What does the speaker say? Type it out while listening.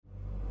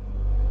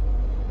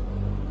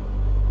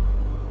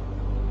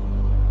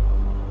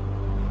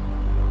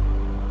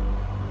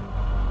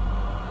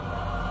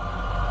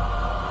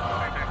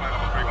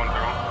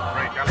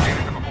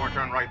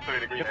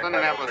Houston,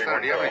 Annapolis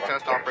Center, do you have any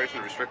test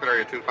operations restricted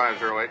area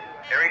 2508?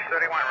 Aries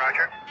 31,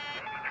 roger.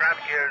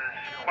 Traffic is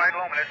quite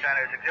luminous and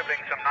is exhibiting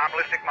some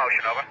non-ballistic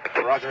motion,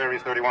 over. Roger,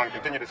 Aries 31,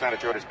 continue to descend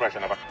at your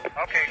discretion, over.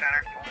 Okay,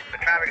 Center. The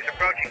traffic is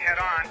approaching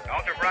head-on,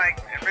 ultra bright,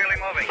 and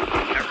really moving.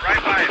 They're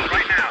right by us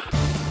right now.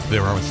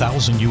 There are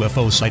 1,000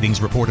 UFO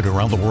sightings reported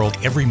around the world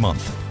every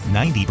month.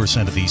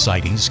 90% of these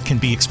sightings can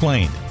be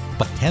explained,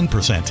 but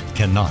 10%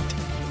 cannot.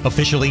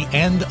 Officially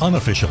and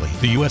unofficially,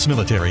 the U.S.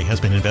 military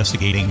has been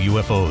investigating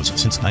UFOs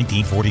since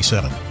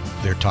 1947.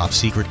 Their top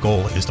secret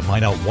goal is to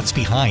find out what's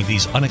behind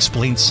these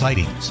unexplained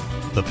sightings.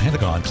 The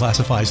Pentagon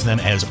classifies them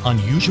as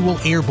unusual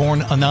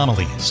airborne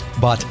anomalies,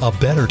 but a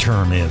better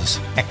term is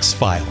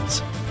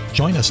X-Files.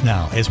 Join us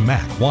now as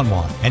Mac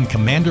Wanwan and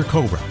Commander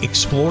Cobra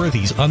explore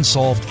these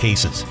unsolved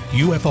cases,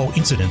 UFO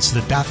incidents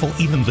that baffle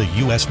even the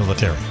U.S.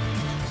 military.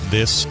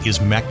 This is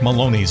Mac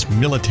Maloney's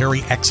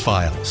Military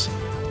X-Files.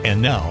 And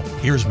now,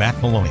 here's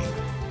Mac Maloney.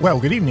 Well,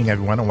 good evening,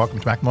 everyone, and welcome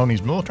to Mac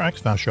Maloney's Military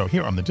X-Files show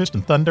here on the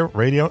Distant Thunder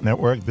Radio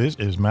Network. This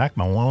is Mac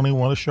Maloney.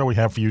 What a show we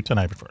have for you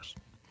tonight. But first,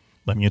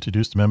 let me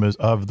introduce the members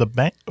of the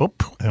bang. Oh,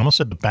 I almost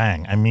said the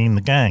bang. I mean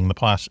the gang, the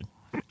posse,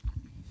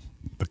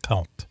 the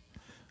cult.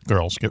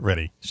 Girls, get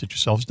ready. Sit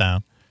yourselves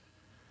down.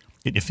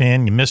 Get your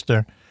fan, your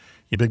mister,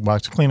 your big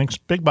box of Kleenex,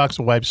 big box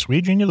of wipes,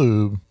 sweet Junior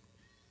Lube,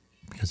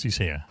 because he's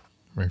here.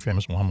 Very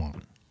famous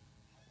one.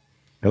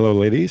 Hello,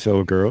 ladies.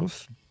 Hello,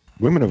 girls.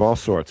 Women of all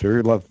sorts. I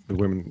really love the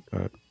women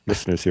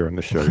listeners here on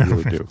the show. You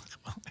really do.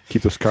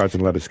 Keep those cards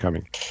and letters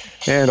coming.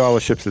 And all the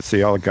ships at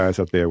sea, all the guys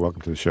out there,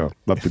 welcome to the show.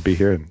 Love to be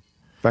here. In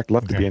fact,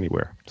 love to be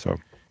anywhere. So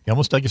you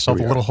almost dug yourself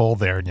a little hole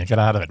there, and you get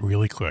out of it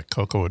really quick.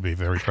 Coco would be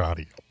very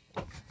proud of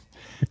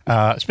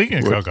you. Speaking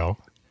of Coco,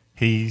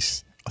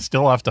 he's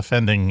still off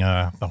defending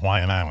the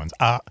Hawaiian Islands,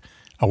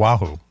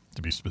 Oahu,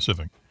 to be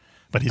specific.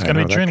 But he's going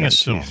to be joining us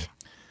soon.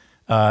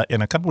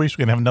 In a couple weeks,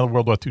 we're going to have another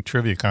World War II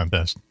trivia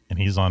contest, and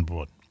he's on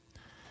board.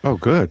 Oh,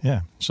 good.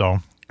 Yeah. So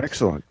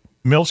excellent.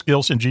 Mills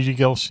Gilson, Gigi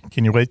Gils,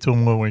 can you wait 2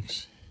 more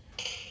weeks?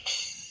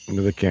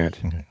 No, they can't.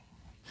 Okay.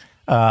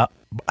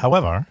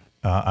 However,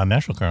 our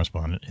national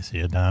correspondent is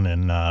here down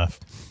in, I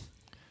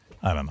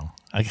don't know.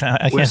 I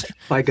can't. West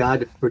by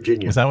God,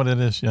 Virginia. Is that what it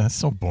is? Yeah, it's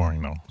so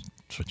boring though.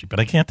 But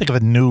I can't think of a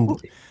new.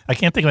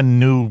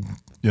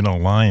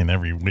 Line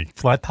every week.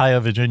 Flat Tire,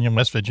 Virginia,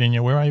 West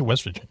Virginia. Where are you,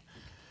 West Virginia?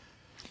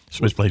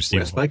 Switchblade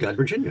Steel. West by God,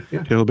 Virginia.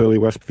 Yeah. Hillbilly,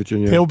 West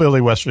Virginia.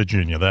 Hillbilly, West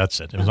Virginia. That's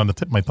it. It was on the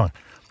tip of my tongue.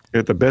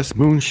 Get the best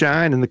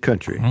moonshine in the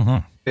country.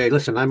 Mm-hmm. Hey,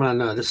 listen, I'm on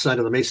this side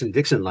of the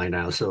Mason-Dixon line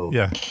now, so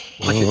yeah.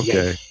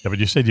 Okay. Yeah, but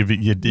you said if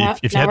you now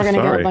had we're going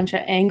to get a bunch of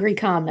angry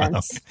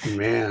comments.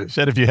 Man, you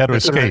said if you had to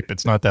escape, right.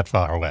 It's not that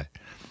far away.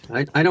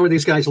 I know where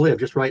these guys live.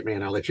 Just right,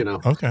 man. I'll let you know.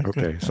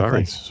 Okay.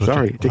 Sorry.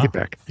 Take it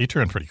back. He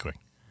turned pretty quick.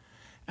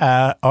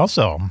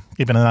 Also,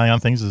 keeping an eye on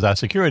things is our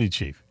security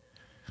chief,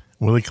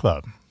 Willie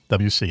Clubb.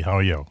 WC, how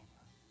are you?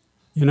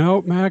 You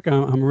know, Mac,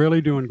 I'm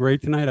really doing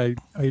great tonight.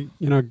 I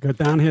got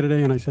down here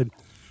today and I said,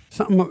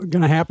 something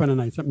going to happen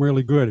tonight, something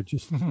really good. It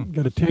just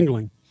got a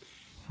tingling.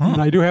 And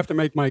I do have to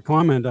make my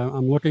comment.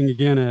 I'm looking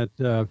again at,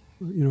 our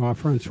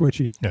friend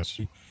Switchy. Yes.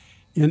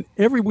 And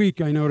every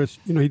week I notice,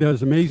 he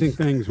does amazing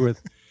things with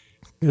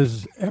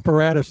his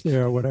apparatus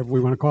there, or whatever we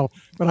want to call it.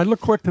 But I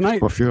look quick tonight.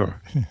 For sure.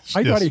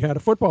 I thought he had a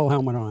football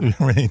helmet on.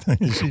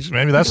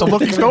 Maybe that's the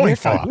look he's going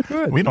for.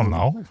 We don't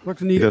know.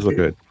 Looks neat. He does look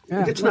good.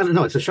 Yeah,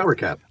 it's a shower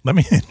cap. Let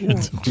me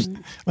introduce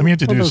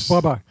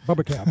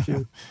Bubba caps. Yeah.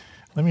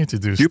 Let me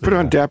introduce. Do you put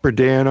on Dapper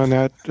Dan on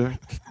that,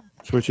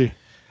 Switchy?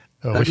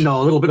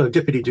 No, a little bit of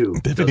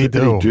dippity-doo.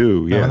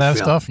 Dippity-doo. Yeah. That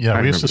stuff?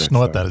 Yeah, we used to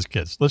snort that as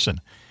kids.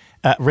 Listen,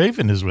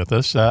 Raven is with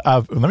us. I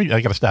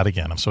got to start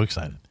again. I'm so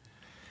excited.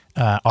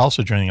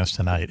 Also joining us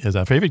tonight is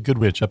our favorite good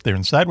witch up there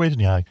in Sideways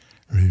and High.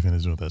 Raven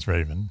is with us.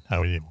 Raven,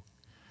 how are you?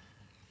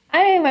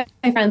 Hi,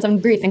 my friends. I'm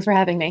great. Thanks for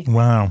having me.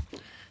 Wow.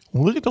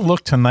 Look at the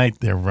look tonight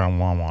there,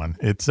 Wanwan.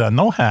 It's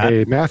no hat.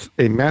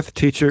 A math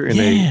teacher in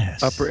a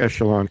upper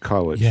echelon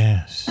college.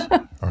 Yes.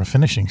 Or a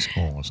finishing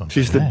school or something.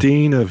 She's the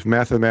dean of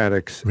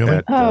mathematics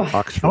at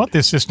Oxford. How about the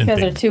assistant You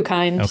guys dean? are too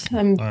kind. Okay.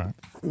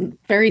 I'm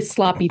very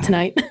sloppy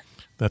tonight.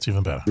 That's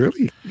even better.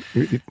 Really?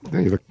 You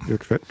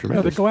look tremendous.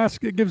 Yeah, the glass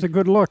gives a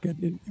good look. It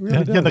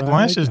really does. The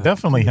glasses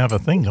definitely have a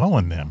thing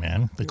going there,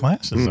 man. The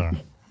glasses are.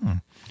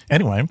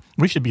 Anyway,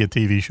 we should be a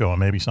TV show, and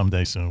maybe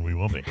someday soon we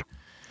will be.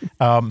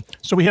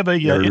 So we have a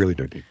really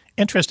dirty.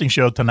 Interesting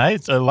show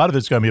tonight. A lot of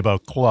it's going to be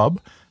about Club.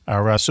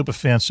 Our super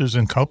fan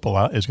Susan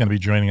Coppola is going to be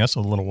joining us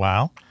in a little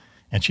while,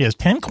 and she has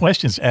 10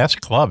 questions to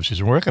ask Club. She's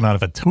been working on it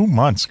for 2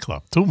 months.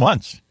 Club, 2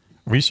 months.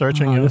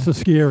 Researching This is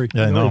scary.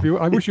 Yeah, I know.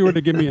 I wish you would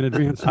have given me an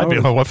advance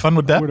notice. What fun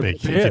would that be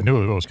if you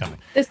knew it was coming?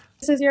 This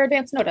is your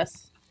advance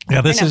notice.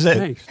 Yeah, this is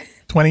it.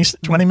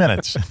 20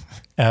 minutes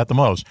at the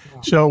most.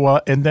 Wow.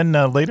 So, and then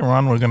later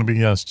on, we're going to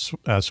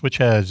be, Switch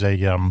has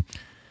a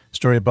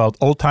story about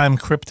old-time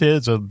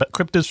cryptids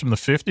from the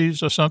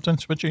 50s or something,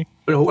 Switchy?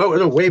 No,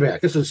 way back.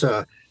 This is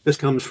This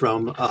comes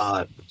from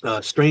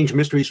Strange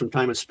Mysteries from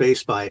Time and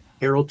Space by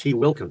Harold T.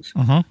 Wilkins.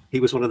 He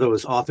was one of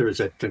those authors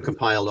that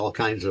compiled all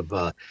kinds of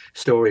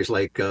stories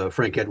like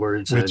Frank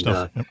Edwards Weird and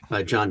stuff.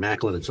 John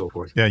Macklin and so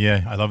forth.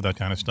 Yeah, I love that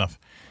kind of stuff.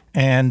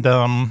 And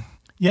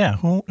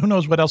who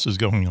knows what else is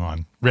going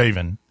on?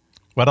 Raven,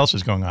 what else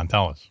is going on?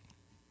 Tell us.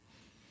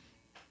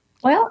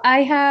 Well,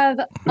 I have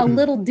a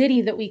little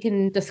ditty that we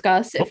can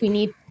discuss if we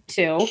need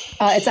to.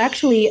 It's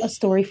actually a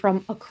story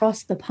from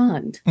across the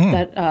pond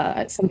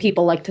that some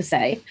people like to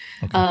say.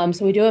 Okay.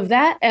 So we do have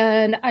that.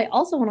 And I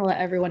also want to let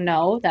everyone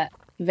know that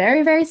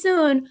very, very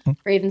soon,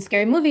 Raven's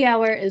Scary Movie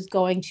Hour is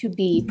going to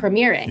be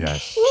premiering.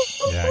 Yes.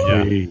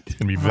 Yeah. It's going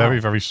to be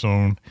very, very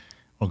soon.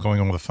 We're going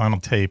over the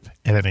final tape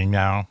editing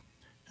now.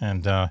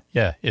 And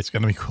it's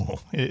going to be cool.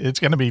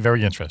 It's going to be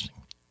very interesting.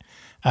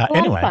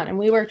 Anyway, fun, and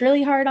we worked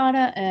really hard on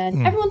it,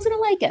 and everyone's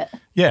gonna like it.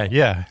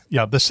 Yeah.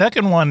 The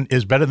second one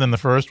is better than the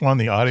first one.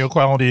 The audio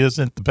quality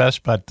isn't the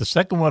best, but the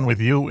second one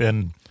with you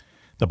and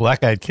the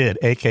Black-Eyed Kid,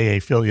 aka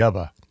Phil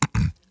Yubba,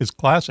 is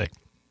classic.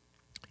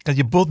 Because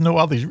you both know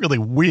all these really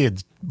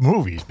weird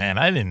movies, man.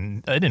 I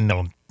didn't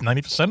know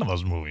 90% of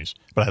those movies,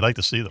 but I'd like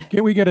to see them.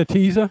 Can we get a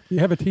teaser? You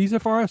have a teaser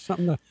for us?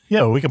 Something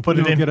to we can put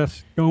it in. Get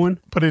us going.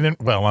 Put it in.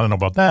 Well, I don't know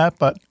about that,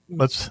 but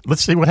let's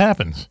see what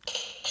happens.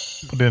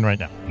 Put it in right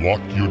now.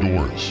 Lock your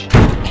doors,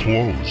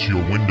 close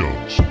your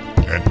windows,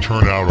 and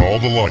turn out all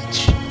the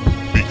lights,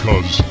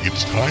 because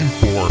it's time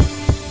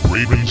for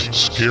Raven's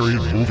Scary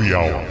Movie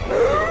Hour.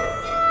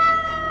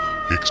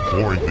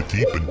 Exploring the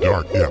deep and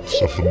dark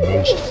depths of the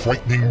most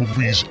frightening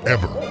movies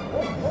ever.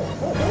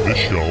 This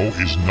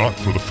show is not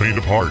for the faint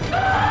of heart.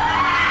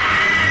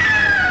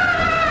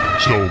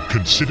 So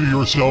consider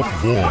yourself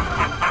warned.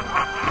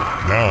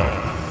 Now,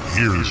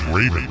 here's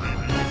Raven.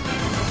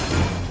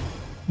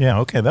 Yeah,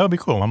 okay, that would be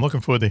cool. I'm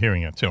looking forward to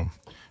hearing it, too.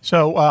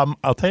 So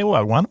I'll tell you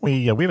what, why don't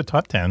we have a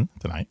top 10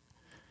 tonight.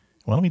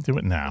 Why don't we do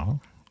it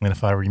now? And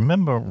if I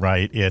remember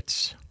right,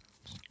 it's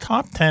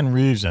Top 10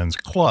 Reasons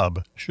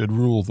Club Should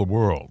Rule the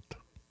World.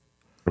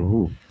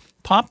 Ooh.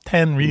 Top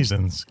 10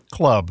 Reasons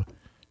Club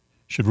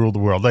Should Rule the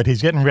World. Like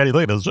he's getting ready.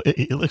 Look at this.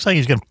 It looks like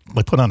he's going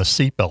to put on a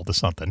seatbelt or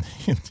something.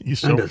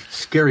 He's Kind of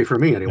scary for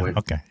me, anyway. Yeah,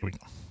 okay, here we go.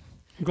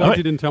 I'm glad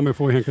you didn't tell me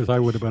beforehand, because I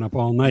would have been up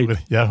all night.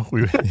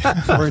 We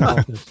Sorry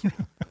about this.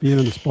 Being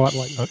in the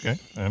spotlight. Okay,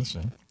 I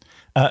understand.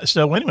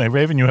 So anyway,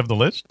 Raven, you have the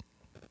list?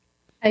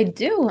 I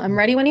do. I'm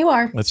ready when you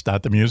are. Let's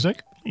start the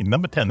music.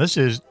 Number 10. This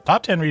is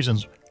Top 10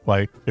 Reasons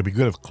Why It'd Be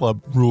Good If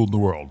Club Ruled the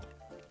World.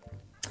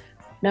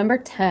 Number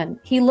 10.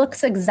 He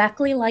looks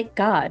exactly like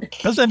God.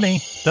 Doesn't he?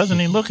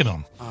 Look at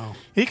him. Oh.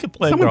 He could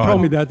play Someone God.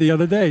 told me that the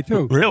other day,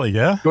 too. Really,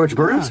 yeah? George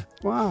Burns?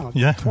 Yeah. Wow.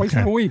 Yeah, Twice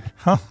okay. a week.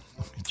 Huh?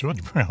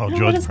 George Burns. Oh, What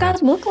George does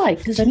Burns. God look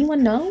like? Does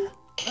anyone know?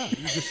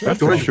 That's for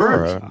George sure.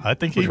 Burns. I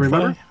think Don't you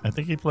remember?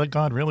 he played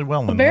God really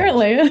well. In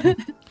Apparently.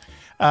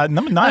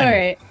 Number 9. All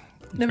right.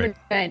 Number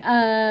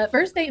 9.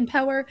 First day in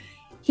power,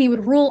 he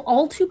would rule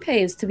all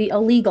toupees to be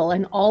illegal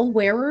and all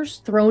wearers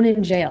thrown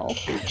in jail.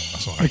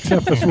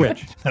 Except for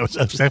Switch. That was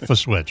except for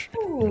Switch.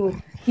 Ooh,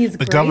 he's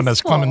The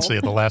governor's graceful. clemency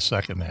at the last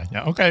second there.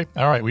 Yeah. Okay.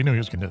 All right. We knew he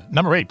was going to do that.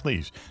 Number 8,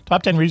 please.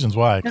 Top 10 reasons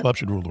why a club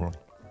should rule the world.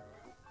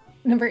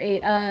 Number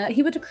 8,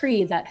 he would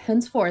decree that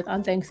henceforth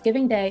on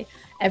Thanksgiving Day,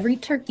 every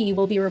turkey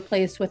will be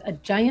replaced with a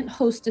giant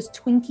Hostess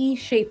Twinkie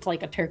shaped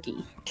like a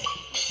turkey.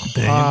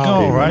 There you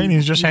go. Right.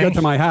 He's just You got hanging.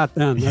 to my hat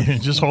then.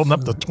 He's just holding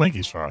up the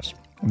Twinkies for us.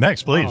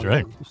 Next, please.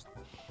 Right.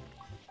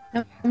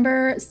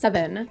 Number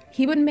 7,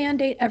 he would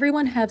mandate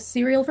everyone have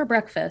cereal for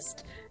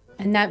breakfast,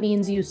 and that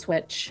means you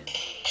switch.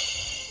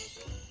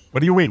 What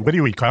do you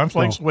eat?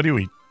 Cornflakes? What do you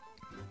eat?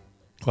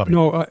 Clubby?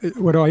 No,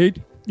 what do I eat?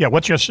 Yeah.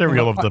 What's your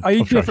cereal of the? I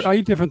eat of choice? I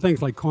eat different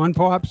things like corn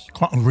pops.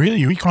 Really?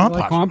 You eat corn I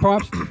like pops?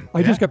 corn pops.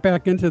 I just got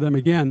back into them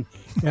again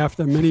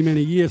after many,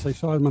 many years. I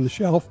saw them on the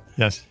shelf,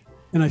 Yes.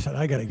 and I said,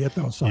 I got to get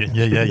those. Yeah.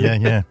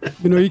 suckers."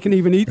 You know, you can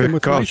even eat them They're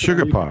with called rice.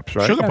 sugar You- pops,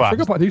 right? Sugar Yeah, pops.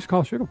 sugar pops. These are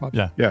called sugar pops.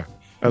 Yeah. Yeah,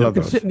 I love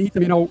You can those. sit and eat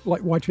them,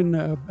 like watching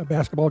a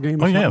basketball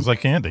game. Or Oh yeah, something. it's like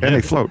candy. And yeah.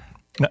 they float.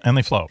 And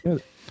they float. Yeah.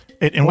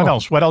 And what Oh.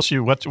 else? What else have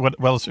you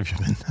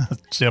been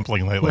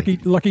sampling lately?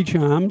 Lucky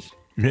Charms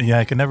Yeah,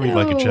 I can never eat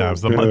Lucky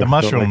Charms. The Ugh, don't like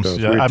mushrooms. those.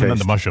 Yeah, Weird I haven't done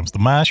the taste. mushrooms. The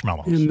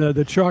marshmallows. and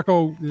the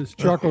Choco. There's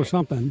Choco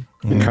something.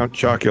 Count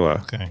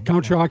Chocula. Okay.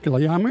 Count Chocula.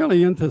 Yeah, I'm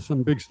really into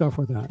some big stuff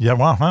with that. Yeah.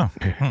 Wow. Huh.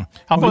 How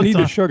I about need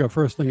the sugar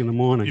first thing in the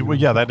morning. well,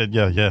 yeah, that.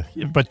 Yeah.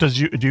 But do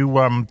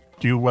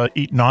you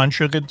eat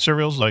non-sugared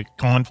cereals like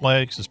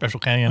cornflakes, the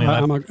Special K, any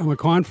of that? I'm a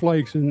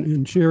cornflakes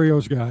and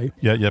Cheerios guy.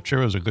 Yeah.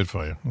 Cereals are good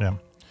for you. Yeah.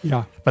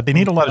 Yeah. But they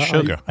need a lot of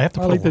sugar. I have to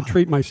I put like a to lot.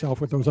 treat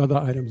myself with those other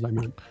items I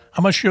meant.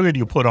 How much sugar do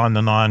you put on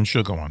the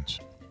non-sugar ones?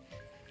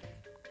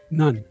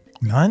 None.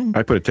 None.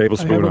 I put a I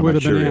tablespoon have it on my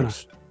with a banana.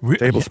 Cheerios. Re-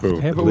 Tablespoon.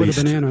 I have at it with least.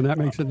 a banana, and that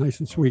makes it nice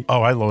and sweet.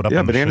 Oh, I load up. Yeah,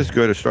 on the banana's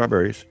sugar. good as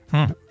strawberries.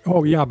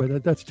 Oh, yeah,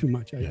 but that's too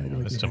much. I like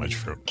That's the too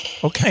much banana.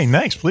 fruit. Okay,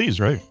 next, please.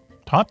 Right.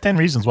 Top 10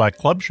 reasons why a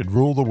club should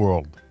rule the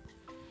world.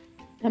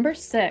 Number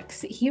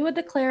 6, he would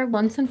declare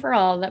once and for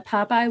all that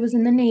Popeye was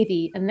in the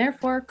Navy, and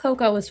therefore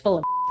Coco was full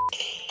of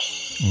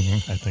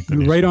I think that You're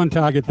needs- right on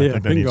target I there.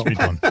 think that needs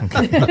Bingo. to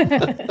be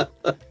done. Okay.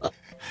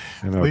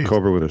 And a Please.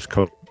 Cobra with his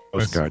coat.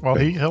 Postcard. Well,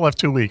 he'll have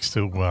 2 weeks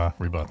to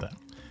rebut that.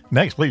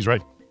 Next, please, Ray.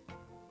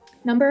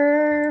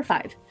 Number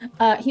 5.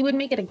 He would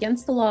make it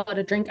against the law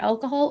to drink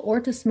alcohol or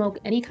to smoke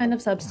any kind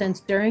of substance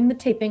during the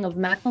taping of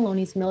Mac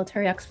Maloney's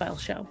Military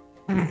X-Files show.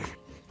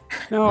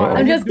 No,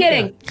 I'm just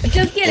kidding.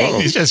 Just kidding.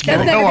 He's just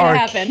kidding. That's never Don't gonna worry.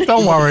 happen.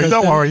 Don't worry. Because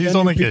Don't worry. then He's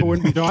only people kidding.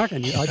 wouldn't be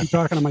talking. I'd be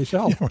talking to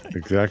myself.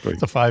 Exactly.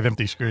 It's 5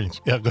 empty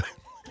screens. Yeah, go ahead.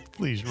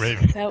 Please,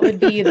 Raven. That would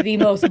be the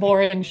most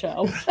boring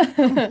show.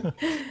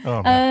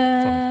 Oh,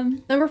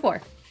 man. Number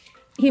 4.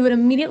 He would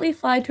immediately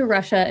fly to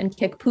Russia and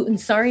kick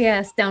Putin's sorry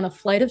ass down a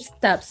flight of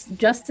steps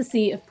just to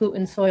see if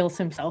Putin soils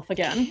himself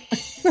again.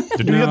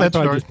 Did you hear I'd that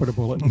probably story? just put a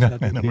bullet in No, his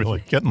head. no,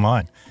 really. Get in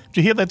line. Did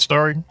you hear that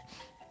story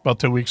about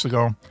 2 weeks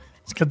ago?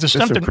 Because there's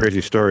There's some something. crazy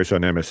stories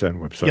on MSN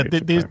website.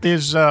 Yeah,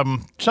 there's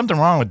something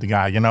wrong with the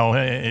guy. You know,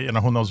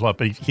 who knows what?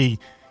 But he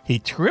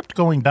tripped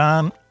going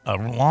down a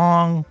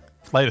long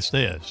flight of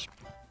stairs,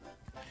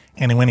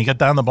 and when he got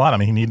down the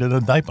bottom, he needed a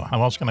diaper.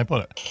 How else can I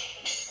put it?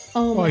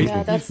 Oh my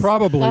God, he's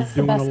probably that's the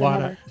doing a best thing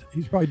lot ever. of.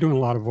 He's probably doing a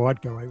lot of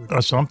vodka. I would.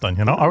 Or something,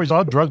 you know? Or he's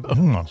all drugged.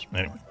 Who knows?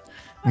 Anyway,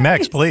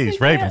 next,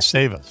 please, Raven,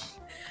 save us.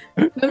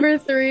 Number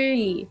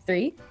 3.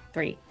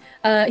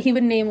 He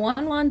would name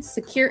Juan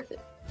secure.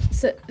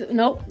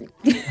 Nope.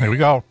 Here we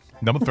go.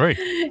 Number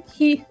 3.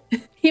 He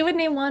would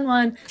name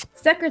Juan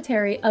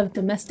Secretary of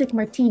Domestic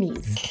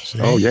Martinis. See?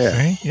 Oh,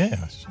 yeah. See?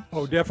 Yes.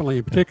 Oh,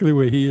 definitely, particularly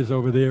where he is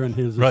over there in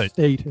his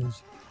estate.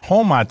 His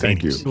Home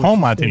martinis. Thank you. Home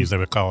martinis, they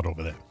were called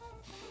over there.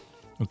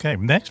 Okay,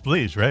 next,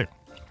 please, Ray.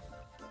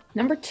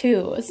 Number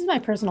 2. This is my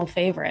personal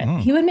favorite.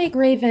 He would make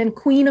Raven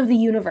Queen of the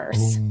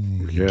Universe.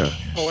 Yeah.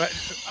 Oh,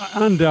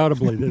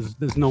 undoubtedly,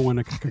 there's no one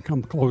that could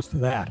come close to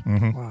that.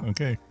 Wow.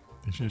 Okay.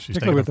 She's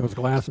Particularly with those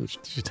glasses.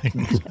 She's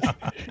taking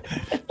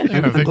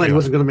I'm glad he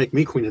wasn't going to make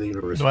me Queen of the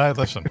Universe. Well,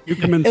 listen. You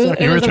come in It was,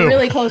 second. it was a too.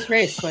 really close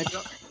race.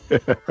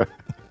 But...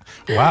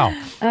 Wow.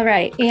 All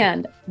right.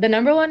 And the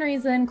number 1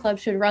 reason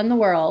clubs should run the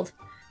world,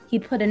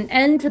 he'd put an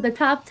end to the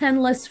top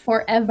 10 list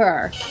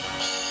forever.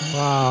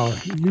 Wow,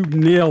 you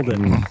nailed it.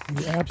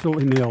 You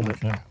absolutely nailed it.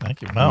 Yeah,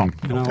 thank you. Well,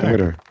 You know, I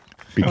gotta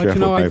be but careful. you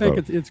know, I with my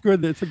think vote. it's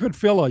good. It's a good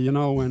filler. You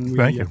know, when we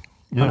Thank you.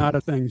 run Yeah. out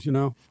of things. You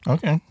know.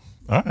 okay.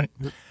 All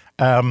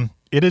right.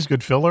 It is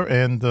good filler,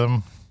 and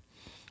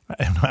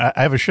I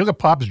have a Sugar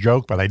Pops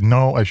joke, but I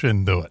know I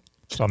shouldn't do it,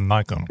 so I'm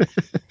not going to.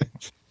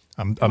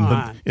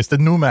 on. It's the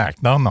new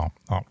Mac. No,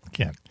 I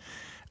can't.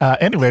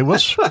 Anyway, we'll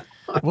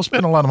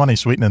spend a lot of money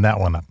sweetening that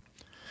one up.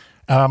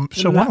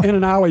 So In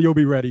an hour, you'll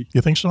be ready.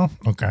 you think so?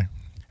 Okay.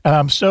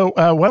 So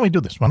why don't we do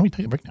this? Why don't we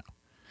take a break now,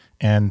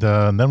 and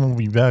then we'll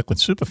be back with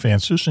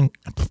superfan Susan.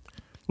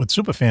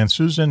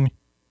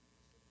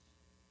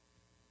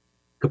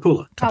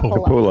 Capula.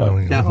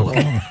 Capula.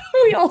 Capula.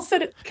 We all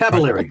said it.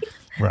 Capillary.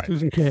 Right.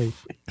 Susan K.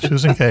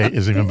 Susan K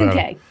is even better.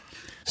 Okay.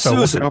 So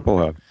Susan.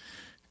 Capula.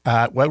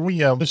 well,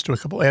 we let's do a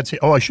couple ads here.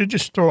 Oh, I should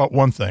just throw out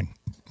one thing.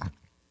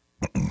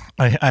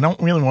 I don't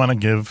really want to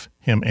give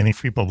him any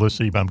free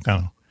publicity, but I'm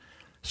kind of.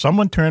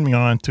 Someone turned me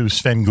on to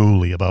Sven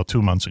Gulli about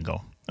 2 months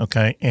ago.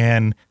 Okay,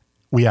 and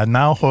we are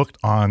now hooked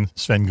on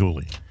Sven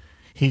Gulli.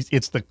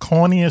 It's the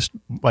corniest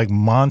like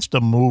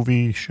monster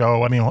movie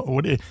show. I mean,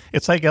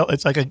 it's like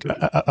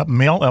a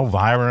male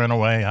Elvira in a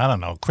way. I don't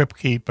know, Crypt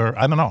Keeper.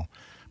 I don't know,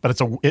 but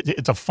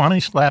it's a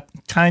funny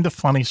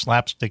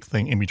slapstick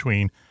thing in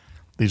between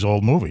these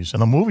old movies,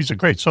 and the movies are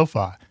great so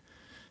far.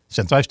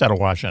 Since I started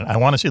watching it, I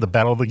want to see the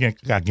Battle of the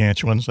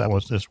Gargantuans. That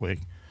was this week,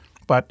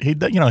 but he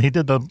did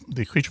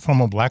the Creature from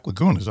the Black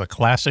Lagoon is a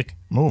classic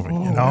movie.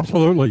 Oh, you know,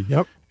 absolutely.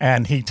 Yep.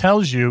 and he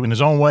tells you in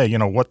his own way,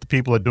 what the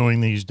people are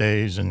doing these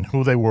days and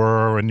who they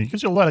were, and he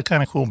gives you a lot of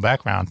kind of cool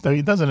background. Though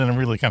he does it in a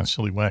really kind of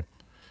silly way.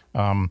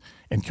 And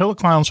Killer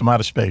Clowns from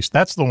Outer Space,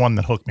 that's the one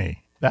that hooked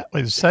me. That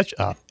was such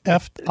a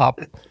effed up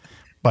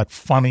but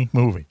funny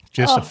movie.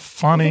 Just a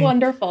funny,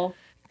 Wonderful.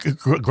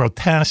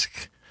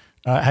 grotesque.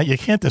 You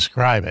can't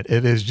describe it.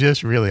 It is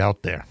just really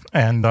out there.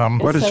 And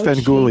What is so Sven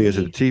Gulli? Is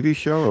cheesy. it a TV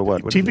show or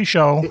what? What is TV it?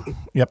 show.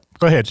 Yep.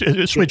 Go ahead.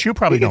 Switch. You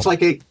probably know.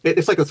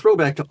 It's like a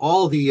throwback to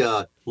all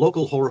the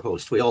local horror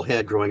hosts we all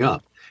had growing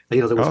up. We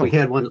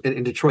had one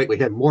in Detroit. We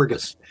had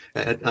Morgus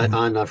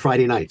on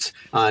Friday nights.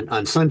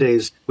 On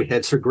Sundays, we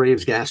had Sir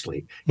Graves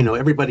Ghastly.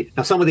 Everybody.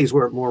 Now, some of these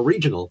were more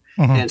regional,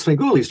 and Sven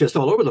Gulli's just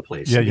all over the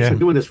place. Yeah, He's been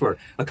doing this for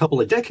a couple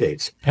of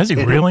decades. Has he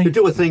And really? To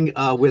do a thing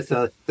with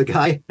the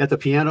guy at the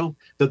piano,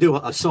 they'll do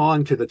a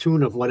song to the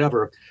tune of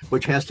whatever,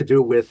 which has to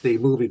do with the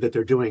movie that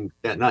they're doing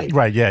that night.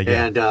 Right, yeah.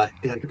 And kind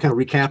of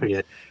recapping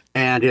it.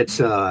 And it's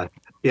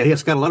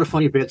he's got a lot of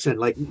funny bits, and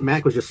like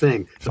Mac was just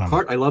saying, the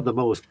part I love the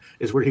most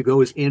is where he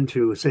goes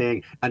into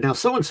saying, and now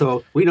so and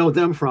so, we know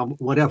them from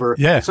whatever.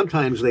 Yeah. And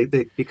sometimes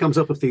he comes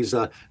up with these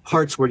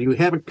parts where you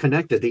haven't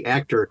connected the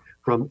actor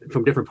from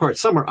different parts.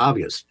 Some are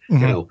obvious,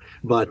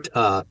 but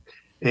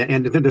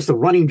and then there's the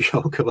running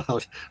joke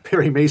about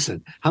Perry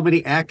Mason. How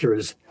many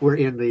actors were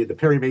in the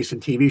Perry Mason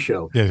TV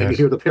show? Yeah, and yes. you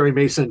hear the Perry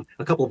Mason,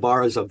 a couple of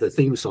bars of the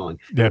theme song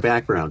in Yeah. the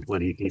background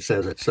when he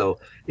says it. So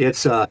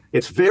it's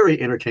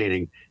very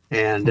entertaining.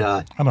 And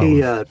I know.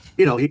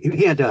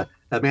 he had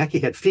Mackie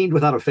had Fiend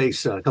Without a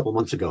Face a couple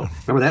months ago.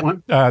 Remember that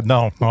one?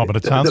 No, but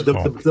it sounds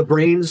cool. The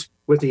brains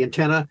with the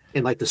antenna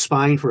and like the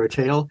spine for a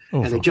tail,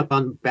 Oof. and they jump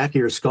on back of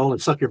your skull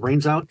and suck your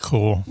brains out.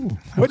 Cool.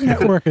 What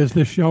network is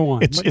this show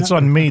on? It's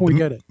on Me. We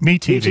get it. Me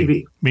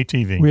TV. Me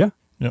TV. Oh, yeah.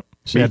 Yep. Me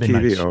Saturday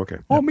TV. nights. Oh, okay.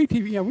 Oh, Me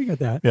TV. Yeah, we got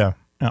that. Yeah.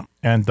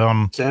 And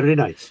Saturday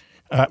nights.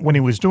 when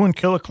he was doing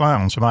Killer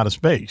Clowns from Outer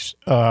Space,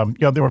 there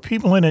were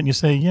people in it, and you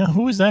say,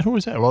 who is that? Who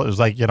is that? Well, it was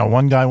like,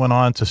 one guy went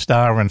on to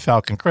star in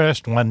Falcon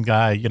Crest. One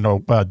guy,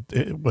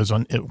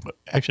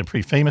 actually a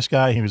pretty famous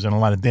guy. He was in a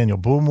lot of Daniel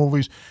Boone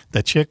movies.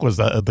 The chick was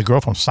the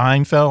girl from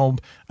Seinfeld.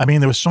 I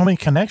mean, there was so many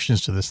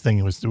connections to this thing.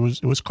 It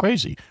was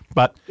crazy.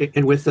 But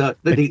and with the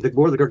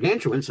War of the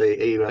Gargantuans,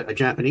 a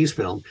Japanese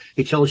film,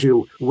 he tells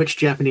you which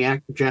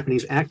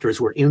Japanese actors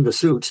were in the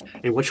suits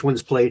and which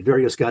ones played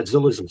various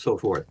Godzillas and so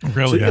forth.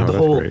 Really? So Yeah, the that's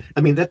whole. great.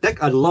 I mean, that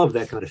I love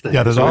that kind of thing.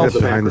 Yeah, there's So all the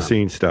behind the background.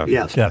 scenes stuff.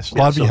 Yes, yes, a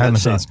lot of behind the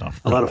scenes stuff.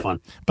 A lot of fun.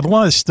 But a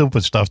lot of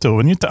stupid stuff too.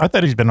 When I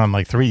thought he's been on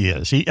like 3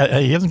 years. He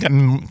hasn't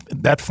gotten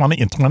that funny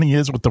in 20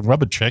 years with the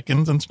rubber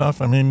chickens and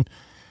stuff. I mean,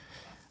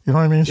 you know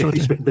what I mean? So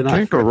He's been on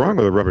Can't go wrong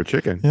with a rubber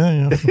chicken.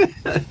 yeah.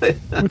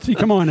 What's he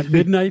come on at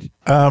midnight?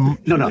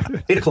 No,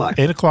 8 o'clock.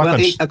 8 o'clock Well, on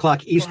 8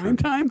 o'clock Eastern. Prime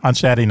time? On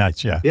Saturday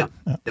nights, yeah. Yeah.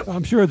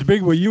 I'm sure it's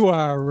big where you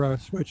are,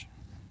 Switch.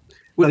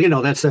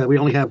 Well, that's we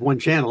only have one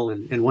channel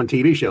and one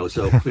TV show.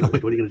 So what are you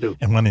going to do?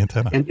 And one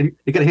antenna. And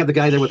you got to have the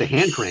guy there with a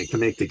hand crank to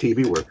make the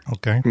TV work.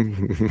 Okay.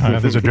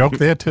 There's a joke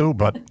there too,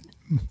 but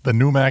the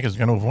new Mac is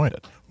going to avoid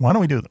it. Why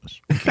don't we do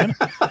this?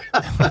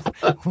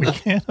 We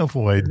can't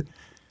avoid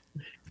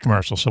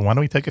commercials, so why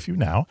don't we take a few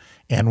now,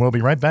 and we'll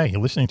be right back.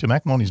 You're listening to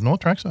Mac Maloney's Mill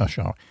Track Star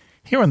Show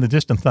here on the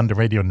Distant Thunder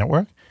Radio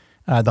Network.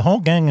 The whole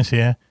gang is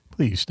here.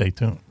 Please stay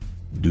tuned.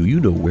 Do you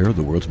know where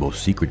the world's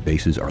most secret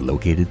bases are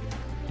located?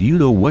 Do you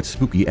know what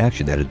spooky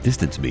action at a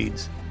distance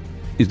means?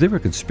 Is there a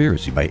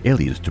conspiracy by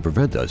aliens to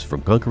prevent us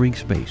from conquering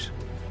space?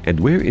 And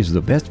where is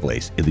the best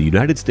place in the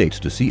United States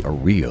to see a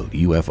real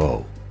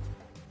UFO?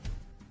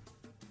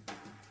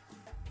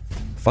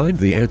 Find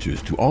the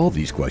answers to all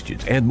these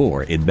questions and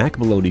more in Mac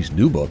Maloney's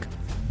new book,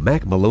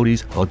 Mac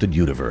Maloney's Haunted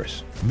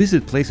Universe.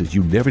 Visit places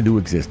you never knew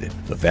existed: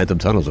 the Phantom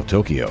Tunnels of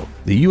Tokyo,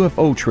 the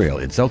UFO Trail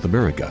in South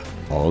America,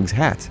 Ong's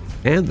Hat,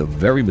 and the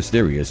very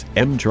mysterious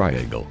M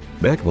Triangle.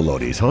 Mac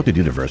Maloney's Haunted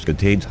Universe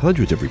contains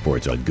hundreds of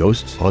reports on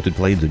ghosts, haunted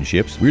planes and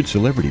ships, weird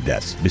celebrity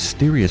deaths,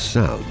 mysterious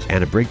sounds,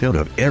 and a breakdown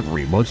of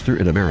every monster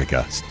in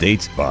America,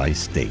 state by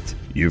state.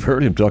 You've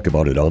heard him talk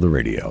about it on the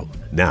radio.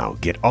 Now,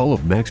 get all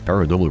of Mac's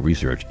paranormal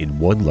research in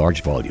one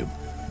large volume.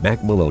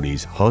 Mac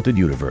Maloney's Haunted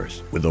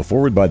Universe, with a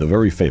foreword by the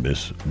very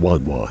famous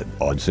Wan Wan.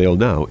 On sale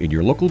now in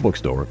your local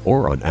bookstore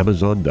or on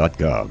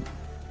Amazon.com.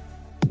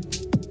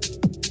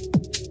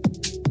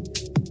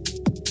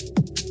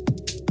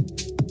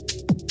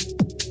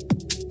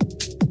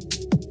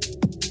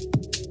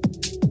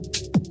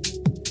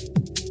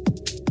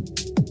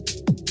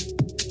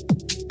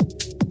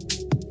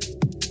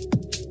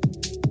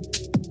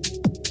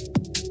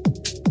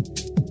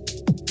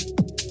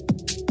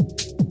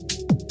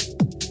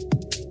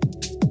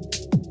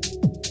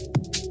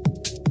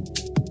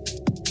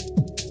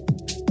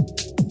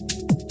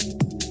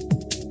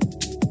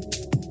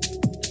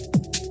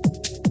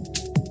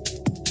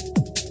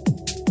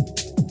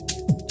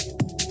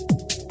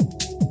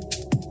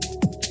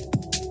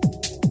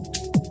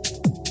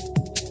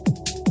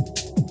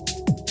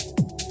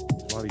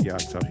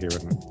 Yachts out here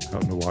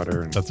out in the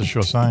water. And, That's a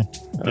sure sign.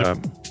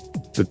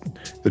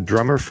 the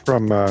drummer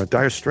from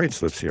Dire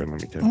Straits lives here in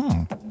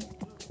Leamington.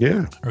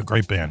 Yeah. A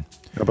great band.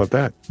 How about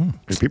that?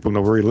 And people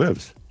know where he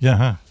lives. Yeah,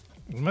 huh?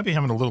 We might be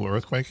having a little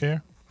earthquake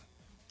here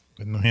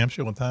in New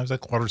Hampshire. What time is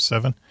that?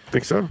 6:45?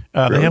 Think so?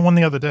 They Really? had one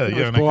the other day. That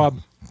Yeah, was and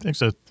Bob.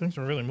 Things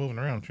are really moving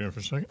around here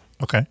for a second.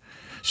 Okay.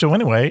 So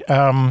anyway,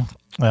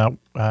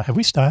 have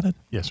we started?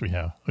 Yes, we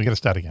have. We got to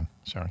start again.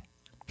 Sorry.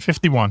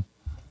 51.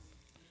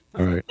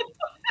 All right.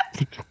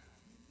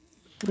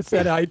 What's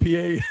that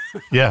IPA?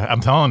 Yeah, I'm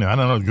telling you. I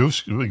don't know.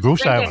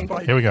 Goose Island.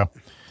 Here we go.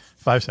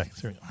 5 seconds.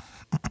 Here we go.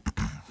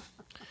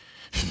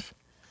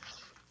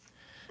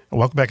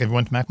 Welcome back,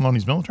 everyone, to Mac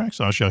Maloney's Mill Track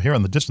Star Show here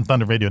on the Distant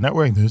Thunder Radio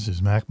Network. This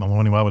is Mac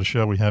Maloney. What a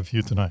show we have for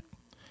you tonight.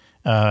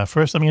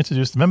 First, let me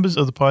introduce the members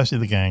of the posse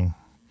of the gang,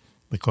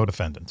 the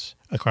co-defendants.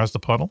 Across the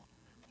puddle,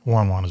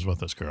 Wan is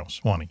with us, girls.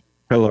 Swanee.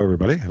 Hello,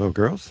 everybody. Hello,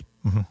 girls.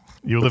 Mm-hmm.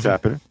 What's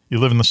happening? You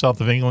live in the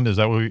south of England. Is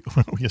that what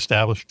we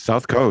established?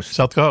 South Coast.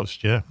 South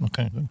Coast, yeah.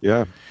 Okay. Good.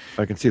 Yeah.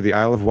 I can see the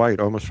Isle of Wight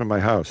almost from my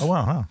house. Oh,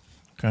 wow. Huh.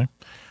 Okay.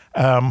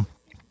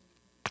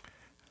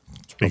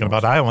 Speaking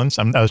about islands,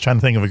 I was trying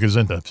to think of a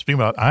gazinta. Speaking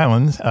about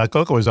islands,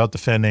 Coco is out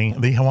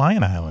defending the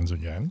Hawaiian Islands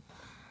again.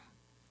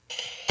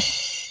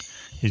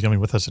 He's going to be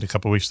with us in a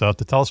couple of weeks, though,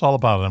 to tell us all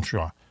about it, I'm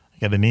sure. I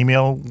get an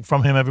email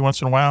from him every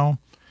once in a while,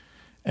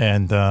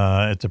 and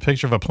it's a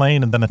picture of a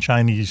plane and then a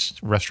Chinese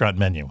restaurant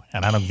menu,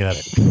 and I don't get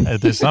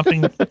it. There's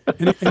something...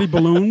 Any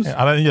balloons?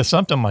 Yeah,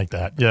 something like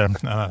that. Yeah,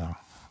 I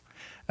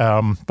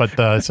don't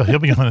know. So he'll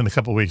be on in a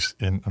couple of weeks,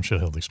 and I'm sure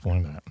he'll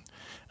explain that.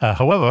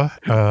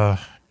 However...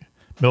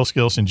 Bill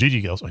Skills and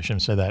Gigi Gills, I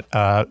shouldn't say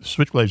that.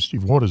 Switchblade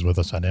Steve Ward is with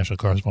us, our national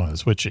correspondent,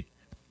 Switchy.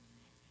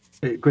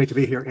 Great to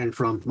be here. And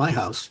from my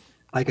house,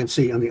 I can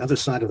see on the other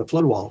side of the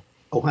flood wall,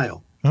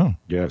 Ohio. Oh,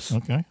 yes.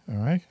 Okay. All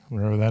right.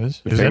 Wherever that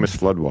is. The famous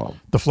flood wall.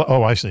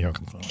 Oh, I see.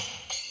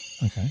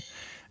 Okay.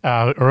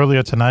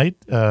 Earlier tonight,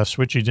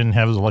 Switchy didn't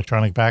have his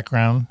electronic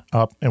background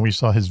up, and we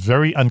saw his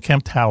very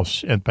unkempt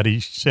house, but he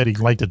said he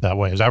liked it that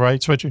way. Is that right,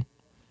 Switchy?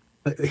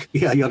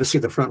 Yeah, you ought to see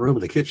the front room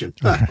of the kitchen.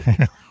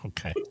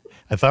 Okay.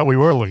 I thought we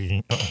were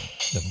looking.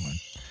 Never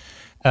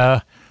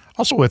mind.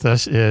 Also with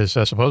us is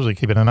supposedly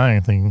keeping an eye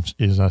on things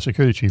is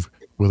Security Chief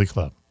Willie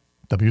Clubb,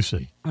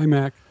 WC. Hi,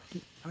 Mac.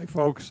 Hi,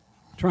 folks.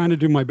 Trying to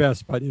do my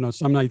best, but,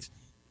 some nights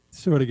it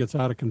sort of gets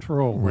out of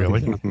control.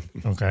 Really?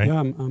 Okay. Yeah,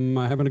 I'm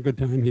having a good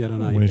time here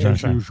tonight,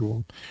 as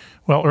usual.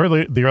 Well,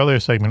 the earlier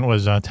segment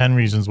was 10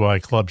 reasons why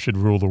Clubb should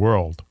rule the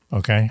world.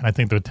 Okay? I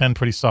think there are 10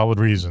 pretty solid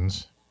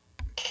reasons.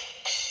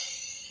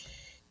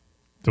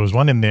 There was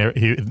one in there.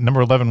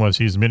 Number 11 was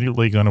he's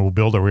immediately going to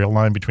build a rail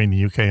line between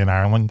the UK and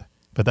Ireland.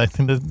 But I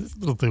think that's a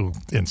little too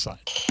inside.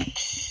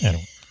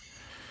 Anyway.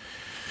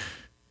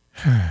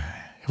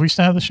 Have we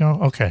started the show?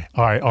 Okay.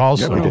 All right.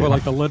 Also, over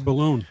like a lead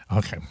balloon.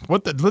 Okay.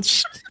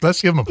 Let's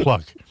give him a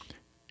plug.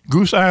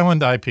 Goose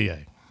Island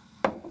IPA.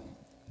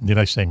 Did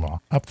I say more?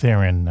 Up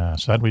there in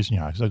Sideways, New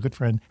York. So a good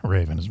friend,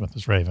 Raven, is with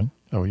us. Raven,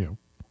 how are you?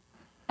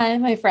 Hi,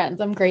 my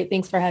friends. I'm great.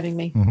 Thanks for having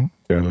me. Mm-hmm.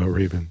 Hello,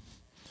 Raven.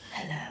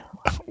 Hello.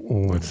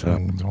 What's up?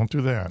 Don't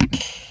do that.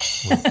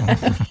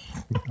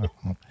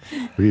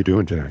 What are you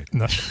doing tonight?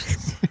 No.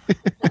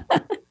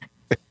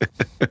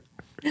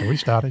 Are we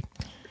starting?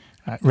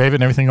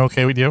 Raven, everything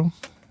okay with you?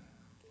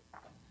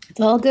 It's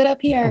all good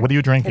up here. What are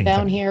you drinking? Or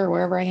down here,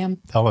 wherever I am.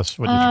 Tell us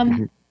what you're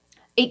drinking.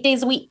 8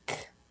 Days a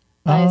Week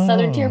by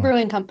Southern Tier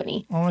Brewing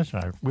Company. Oh, that's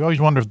right. We always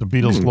wonder if the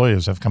Beatles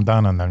lawyers have come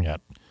down on them yet.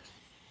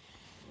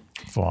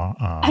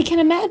 I can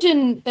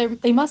imagine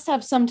they must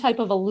have some type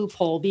of a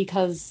loophole,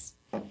 because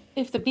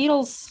if the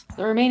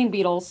remaining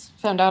Beatles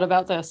found out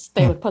about this,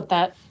 they would put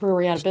that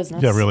brewery out of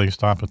business. Yeah, really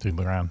stop it to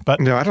the ground. But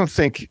no, I don't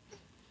think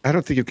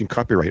you can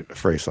copyright a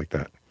phrase like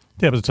that.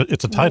 Yeah, but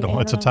it's a title.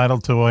 It's a title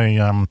to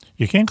a.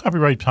 You can't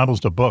copyright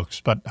titles to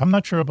books, but I'm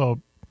not sure about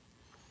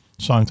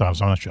song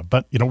titles. I'm not sure,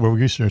 but we'll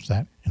research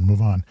that and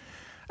move on.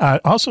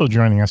 Also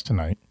joining us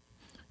tonight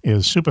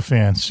is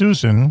superfan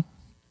Susan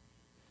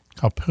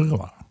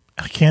Calpilla.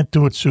 I can't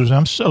do it, Susan.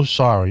 I'm so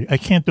sorry. I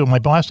can't do it. My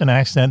Boston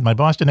accent, my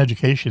Boston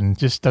education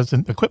just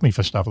doesn't equip me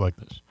for stuff like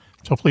this.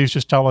 So please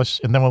just tell us,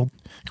 and then can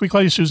we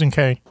call you Susan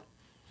K?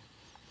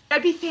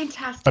 That'd be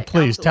fantastic. But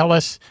please tell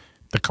us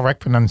the correct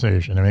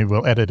pronunciation, and maybe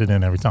we'll edit it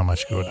in every time I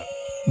screw it up.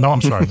 No,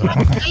 I'm sorry.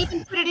 I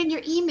even put it in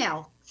your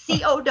email.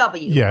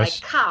 C-O-W.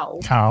 Yes. Like cow.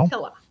 Cow.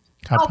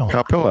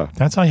 Calpilla.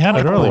 That's how I had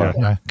it earlier.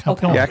 Yeah,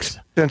 Calpilla. The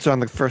accent's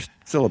on the first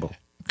syllable,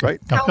 right?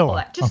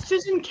 Calpilla. Just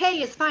Susan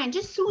K is fine.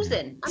 Just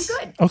Susan. I'm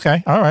good.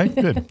 Okay. All right.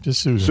 Good.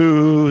 Just Susan.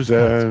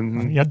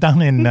 Susan. You're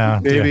down in.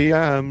 Maybe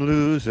I'm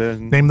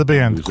losing. Name the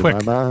band. Losing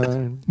Quick. my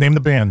mind. Name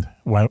the band.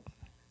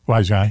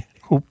 Wise guy.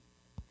 Who?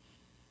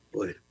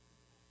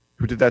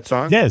 Who did that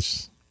song?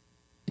 Yes.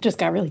 It just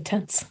got really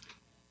tense.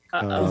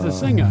 It was a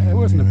singer. It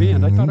wasn't a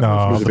band. I thought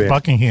it was the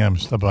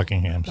Buckinghams. The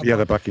Buckinghams. Yeah,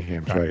 the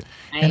Buckinghams, right.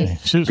 Anyway,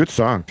 Susan, good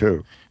song,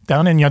 too.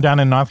 You're down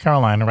in North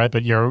Carolina, right?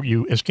 But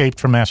you escaped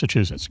from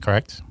Massachusetts,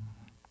 correct?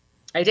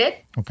 I did.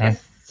 Okay.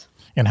 Yes.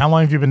 And how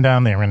long have you been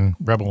down there in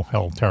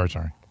rebel-held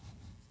territory?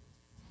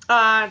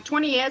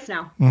 20 years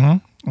now.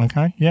 Mm-hmm.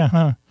 Okay.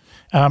 Yeah.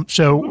 Huh.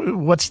 So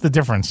what's the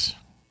difference?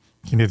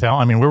 Can you tell?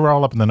 I mean, we were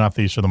all up in the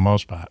Northeast for the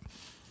most part.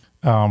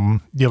 Do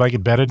you like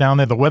it better down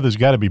there? The weather's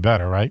got to be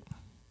better, right?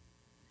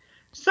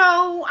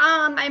 So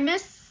I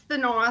miss the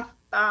North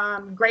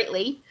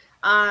greatly.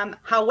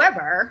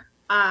 However,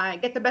 I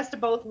get the best of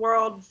both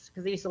worlds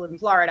because I used to live in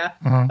Florida.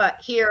 Uh-huh. But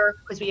here,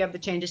 because we have the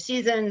change of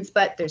seasons,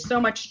 but there's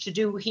so much to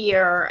do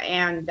here.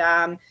 And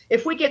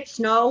if we get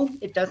snow,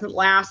 it doesn't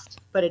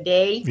last but a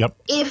day. Yep.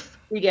 If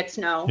we get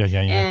snow. Yeah.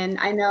 And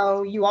I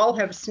know you all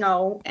have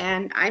snow,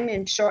 and I'm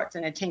in shorts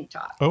and a tank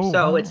top. Oh.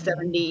 So it's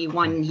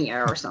 71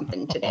 here or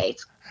something today.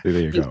 It's there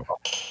you go.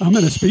 I'm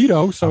in a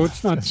Speedo, so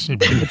it's not. It's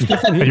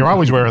different here. You're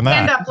always wearing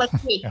that. Stand up,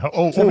 let's see.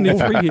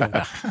 73 here.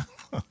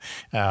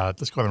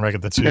 Let's go on the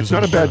record. That's it's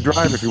not a bad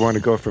drive if you want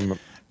to go from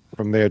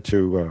there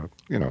to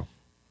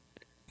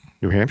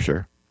New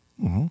Hampshire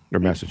or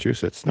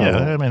Massachusetts. Yeah,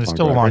 I mean, it's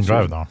still a long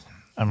drive, though.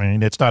 I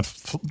mean, it's not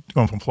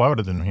going from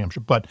Florida to New Hampshire,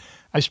 but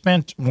I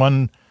spent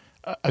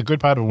a good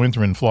part of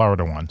winter in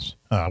Florida once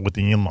with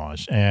the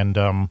in-laws, and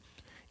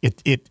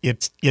it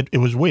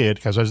was weird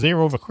because I was there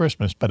over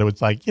Christmas, but it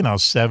was like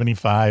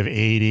 75,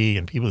 80,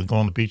 and people would go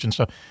on the beach and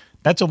stuff.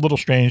 That's a little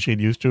strange to get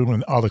used to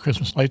when all the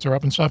Christmas lights are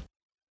up and stuff.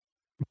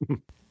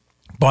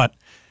 But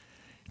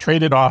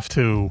traded off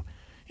to,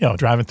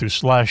 driving through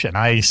slush and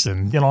ice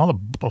and, all the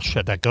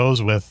bullshit that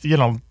goes with,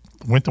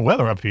 winter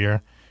weather up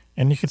here.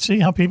 And you could see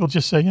how people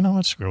just say,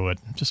 what, screw it.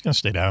 I'm just going to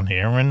stay down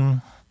here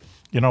and,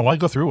 why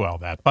go through all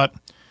that? But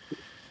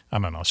I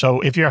don't know.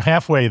 So if you're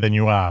halfway, then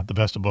you are the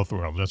best of both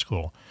worlds. That's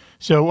cool.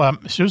 So,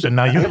 Susan,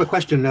 now I have a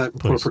question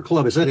for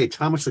Clubb. Is that a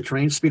Thomas the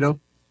Train Speedo?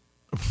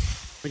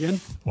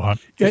 Again? What?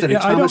 Yeah, Is it I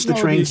don't Thomas know the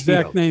the Train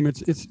exact Speedo? name.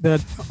 It's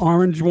that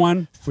orange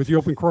one with the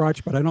open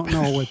crotch, but I don't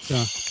know what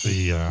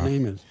The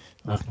name is.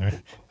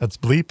 That's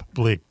bleep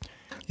bleep.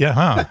 Yeah,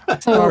 huh?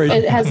 So Sorry.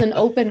 it has an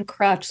open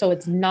crotch, so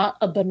it's not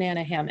a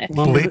banana hammock.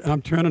 Well, Bleep.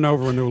 I'm turning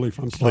over a new leaf.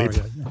 I'm sorry.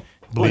 Bleep.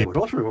 Boy, Bleep we're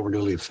all turning over new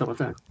leaves. How about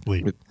that?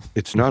 bleep.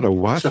 It's not a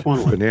what? Step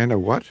one. Banana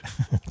what?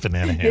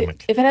 Banana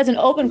hammock. If it has an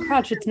open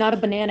crotch, it's not a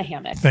banana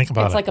hammock. Think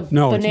about it's it. like a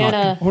No, it's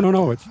banana. not. Oh,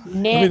 no. It's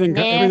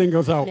everything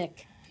goes out.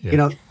 hammock. Yeah. You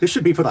know, this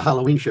should be for the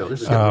Halloween show.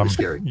 This is getting really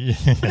scary. Yeah,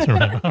 right. All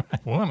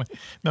right. Well,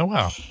 no,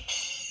 wow.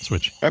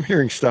 Switch. I'm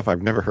hearing stuff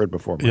I've never heard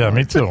before. Yeah,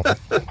 me too.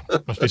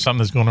 Must be something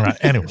that's going around.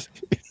 Anyway,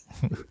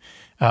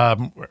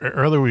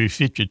 earlier we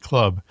featured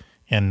Club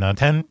and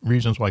 10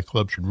 reasons why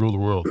Club should rule the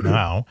world.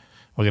 Now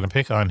we're going to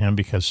pick on him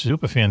because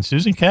superfan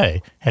Susan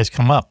Kay has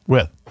come up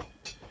with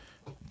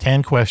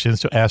 10 questions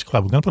to ask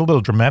Club. We're going to put a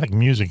little dramatic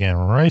music in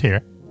right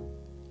here.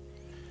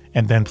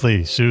 And then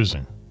please,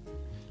 Susan,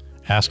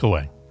 ask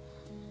away.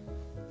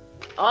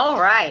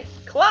 All right,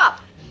 Club.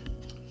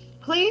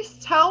 Please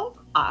tell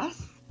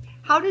us,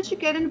 how did you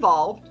get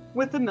involved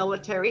with the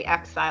Military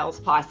Exiles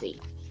Posse?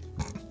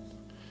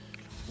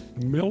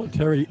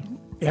 Military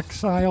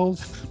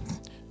exiles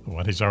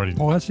What he's already.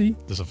 posse.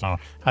 This is a final.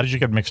 How did you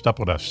get mixed up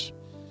with us?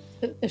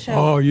 The show.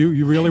 Oh,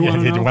 you really want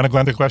to Did know? you want to go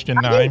into question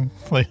 9,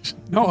 please?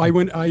 No, I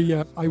went.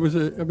 I was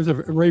a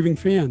raving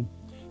fan,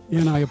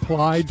 and I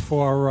applied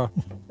for.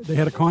 They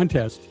had a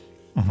contest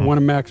for one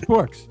of Mac's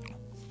books.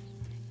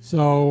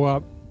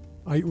 So,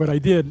 what I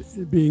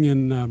did, being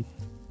in,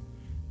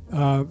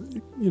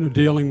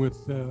 dealing with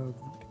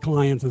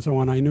clients and so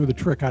on, I knew the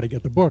trick how to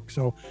get the book.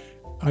 So,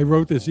 I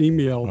wrote this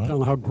email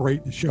telling how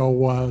great the show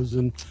was,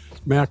 and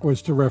Mac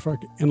was terrific.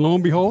 And lo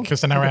and behold,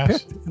 Kissing I our got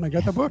ass. picked, and I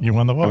got the book. You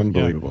won the vote.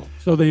 Unbelievable.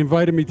 So they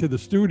invited me to the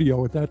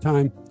studio. At that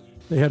time,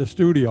 they had a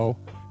studio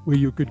where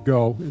you could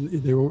go, and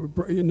they were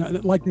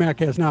like Mac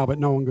has now, but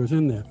no one goes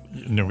in there.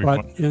 Yeah. No, we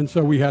But and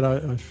so we had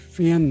a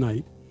fan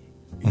night,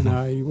 and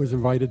I was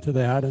invited to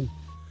that, and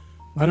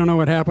I don't know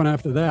what happened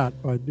after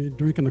that, but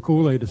drinking the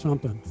Kool-Aid or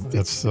something.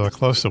 That's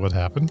close to what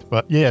happened.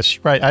 But yes,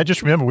 right. I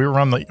just remember we were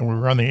on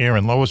the air,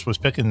 and Lois was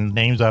picking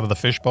names out of the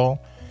fishbowl,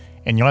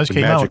 and yours The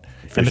came magic out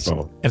and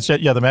fishbowl. it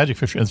said, the magic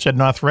fish. It said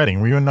North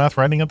Reading. Were you in North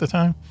Reading at the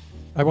time?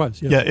 I was,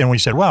 Yeah, and we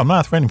said, wow,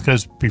 North Reading,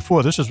 because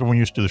before, this is when we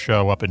used to do the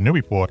show up in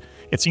Newburyport.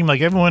 It seemed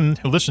like everyone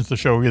who listens to the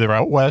show were either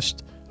out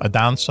west or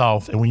down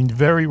south, and we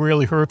very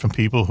rarely heard from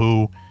people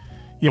who,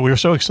 we were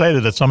so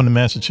excited that someone in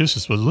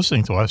Massachusetts was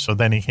listening to us, so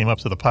then he came up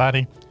to the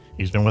party.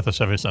 He's been with us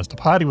ever since. The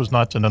party was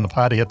nuts, and then the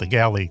party at the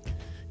galley,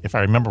 if I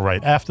remember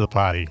right, after the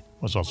party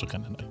was also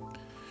kind of nuts.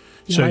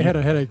 Yeah, I had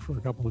a headache for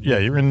a couple of days. Yeah,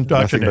 you're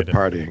Nothing but indoctrinated.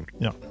 partying.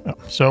 Yeah.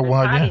 So,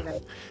 yeah.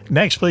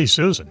 Next, please,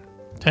 Susan.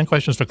 10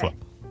 questions for Club.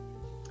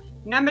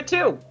 Number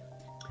 2,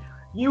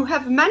 you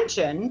have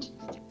mentioned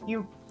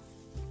you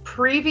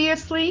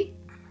previously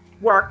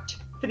worked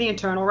for the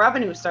Internal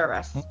Revenue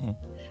Service.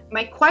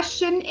 My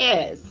question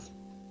is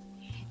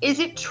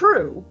it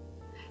true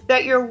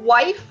that your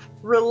wife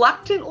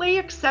reluctantly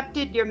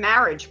accepted your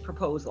marriage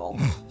proposal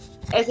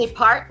as a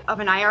part of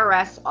an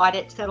IRS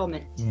audit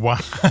settlement? Wow.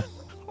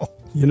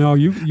 You know,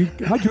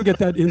 how'd you get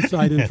that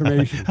inside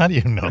information? How do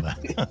you know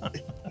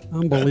that?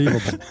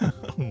 Unbelievable.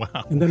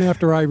 Wow. And then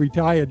after I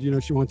retired,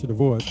 she wants a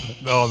divorce.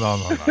 But No.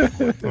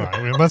 All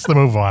right, let's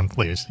move on,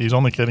 please. He's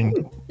only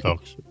kidding,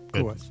 folks.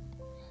 of course.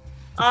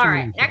 All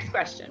right, next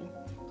question.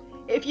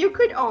 If you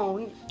could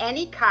own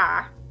any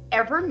car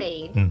ever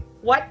made,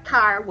 what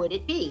car would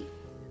it be?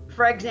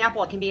 For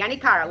example, it can be any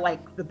car,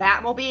 like the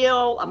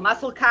Batmobile, a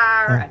muscle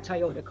car, a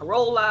Toyota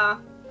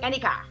Corolla, any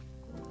car.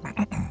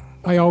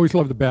 I always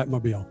love the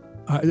Batmobile,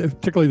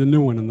 particularly the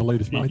new one and the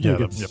latest one. I think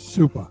Yeah, it's yep.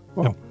 super.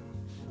 Oh,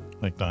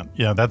 Like that.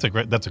 Yeah, that's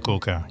a cool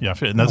car. Yeah.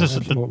 Now,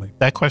 absolutely.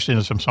 That question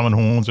is from someone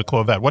who owns a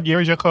Corvette. What year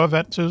is your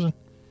Corvette, Susan?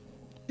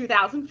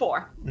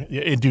 2004. Do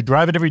you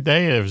drive it every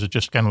day, or is it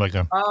just kind of like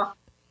a...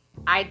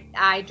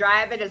 I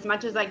drive it as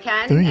much as I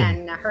can, Do you?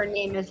 and her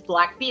name is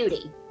Black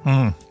Beauty.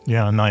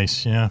 Yeah,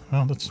 nice. Yeah.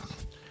 Well,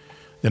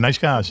 they're nice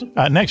cars.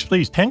 Next,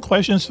 please. 10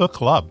 questions for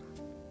Club.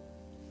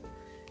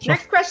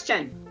 Next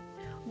question.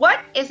 What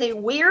is a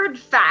weird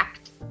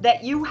fact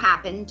that you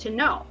happen to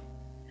know?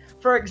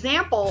 For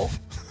example,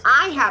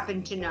 I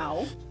happen to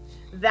know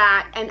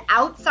that an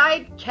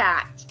outside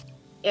cat,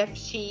 if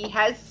she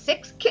has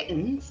 6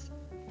 kittens,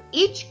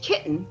 each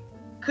kitten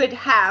could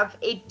have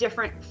a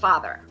different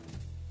father.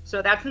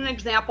 So that's an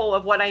example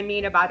of what I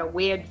mean about a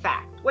weird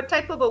fact. What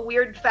type of a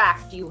weird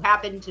fact do you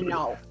happen to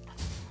know?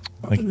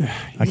 I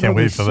can't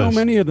wait for so this.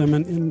 many of them,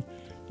 and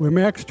where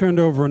Max turned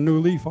over a new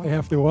leaf, I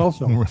have to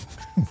also.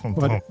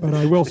 But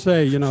I will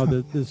say,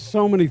 there's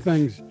so many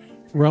things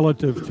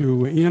relative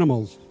to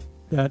animals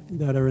that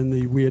are in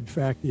the weird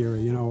fact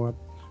area.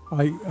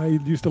 I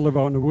used to live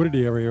out in the wooded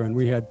area, and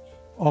we had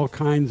all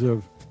kinds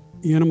of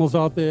animals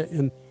out there,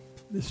 and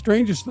the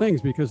strangest things,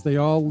 because they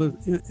all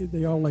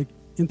like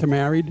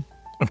intermarried,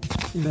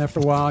 and after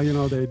a while,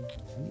 they'd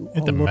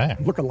all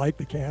look alike,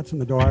 the cats and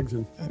the dogs,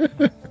 and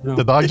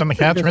the dogs and the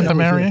cats are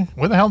intermarrying.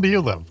 Where the hell do you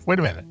live? Wait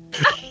a minute.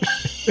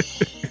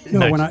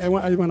 No, Next.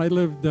 when I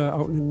lived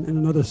out in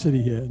another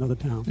city here, another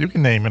town. You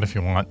can name it if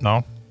you want.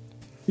 No?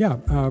 Yeah,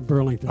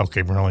 Burlington.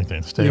 Okay,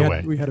 Burlington. Stay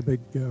away. We had a big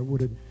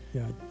wooded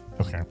yard.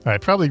 Okay. All right.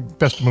 Probably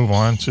best to move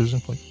on, Susan,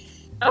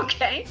 please.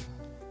 Okay.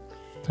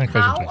 Thank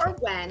you. How or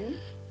when,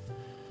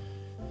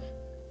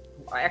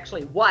 or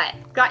actually what,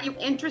 got you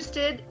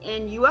interested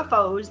in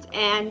UFOs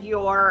and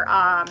your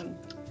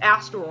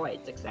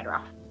asteroids,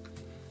 etc.?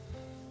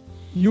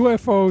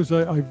 UFOs,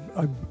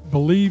 I've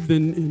believed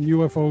in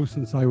UFOs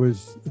since I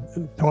was a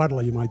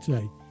toddler, you might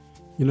say.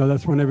 You know,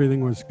 that's when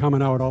everything was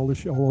coming out, all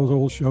those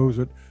old shows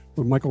with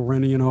Michael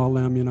Rennie and all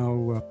them, you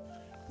know.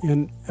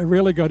 And I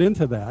really got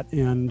into that.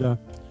 And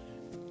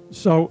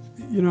so,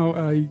 you know,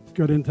 I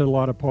got into a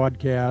lot of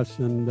podcasts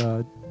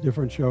and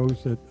different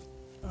shows, that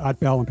Art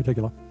Bell in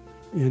particular.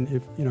 And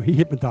if you know, he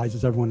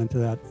hypnotizes everyone into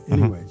that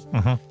anyways.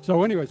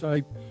 So anyways,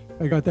 I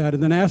got that.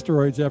 And then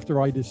asteroids, after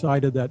I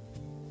decided that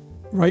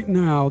right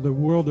now the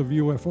world of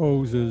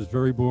UFOs is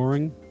very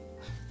boring.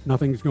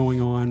 Nothing's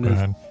going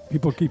on.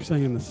 People keep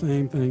saying the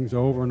same things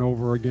over and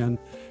over again.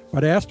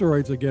 But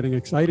asteroids are getting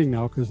exciting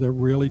now because they're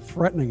really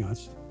threatening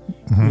us.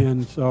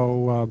 And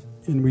so,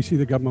 and we see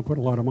the government put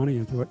a lot of money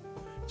into it.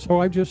 So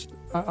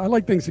I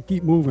like things to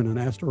keep moving, and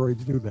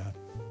asteroids do that.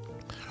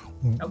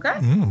 Okay.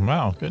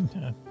 Wow, good.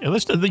 Yeah,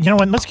 you know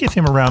what? Let's give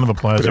him a round of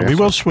applause. We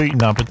will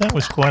sweeten up, but that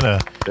was quite a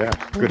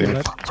good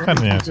answer. It's quite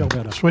an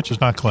answer. Switch is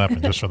not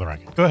clapping, just for the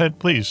record. Go ahead,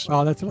 please.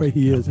 Well, that's the way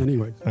he is,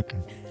 anyways. Okay.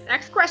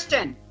 Next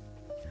question.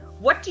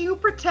 What do you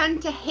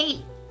pretend to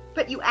hate,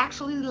 but you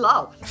actually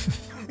love?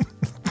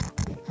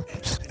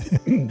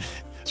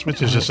 Switch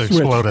has just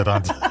exploded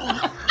on.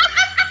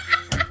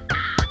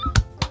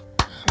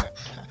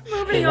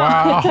 Moving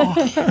Wow.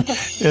 on.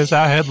 Is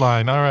our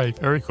headline. All right,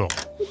 very cool.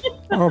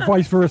 Or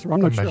vice versa. I'm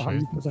not sure how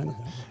you presented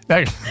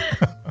that.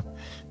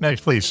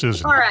 Next, please,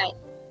 Susan. All right.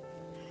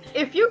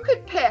 If you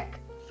could pick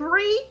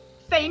 3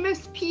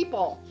 famous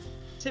people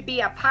to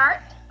be a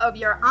part of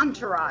your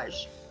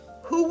entourage,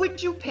 who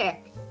would you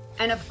pick?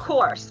 And of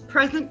course,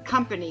 present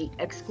company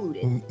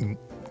excluded.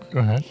 Go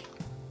ahead.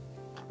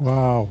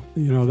 Wow.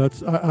 You know,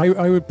 that's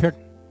I would pick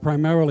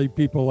primarily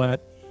people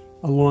that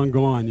are long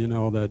gone, you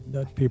know,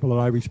 that people that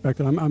I respect.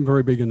 I'm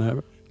very big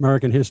in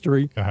American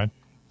history. Go ahead.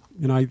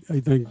 And I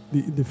think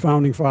the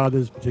founding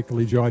fathers,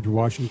 particularly George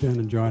Washington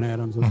and John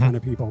Adams, those kind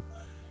of people,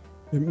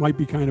 it might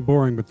be kind of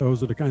boring, but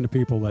those are the kind of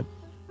people that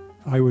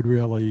I would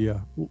really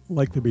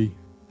like to be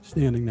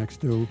standing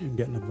next to and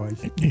getting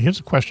advice. Here's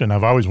a question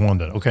I've always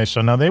wondered. Okay, so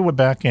now they were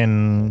back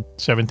in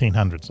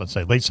 1700s, let's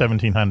say, late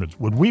 1700s.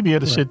 Would we be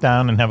able to sit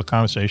down and have a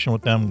conversation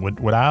with them?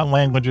 Would our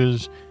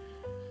languages,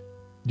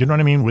 you know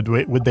what I mean?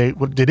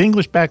 Did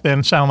English back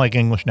then sound like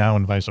English now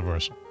and vice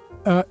versa?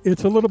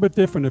 It's a little bit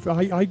different. If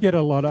I have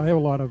a lot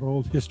of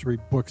old history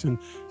books, and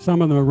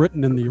some of them are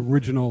written in the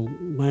original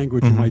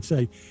language, you might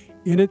say,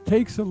 and it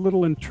takes a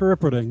little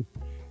interpreting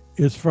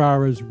as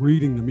far as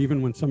reading them.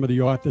 Even when some of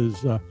the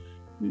authors,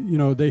 you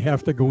know, they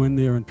have to go in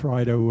there and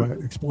try to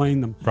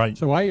explain them. Right.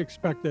 So I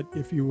expect that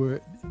if you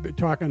were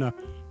talking to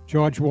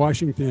George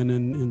Washington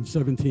in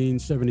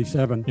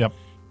 1777,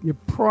 you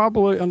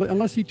probably,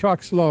 unless he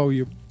talks slow,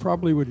 you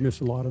probably would miss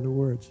a lot of the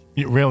words.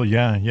 Really?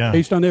 Yeah.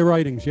 Based on their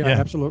writings,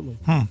 absolutely.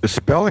 The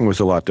spelling was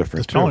a lot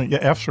different, too.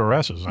 F's or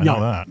S's, I know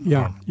that.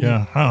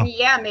 Yeah. Huh.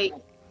 Yeah, they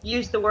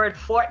use the word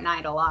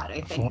fortnight a lot, I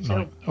think,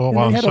 too. Oh, and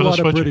well, they had so a lot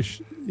of switching.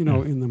 British, you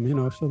know, in them, you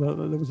know, so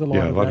there was a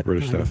lot of that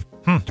British kind stuff.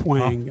 of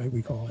twang,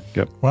 we call it.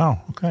 Yep.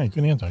 Wow. Okay.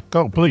 Good answer.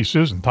 Go, please,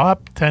 Susan.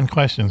 Top 10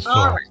 questions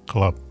All for right.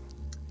 Club.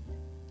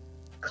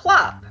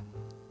 Club,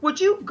 would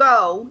you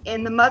go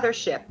in the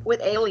mothership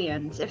with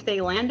aliens if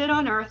they landed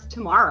on Earth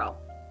tomorrow?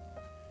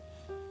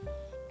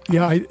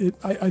 Yeah,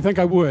 I think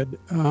I would,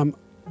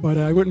 but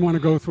I wouldn't want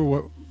to go through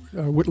what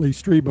Whitley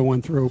Strieber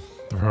went through.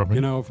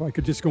 You know, if I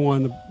could just go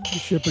on the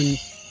ship and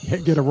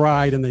get a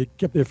ride, and they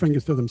kept their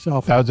fingers to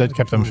themselves. That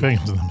kept them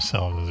fingers to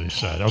themselves, as you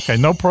said. Okay,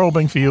 no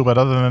probing for you, but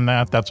other than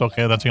that, that's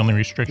okay. That's the only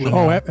restriction.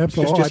 Oh,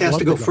 absolutely. Just has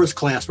to go first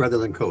class rather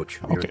than coach.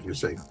 Okay. You're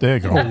saying. There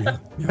you go.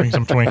 Bring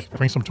some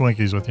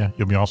Twinkies with you.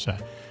 You'll be all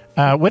set.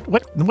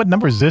 What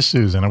number is this,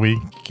 Susan? Are we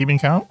keeping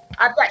count?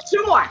 I've got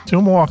 2 more.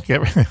 2 more. So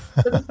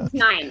this is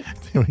 9.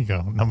 Here we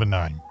go. Number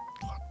 9.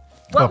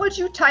 What would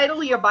you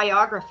title your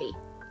biography?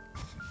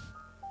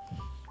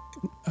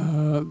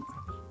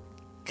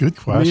 Good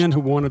The question. man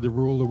who wanted to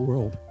rule the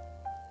world.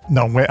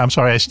 No, wait, I'm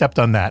sorry. I stepped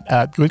on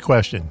that. Good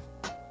question.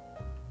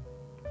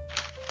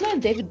 Isn't that a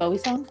David Bowie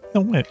song?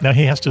 No, wait. No,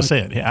 he has to say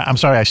it. I'm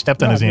sorry. I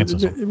stepped on his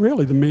answers.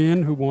 Really, the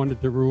man who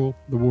wanted to rule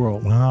the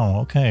world. Wow.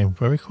 Okay.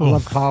 Very cool. I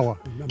love power.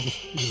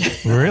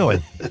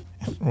 Really?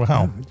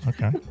 Wow.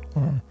 Okay.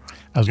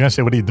 I was going to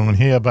say, what are you doing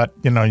here? But,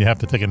 you know, you have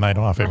to take a night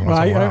off every once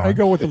in a while. I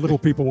go with the little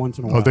people once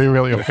in a while. Oh, do you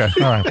really? Okay.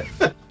 All right.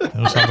 It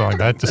was something like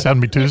that. Just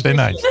having me Tuesday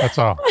nights. That's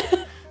all.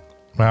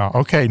 Wow.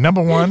 Okay.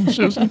 Number 1,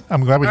 Susan.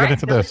 I'm glad we got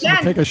into this. Number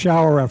 10. Take a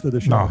shower after the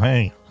show. No,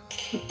 hey.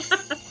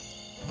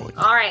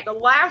 All right, the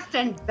last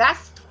and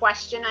best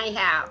question I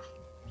have.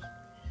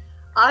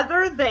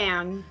 Other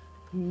than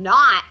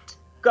not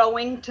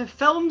going to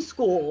film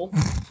school,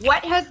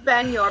 what has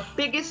been your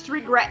biggest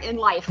regret in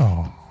life?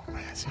 Oh,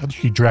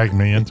 She dragged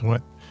me into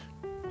it.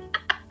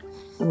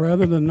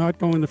 Rather than not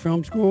going to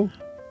film school?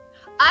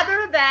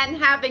 Other than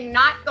having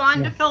not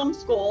gone to film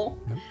school,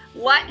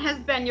 what has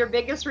been your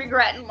biggest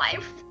regret in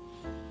life?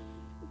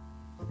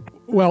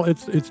 Well,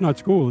 it's not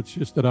school. It's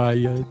just that I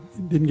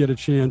didn't get a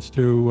chance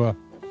to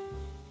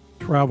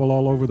travel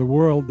all over the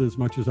world as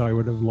much as I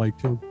would have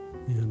liked to.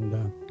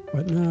 And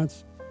but no,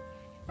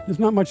 there's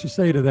not much to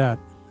say to that.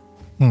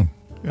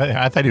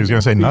 I thought he was going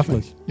to say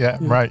nothing. Yeah,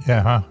 right.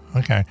 Yeah, huh?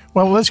 Okay.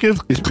 Well, let's give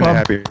He's been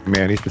happy,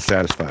 man. He's been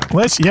satisfied.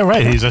 Yeah,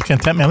 right. He's a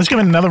content man. Let's give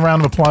him another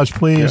round of applause,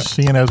 please,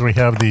 seeing as we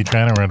have the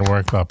generator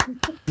worked up.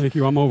 Thank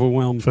you. I'm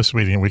overwhelmed. For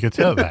Sweetie, and we could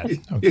tell that.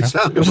 Okay.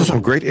 Those are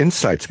some great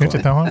insights,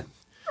 Glenn.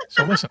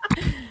 So listen,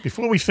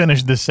 before we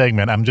finish this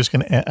segment, I'm just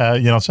going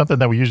to, something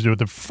that we usually do at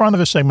the front of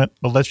the segment,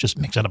 but let's just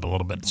mix it up a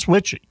little bit.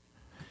 Switchy,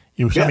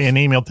 you sent me an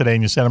email today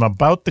and you said I'm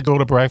about to go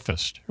to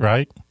breakfast,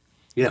 right?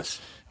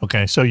 Yes.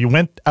 Okay, so you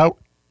went out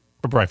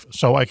for breakfast.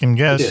 So I can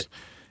guess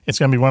it's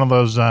going to be one of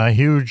those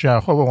huge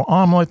whole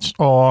omelets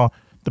or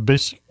the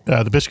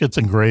biscuits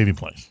and gravy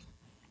place.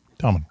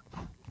 Tell me.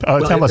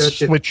 Tell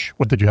us,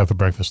 what did you have for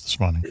breakfast this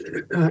morning?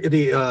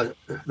 The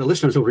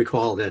listeners will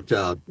recall that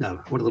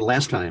one of the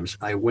last times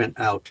I went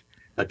out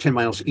 10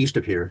 miles east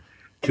of here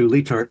to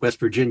Leetart, West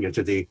Virginia,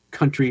 to the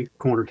Country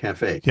Corner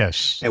Cafe.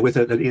 Yes. With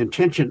the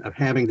intention of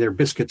having their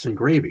biscuits and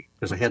gravy,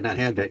 because I had not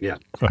had that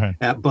yet. Go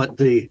ahead. But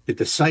the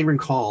siren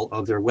call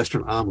of their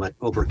Western omelet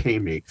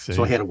overcame me,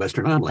 so I had a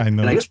Western omelet. I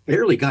know. And I just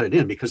barely got it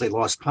in because they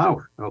lost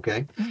power,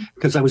 okay?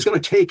 Because I was going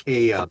to take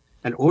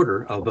an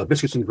order of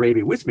biscuits and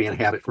gravy with me and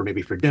have it for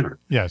dinner.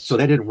 Yes. So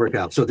that didn't work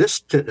out. So this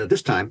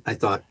time I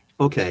thought,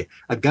 okay,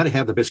 I've got to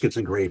have the biscuits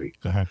and gravy.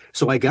 Go ahead.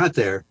 So I got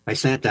there, I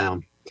sat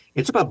down.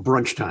 It's about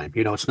brunch time.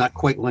 It's not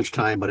quite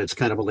lunchtime, but it's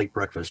kind of a late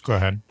breakfast. Go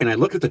ahead. And I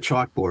looked at the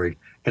chalkboard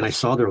and I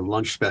saw their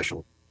lunch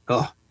special.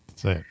 Oh,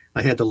 say it.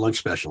 I had the lunch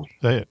special.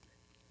 Say it.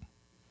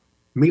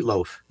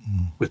 Meatloaf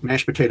with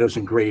mashed potatoes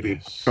and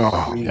gravy,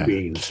 green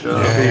beans.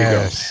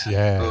 Yes,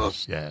 there you go.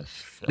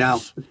 Yes. Now,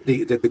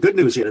 the good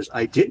news is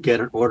I did get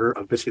an order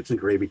of biscuits and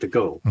gravy to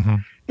go. Mm-hmm.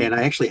 And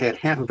I actually had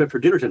half of it for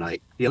dinner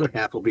tonight. The other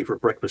half will be for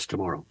breakfast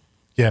tomorrow.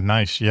 Yeah,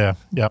 nice. Yeah,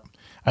 yep.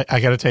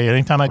 I got to tell you,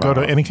 anytime I go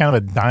to any kind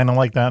of a diner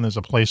like that, and there's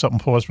a place up in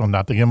Portsmouth,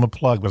 not to give them a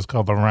plug, but it's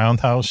called the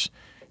Roundhouse,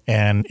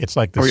 and it's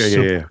like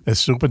the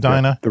super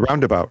diner. The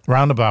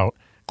Roundabout.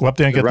 Go up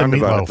there and get the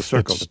meatloaf. The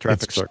circle, the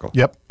traffic circle.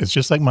 Yep, it's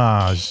just like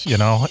Mars.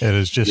 It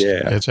is just,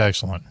 it's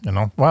excellent.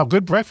 Wow,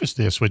 good breakfast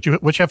there, Switch.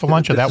 What you have for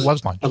lunch, or that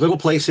was lunch? A little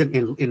place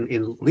in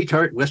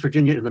Leetart, West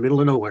Virginia, in the middle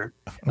of nowhere,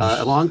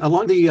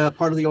 along the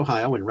part of the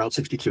Ohio in Route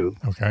 62.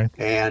 Okay.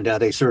 And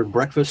they serve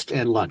breakfast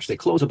and lunch. They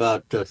close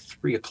about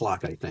 3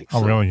 o'clock, I think.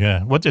 Oh, really?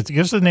 Yeah.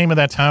 Give us the name of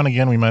that town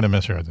again. We might have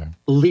misheard there.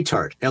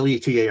 Leetart,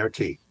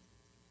 L-E-T-A-R-T.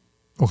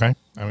 Okay.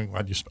 I'm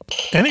glad you spelled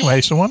it.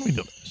 Anyway, so why don't we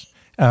do this?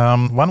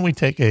 Why don't we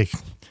take a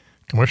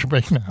commercial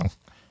break now?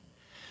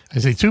 I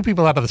see 2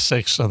 people out of the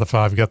 6 of the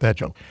 5 got that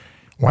joke.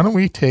 Why don't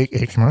we take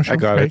a commercial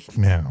break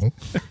now?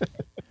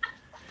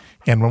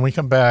 And when we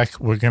come back,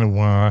 we're going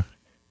to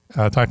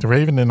talk to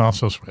Raven and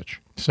also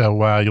Switch.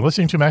 So you're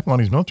listening to Mac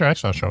Maloney's Military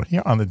Lifestyle Show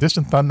here on the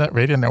Distant Thunder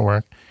Radio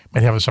Network.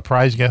 Might have a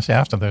surprise guest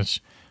after this,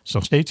 so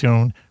stay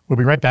tuned. We'll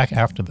be right back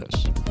after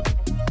this.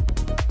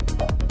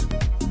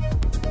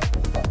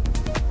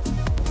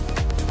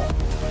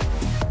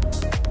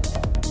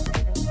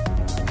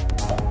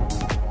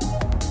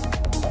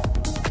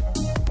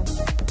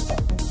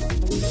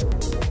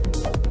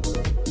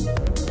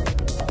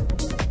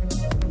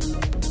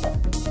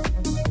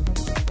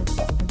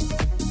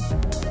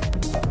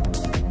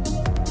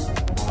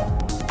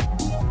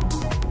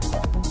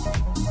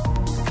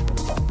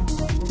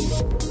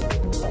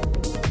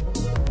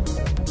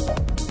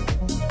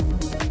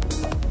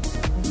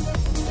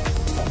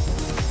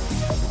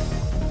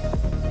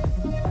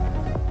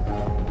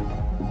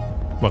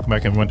 Welcome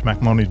back, everyone, to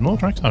Mac Maloney's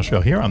Military Lifestyle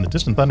Show here on the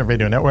Distant Thunder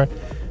Radio Network.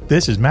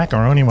 This is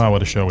Macaroni Wow,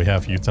 what a show we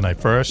have for you tonight.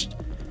 First,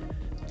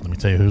 let me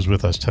tell you who's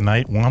with us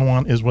tonight.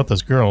 Juan is with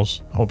us.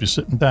 Girls, I hope you're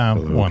sitting down.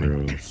 Hello,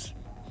 Juan. girls.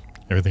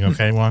 Everything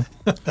okay, Juan?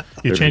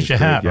 You changed your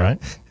hat, right?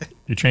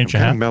 You changed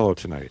your hat? I'm mellow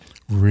tonight.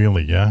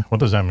 Really, yeah? What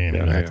does that mean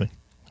exactly?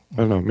 I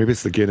don't know. Maybe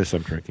it's the Guinness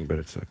I'm drinking, but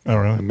it's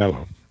really?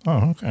 mellow.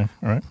 Oh, okay.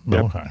 All right.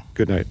 Mellow high.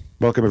 Good night.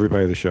 Welcome,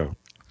 everybody, to the show.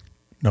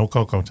 No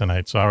Coco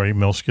tonight. Sorry,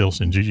 Mil Skills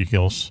and Gigi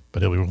Gills,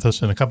 but he'll be with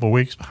us in a couple of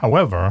weeks.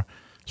 However,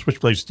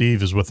 Switchblade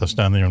Steve is with us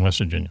down there in West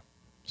Virginia.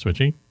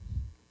 Switchy?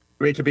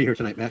 Great to be here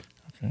tonight, Matt.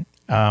 Okay.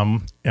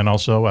 And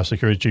also our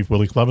Security Chief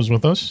Willie Clubb is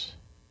with us.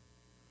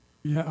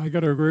 Yeah, I got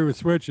to agree with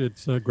Switch.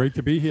 It's great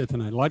to be here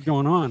tonight. A lot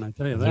going on, I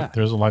tell you that.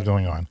 There's a lot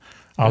going on.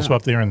 Also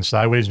up there in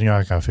Sideways, New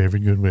York, our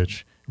favorite good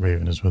witch,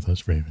 Raven, is with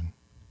us. Raven.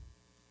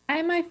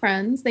 Hi, my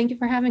friends. Thank you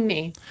for having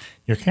me.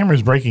 Your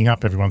camera's breaking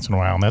up every once in a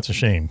while, and that's a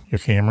shame. Your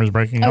camera's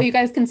breaking up. Oh, you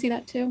guys can see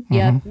that too?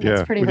 Yeah,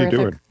 that's pretty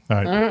horrific. What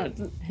are you doing? All right.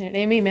 It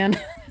ain't me, man.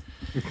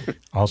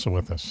 Also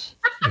with us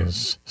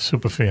is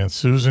superfan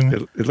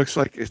Susan. It looks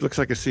like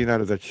a scene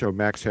out of that show,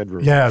 Max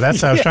Headroom. Yeah,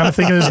 that's I was trying to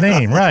think of his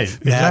name. Right,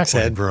 Max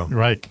exactly. Headroom.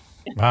 Right.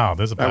 Wow,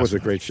 there's a. That was a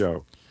great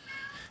show.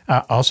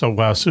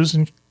 Also,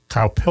 Susan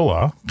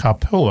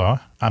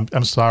Cowpilla.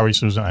 I'm sorry,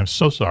 Susan. I'm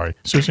so sorry.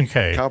 Susan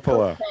K.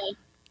 Cowpilla. Okay.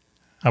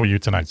 How are you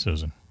tonight,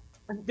 Susan?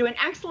 I'm doing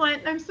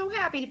excellent. I'm so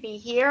happy to be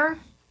here.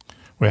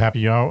 We're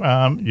happy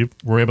you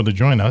were able to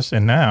join us.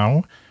 And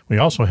now we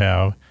also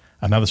have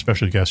another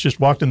special guest. Just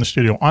walked in the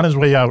studio. On his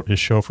way out, his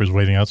chauffeur is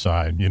waiting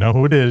outside. You know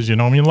who it is. You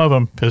know him. You love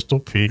him. Pistol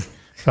Pete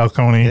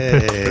Falcone.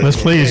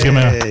 Let's please give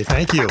him a...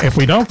 Thank you. If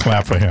we don't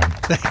clap for him.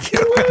 Thank you.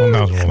 Who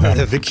knows what will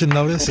happen. Eviction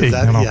notice? Pete, Is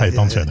that,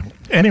 don't say that.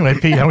 Anyway,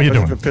 Pete, how are you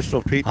doing?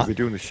 Pistol Pete will be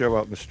doing the show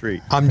out in the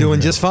street. I'm doing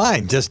just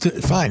fine.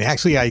 Fine.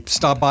 Actually, I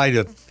stopped by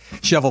to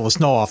shovel the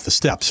snow off the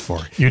steps for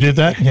you. Did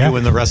that? Yeah. You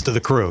and the rest of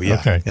the crew. Yeah.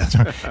 Okay.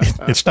 Yeah.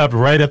 It stopped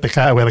right at the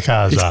car where the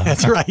cars are.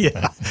 That's right.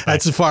 Yeah.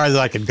 That's as far as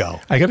I could go.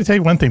 I got to tell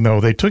you one thing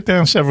though. They took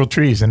down several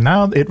trees, and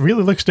now it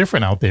really looks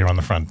different out there on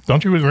the front.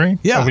 Don't you agree?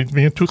 Yeah. Are we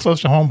being too close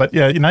to home? But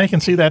yeah, now you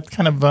can see that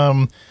kind of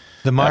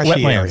the marshy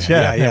wetlands.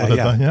 area.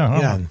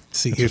 Yeah.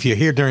 See, if you're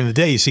here during the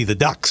day, you see the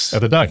ducks.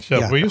 The ducks.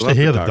 Yeah. We used to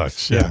hear the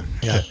ducks. Yeah.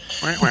 Yeah.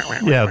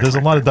 There's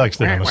a lot of ducks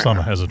there in the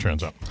summer, as it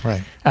turns out.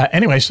 Right.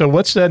 Anyway, so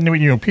what's new?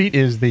 You know, Pete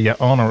is the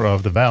owner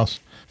of the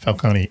Valse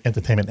Falcone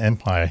Entertainment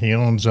Empire. He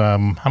owns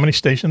how many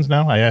stations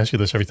now? I ask you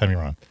this every time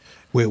you're on.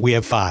 We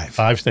have 5.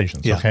 5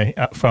 stations. Yeah. Okay,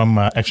 from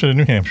Exeter,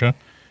 New Hampshire,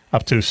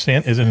 up to is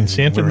it in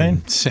Sanford,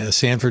 Maine?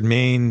 Sanford,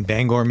 Maine,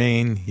 Bangor,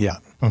 Maine. Yeah.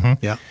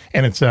 Mm-hmm. Yeah.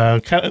 And it's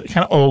kind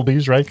of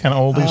oldies, right? Kind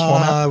of oldies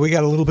format? We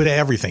got a little bit of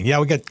everything. Yeah,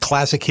 we got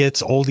classic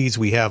hits, oldies.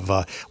 We have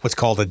what's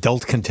called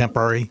adult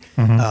contemporary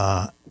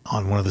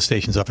on one of the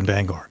stations up in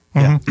Bangor.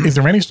 Mm-hmm. Yeah. Is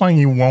there any song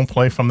you won't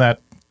play from that?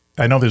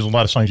 I know there's a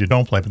lot of songs you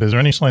don't play, but is there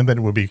any song that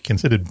would be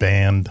considered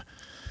banned?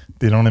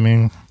 Do you know what I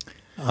mean?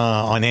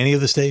 On any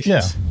of the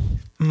stations?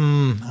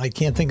 Yeah. I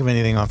can't think of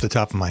anything off the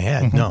top of my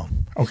head. No.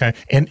 Okay.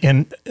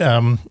 And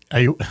are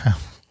you...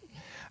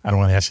 I don't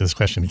want to ask you this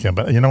question again,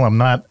 but I'm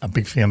not a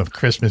big fan of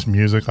Christmas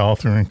music all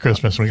through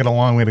Christmas. We got a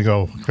long way to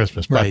go for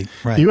Christmas. But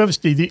right. Do you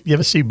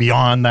ever see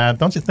beyond that?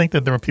 Don't you think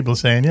that there are people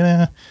saying,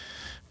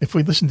 if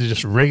we listen to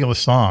just regular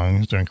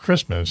songs during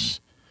Christmas...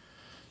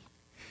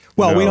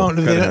 Well, No, we don't.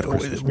 gotta have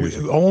Christmas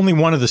Only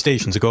one of the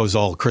stations goes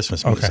all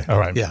Christmas music. Okay, all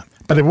right. Yeah,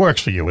 but it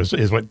works for you,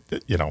 is what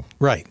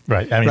Right.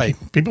 Right. I mean,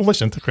 right. people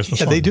listen to Christmas.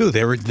 Yeah, songs. they do.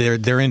 They're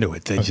into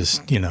it. They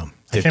just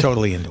they're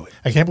totally into it.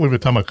 I can't believe we're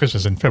talking about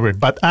Christmas in February.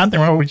 But aren't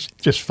there always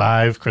just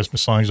 5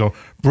 Christmas songs? So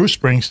Bruce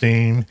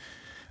Springsteen,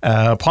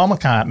 Paul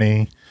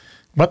McCartney.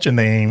 What's your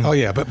name? Oh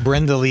yeah, but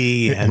Brenda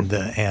Lee and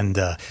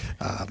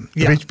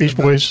Beach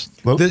Boys.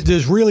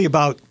 There's really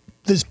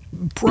there's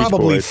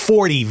probably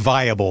 40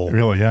 viable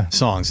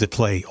songs that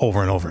play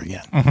over and over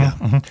again. Mm-hmm, Yeah.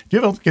 mm-hmm. Do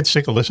you ever get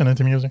sick of listening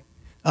to music?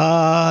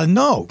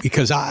 No,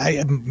 because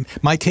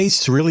my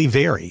tastes really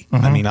vary.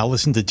 Mm-hmm. I mean, I'll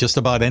listen to just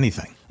about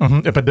anything.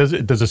 Mm-hmm. But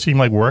does it seem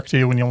like work to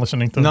you when you're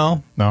listening to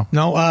it?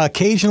 No.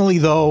 Occasionally,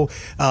 though,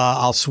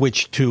 I'll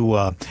switch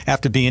to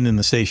after being in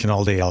the station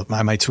all day.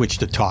 I might switch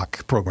to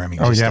talk programming.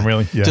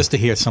 Really? Yeah. Just to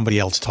hear somebody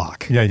else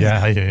talk.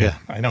 Yeah.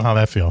 I know how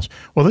that feels.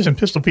 Well, listen,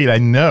 Pistol Pete, I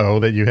know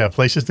that you have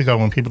places to go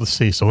and people to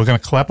see, so we're going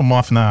to clap them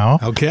off now.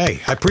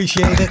 Okay, I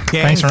appreciate it.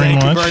 Gang, Thanks very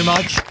much. Thank you very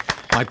much.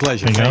 My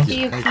pleasure. Thank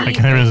you. I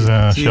can hear his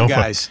chauffeur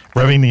guys.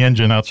 revving the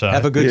engine outside.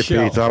 Have a good show.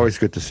 Pete, it's always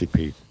good to see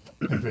Pete.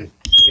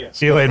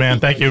 See you later, man.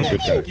 Thank you.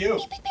 Thank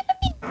you.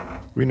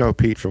 We know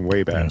Pete from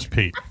way back. That's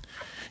Pete.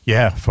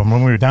 Yeah, from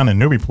when we were down in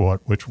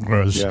Newburyport, which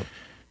was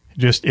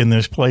just in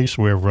this place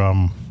where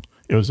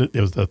it was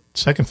the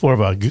second floor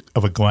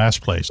of a glass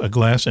place, a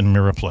glass and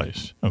mirror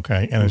place.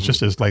 Okay, and it's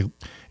just as like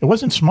it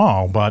wasn't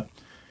small, but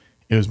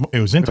it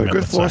was intimate. A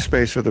good floor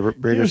space for the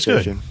radio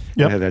station.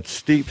 Yep. It had that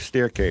steep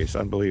staircase,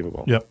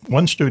 unbelievable. Yep,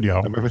 one studio.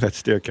 I remember that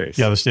staircase.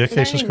 Yeah, the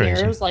staircase was Were there any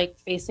crazy. mirrors like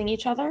facing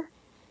each other?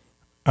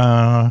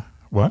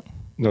 What?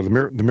 No, the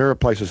mirror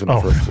place is on the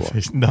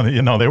first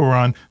floor. No, they were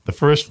on the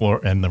first floor,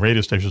 and the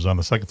radio station was on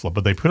the second floor.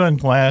 But they put on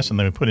glass, and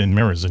they would put in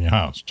mirrors in your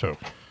house too.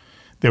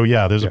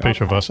 There's a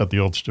picture of us at the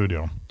old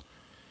studio.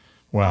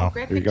 Wow,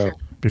 Great there you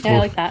picture. go. I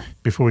like that.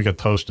 Before we got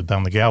toasted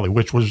down the galley,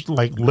 which was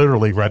like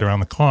literally right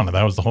around the corner.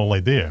 That was the whole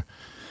idea,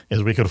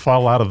 is we could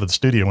fall out of the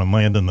studio and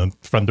land in the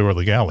front door of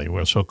the galley. We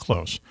were so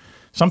close.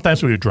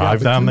 Sometimes we would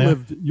drive down there.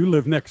 You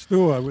lived next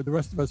door. The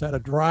rest of us had to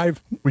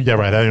drive. Yeah,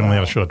 right. I only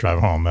had a short drive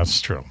home.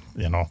 That's true.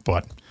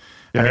 But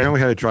I only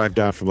had to drive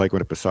down from Lakewood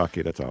to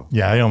Pisaki. That's all.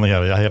 yeah, I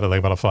had like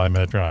about a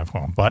 5-minute drive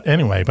home. But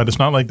anyway, it's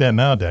not like that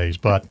nowadays.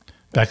 But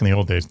back in the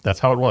old days, that's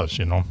how it was.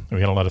 We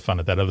had a lot of fun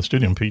at that other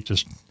studio. And Pete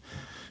just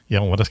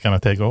let us kind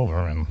of take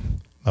over, and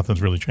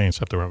nothing's really changed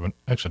except we're in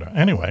Exeter.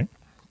 Anyway,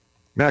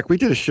 Mac, we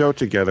did a show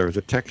together. It was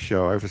a tech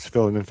show. I was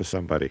filling in for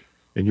somebody,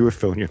 and you were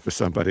filling in for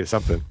somebody or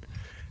something.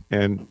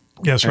 And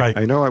yes, right.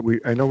 I know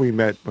we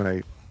met when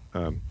I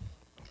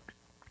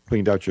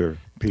cleaned out your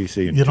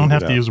PC. And you don't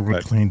have to out, use the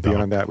word cleaned out.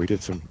 Beyond that, we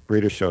did some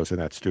radio shows in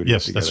that studio.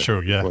 Yes, that's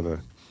true. Yeah.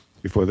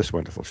 Before this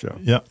wonderful show.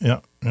 Yeah.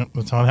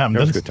 That's how it happened.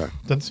 That was a good time.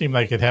 Doesn't seem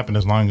like it happened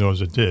as long ago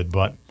as it did,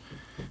 but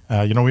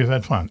we've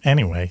had fun.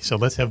 Anyway, so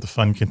let's have the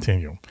fun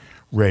continue.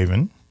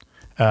 Raven,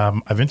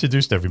 I've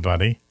introduced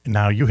everybody.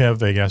 Now you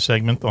have a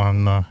segment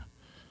on that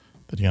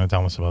you're going to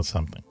tell us about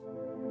something.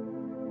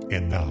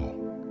 And now,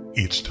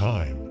 it's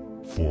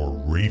time for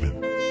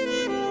Raven.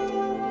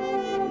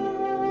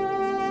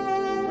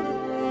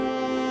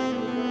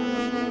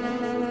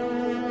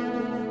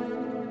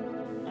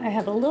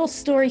 have a little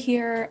story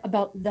here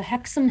about the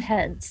Hexham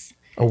Heads.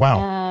 Oh,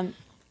 wow.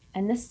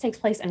 And this takes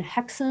place in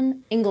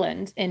Hexham,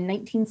 England in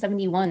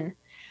 1971.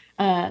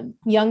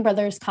 Young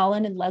brothers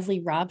Colin and Leslie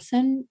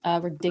Robson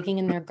were digging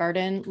in their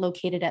garden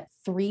located at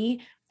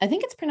 3, I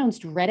think it's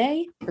pronounced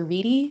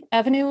Reedy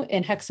Avenue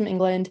in Hexham,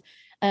 England.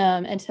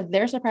 And to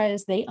their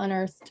surprise, they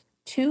unearthed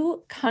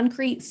 2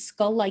 concrete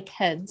skull-like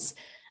heads.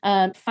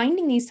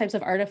 Finding these types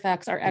of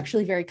artifacts are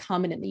actually very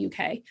common in the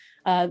UK.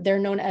 They're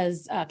known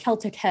as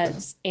Celtic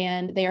heads,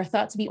 and they are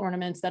thought to be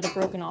ornaments that are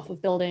broken off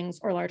of buildings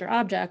or larger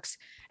objects,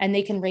 and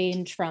they can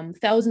range from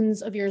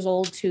thousands of years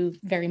old to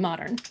very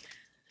modern.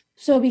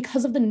 So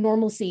because of the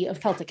normalcy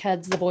of Celtic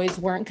heads, the boys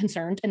weren't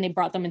concerned, and they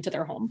brought them into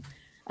their home.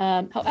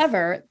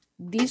 However,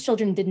 these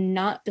children did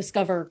not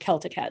discover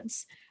Celtic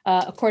heads.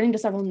 According to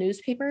several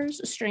newspapers,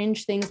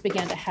 strange things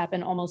began to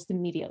happen almost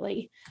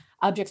immediately.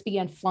 Objects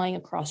began flying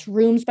across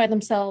rooms by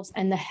themselves,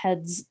 and the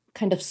heads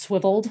kind of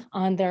swiveled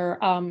on their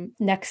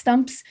neck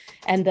stumps,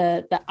 and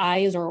the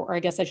eyes, or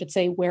I guess I should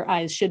say where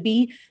eyes should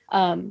be,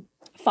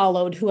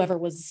 followed whoever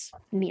was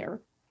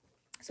near.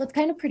 So it's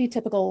kind of pretty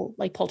typical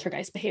like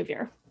poltergeist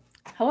behavior.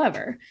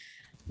 However,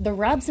 the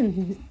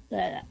Robsons'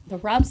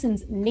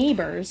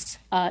 neighbors,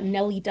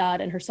 Nellie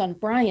Dodd and her son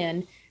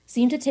Brian,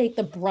 seemed to take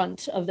the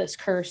brunt of this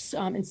curse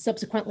and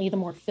subsequently the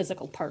more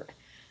physical part.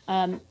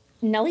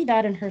 Nellie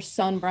Dodd and her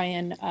son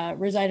Brian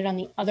resided on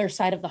the other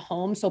side of the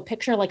home. So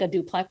picture like a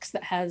duplex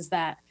that has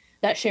that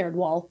shared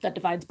wall that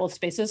divides both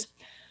spaces.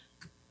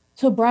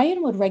 So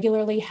Brian would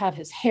regularly have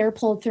his hair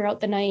pulled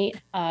throughout the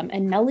night,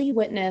 and Nellie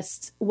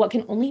witnessed what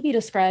can only be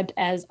described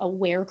as a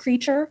were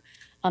creature.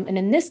 And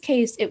in this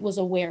case, it was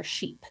a were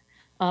sheep.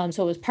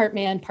 So it was part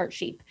man, part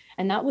sheep.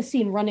 And that was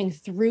seen running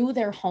through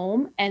their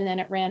home, and then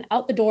it ran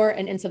out the door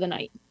and into the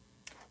night.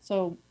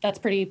 So that's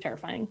pretty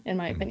terrifying, in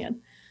my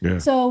opinion. Yeah.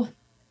 So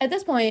at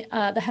this point,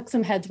 the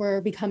Hexham Heads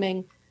were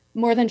becoming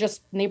more than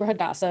just neighborhood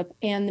gossip,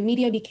 and the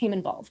media became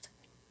involved.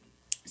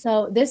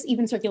 So this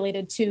even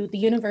circulated to the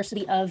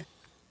University of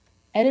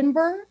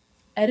Edinburgh.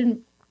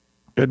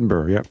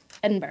 Edinburgh, yeah.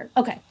 Edinburgh,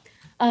 okay.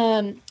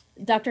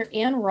 Dr.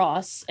 Anne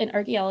Ross, an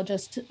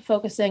archaeologist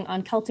focusing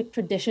on Celtic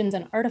traditions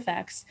and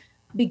artifacts,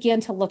 began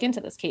to look into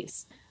this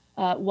case.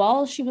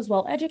 While she was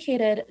well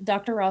educated,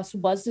 Dr. Ross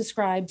was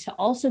described to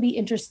also be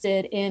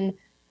interested in,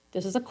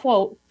 this is a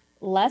quote,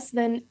 less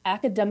than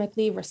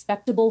academically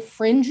respectable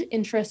fringe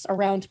interests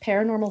around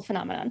paranormal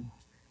phenomenon,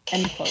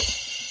 end quote,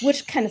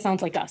 which kind of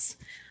sounds like us.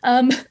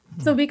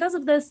 So because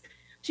of this,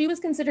 she was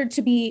considered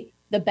to be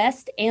the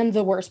best and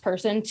the worst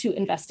person to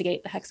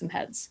investigate the Hexham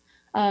Heads.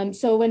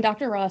 So when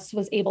Dr. Ross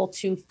was able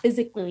to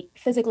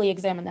physically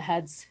examine the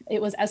heads,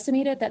 it was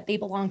estimated that they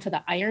belonged to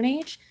the Iron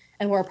Age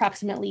and were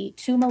approximately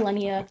 2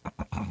 millennia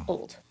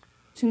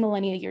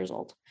years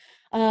old.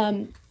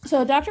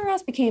 So Dr.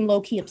 Ross became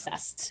low-key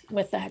obsessed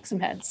with the Hexham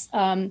Heads,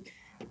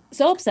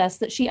 so obsessed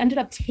that she ended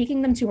up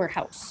taking them to her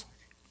house.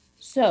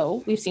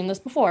 So we've seen this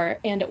before,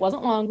 and it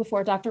wasn't long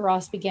before Dr.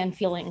 Ross began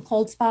feeling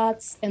cold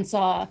spots and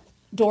saw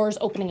doors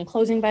opening and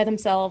closing by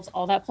themselves,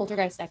 all that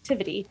poltergeist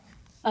activity.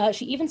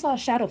 She even saw a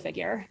shadow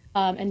figure.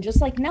 And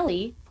just like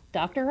Nellie,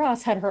 Dr.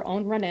 Ross had her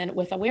own run-in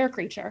with a were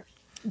creature.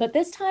 But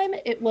this time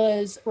it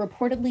was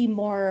reportedly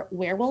more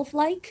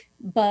werewolf-like,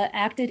 but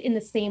acted in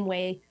the same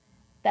way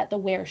that the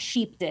were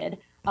sheep did,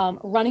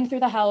 running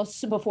through the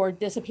house before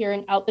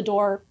disappearing out the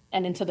door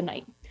and into the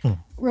night.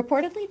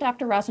 Reportedly,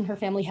 Dr. Ross and her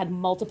family had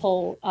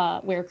multiple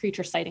were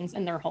creature sightings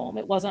in their home.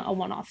 It wasn't a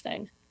one-off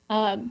thing.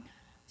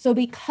 So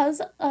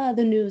because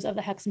the news of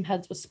the Hexham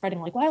Heads was spreading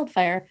like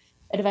wildfire,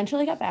 it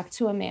eventually got back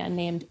to a man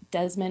named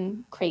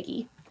Desmond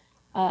Craigie.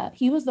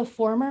 He was the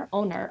former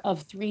owner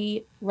of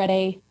 3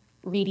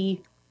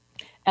 Reedy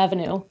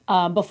Avenue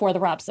before the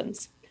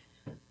Robsons.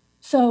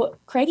 So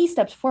Craigie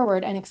stepped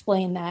forward and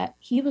explained that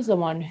he was the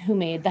one who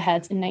made the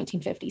heads in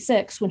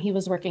 1956 when he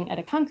was working at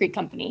a concrete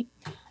company.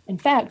 In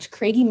fact,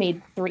 Craigie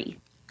made 3.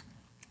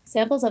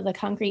 Samples of the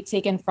concrete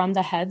taken from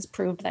the heads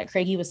proved that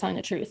Craigie was telling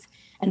the truth.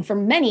 And for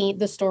many,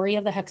 the story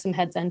of the Hexham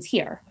Heads ends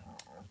here.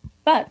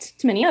 But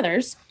to many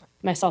others,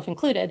 myself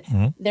included,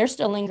 there's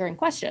still lingering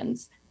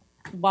questions.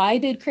 Why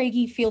did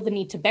Craigie feel the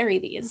need to bury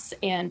these?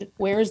 And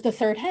where's the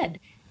 3rd head?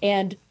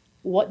 And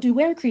what do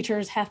were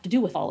creatures have to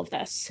do with all of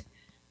this?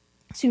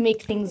 To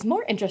make things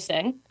more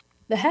interesting,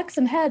 the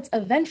Hexham Heads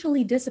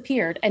eventually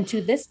disappeared and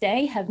to this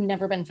day have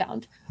never been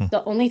found.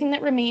 The only thing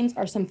that remains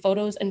are some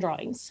photos and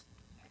drawings.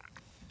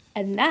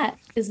 And that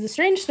is the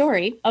strange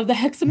story of the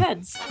Hexham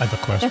Heads. I have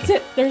a question. That's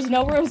it. There's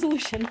no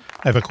resolution.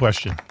 I have a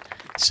question.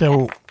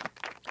 So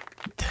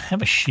to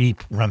have a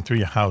sheep run through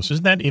your house,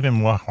 isn't that even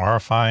more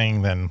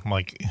horrifying than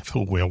like if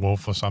a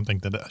werewolf or something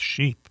did a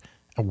sheep,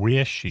 a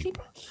were sheep? Sheep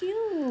are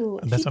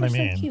cute. That's sheep what I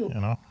mean, so cute. you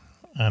know?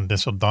 And they're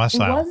so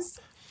docile.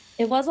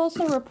 It was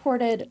also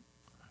reported,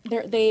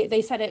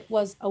 they said it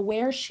was a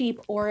were sheep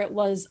or it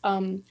was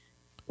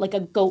like a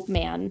goat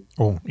man.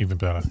 Oh, even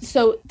better.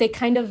 So they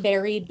kind of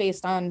varied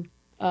based on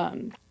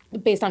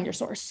your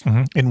source.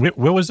 And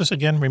where was this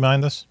again?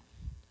 Remind us.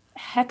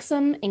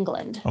 Hexham,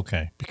 England.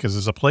 Okay, because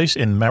there's a place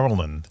in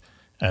Maryland.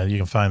 You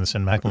can find this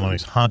in Mac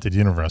Maloney's Haunted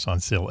Universe on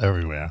sale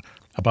everywhere.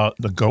 about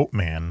the Goat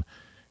Man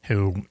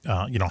who,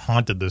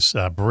 haunted this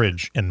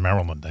bridge in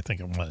Maryland, I think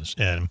it was.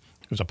 And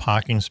it was a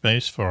parking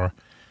space for,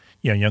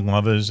 young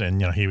lovers.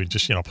 And, he would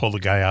just, pull the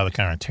guy out of the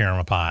car and tear him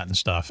apart and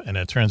stuff. And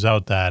it turns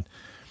out that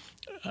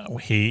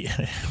he's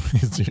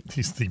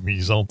the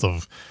result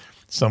of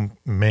some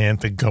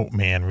man-to-goat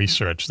man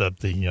research that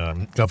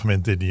the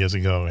government did years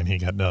ago. And he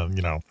got,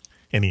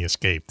 and he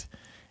escaped.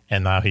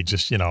 And now he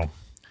just,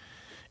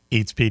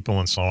 eats people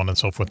and so on and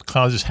so forth,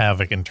 causes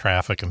havoc in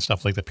traffic and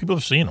stuff like that. People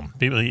have seen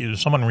him.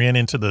 Someone ran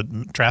into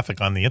the traffic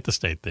on the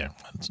interstate there.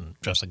 It's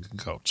just like a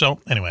goat. So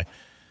anyway,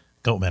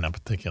 goat men are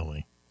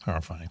particularly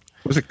horrifying.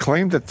 Was it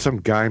claimed that some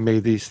guy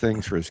made these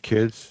things for his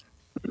kids,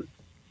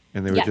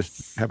 and they were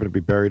just happened to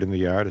be buried in the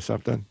yard or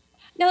something?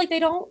 No, they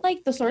don't,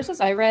 the sources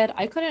I read,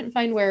 I couldn't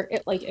find where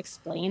it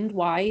explained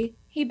why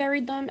he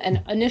buried them.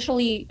 And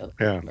initially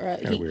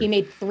he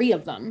made 3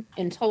 of them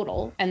in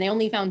total, and they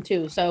only found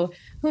 2. So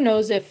who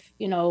knows if,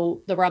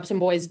 the Robson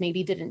boys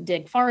maybe didn't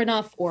dig far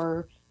enough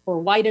or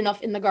wide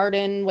enough in the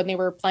garden when they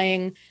were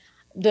playing.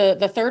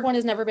 The 3rd one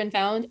has never been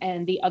found,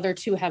 and the other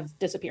 2 have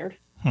disappeared.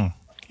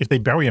 If they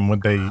bury him,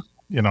 would they,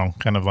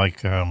 kind of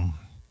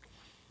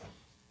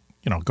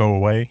go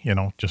away,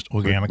 just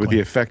organically?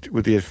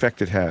 With the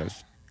effect it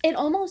has. It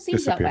almost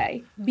seems that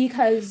way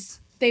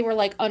because they were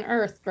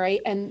unearthed, right?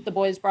 And the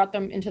boys brought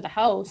them into the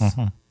house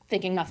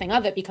thinking nothing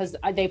of it because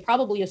they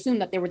probably assumed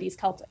that they were these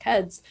Celtic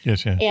heads.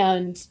 Yes, yes.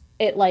 And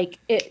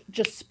it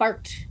just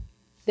sparked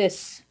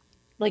this,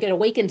 it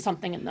awakened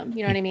something in them.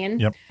 You know what I mean?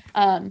 Yep.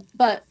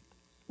 But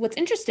what's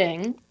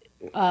interesting,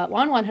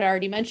 Juan had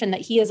already mentioned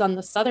that he is on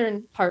the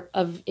southern part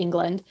of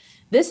England.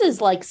 This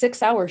is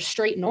 6 hours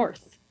straight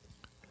north.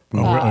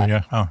 Oh, really?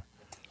 Yeah. Oh.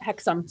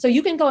 Hexham. So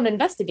you can go and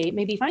investigate,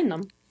 maybe find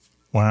them.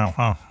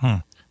 Wow.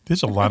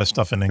 There's a lot of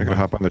stuff in England. I'm going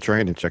to hop on the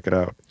train and check it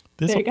out.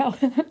 There you go.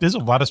 There's a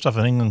lot of stuff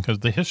in England because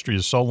the history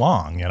is so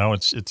long.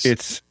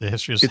 The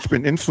history is. It's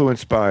been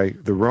influenced by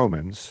the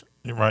Romans.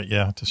 Right.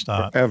 Yeah. To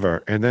start.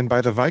 Forever, and then by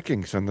the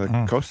Vikings on the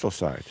coastal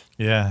side.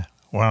 Yeah.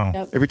 Wow.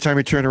 Yep. Every time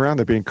you turn around,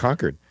 they're being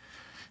conquered.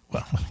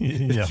 Well,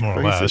 yeah, more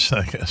or less,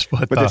 I guess.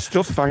 But they're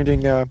still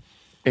finding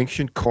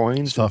ancient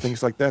coins and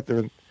things like that.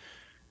 They're,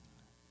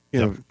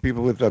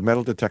 people with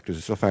metal detectors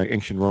are still finding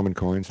ancient Roman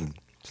coins and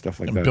stuff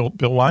like that.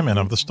 Bill Wyman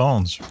of the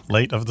Stones,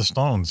 late of the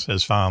Stones,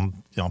 has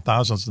found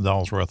thousands of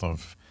dollars worth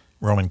of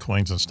Roman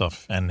coins and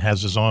stuff, and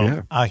has his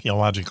own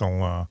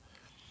archaeological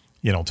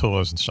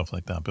tours and stuff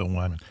like that. Bill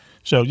Wyman.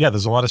 So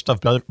there's a lot of stuff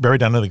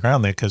buried under the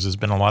ground there because there's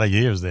been a lot of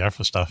years there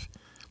for stuff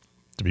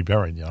to be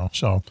buried.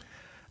 So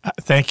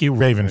thank you,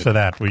 Raven, for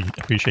that. We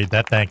appreciate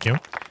that. Thank you.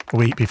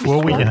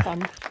 Before we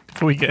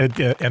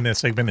end this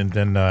segment and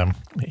then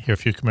hear a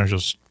few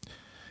commercials.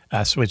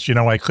 Switch,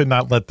 I could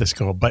not let this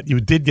go, but you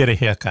did get a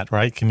haircut,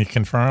 right? Can you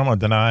confirm or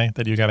deny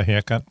that you got a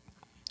haircut?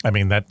 I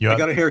mean, I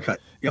got a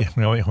haircut. Yep. Yeah,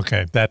 really?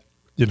 Okay. That,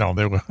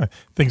 there were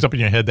things up in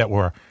your head that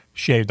were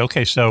shaved.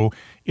 Okay. So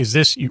is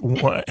this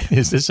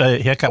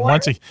a haircut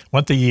once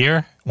a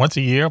year? Once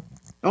a year?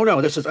 Oh,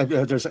 no. This is,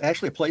 there's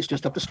actually a place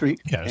just up the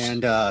street. Yes.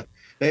 And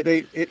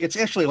it's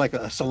actually like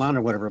a salon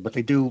or whatever, but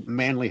they do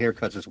manly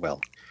haircuts as well.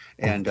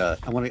 And I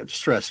want to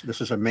stress,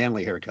 this is a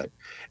manly haircut.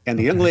 And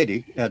the young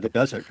lady that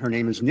does it, her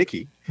name is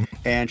Nikki,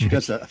 and she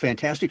does a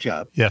fantastic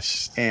job.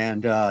 Yes.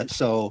 And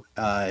so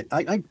I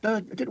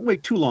didn't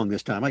wait too long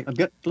this time. I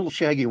get a little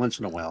shaggy once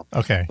in a while.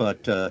 Okay.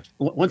 But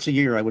once a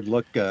year, I would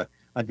look,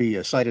 I'd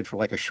be cited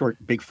for a short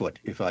Bigfoot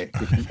if I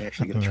didn't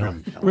actually get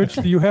trimmed. Rich,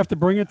 do you have to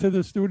bring it to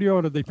the studio,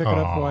 or did they pick it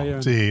up for you?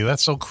 Gee,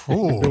 that's so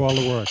cruel. Do all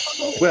the work.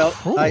 Well,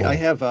 I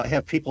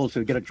have people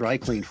to get it dry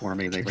cleaned for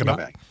me. They bring it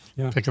back.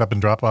 Yeah. Pick it up and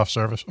drop off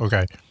service.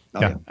 Okay.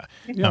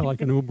 Yeah,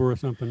 like an Uber or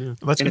something. Yeah.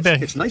 Let's get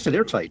back. It's nice and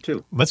airtight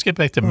too. Let's get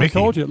back to Mickey.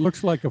 I told you it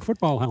looks like a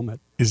football helmet.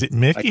 Is it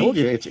Mickey? I told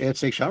you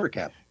it's a shower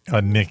cap.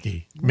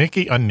 Mickey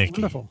or Nikki?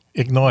 Wonderful.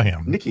 Ignore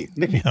him. Nikki.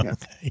 Yeah.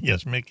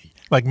 Yes, Mickey.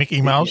 Like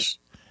Mickey Mouse.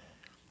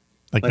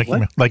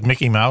 Like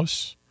Mickey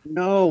Mouse.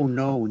 No,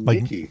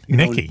 Nikki.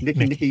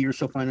 Nikki, you're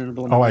so fine and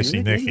blonde. Oh, I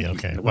see, Nikki.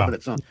 Okay, well,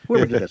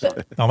 whoever did that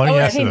song. Now, let me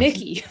ask hey, you this.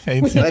 Nikki. Hey,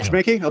 that's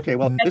Mickey. Okay,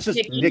 well, this is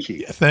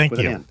Nikki. Thank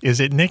you.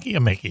 Is it Nikki or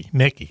Mickey?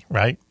 Nikki,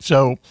 right?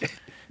 So,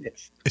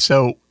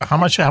 so how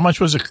much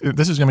was it?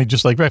 This is going to be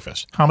just like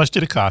breakfast. How much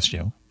did it cost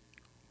you?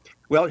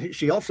 Well,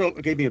 she also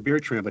gave me a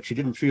beard trim, but she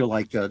didn't feel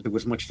like there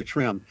was much to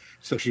trim,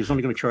 so she was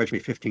only going to charge me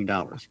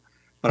 $15.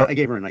 But I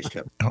gave her a nice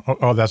tip.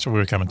 Oh, that's what we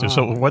were coming to.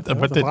 So what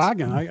did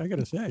bargain, I got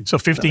to say. So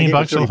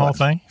 $15 for the whole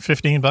thing?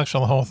 $15 for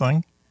the whole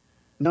thing?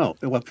 No,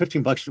 well,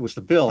 $15 was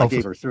the bill. I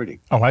gave her $30.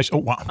 Oh,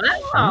 wow.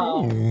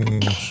 Wow.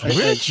 And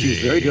she's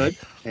very good,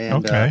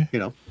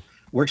 and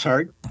works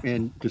hard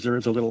and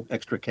deserves a little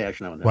extra cash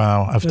now and then.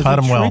 Wow, I've taught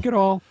him well. Shrink it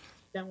all.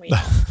 Don't we?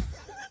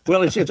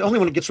 Well, it's only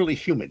when it gets really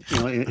humid,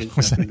 in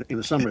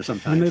the summer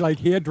sometimes. And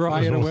they hair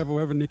dry it or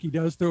whatever Nikki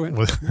does to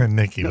it.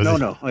 Nikki,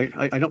 no,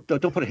 I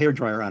don't put a hair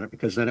dryer on it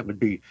because then it would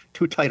be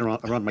too tight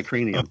around my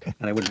cranium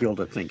and I wouldn't be able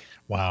to think.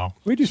 Wow.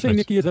 Where'd you say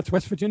Nikki is? That's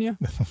West Virginia?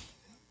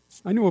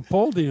 I knew a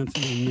pole dancer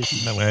named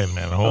Nicky. No, wait a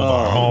minute. Hold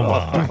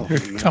on.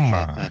 Come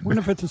on. I wonder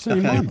if it's the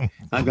same one.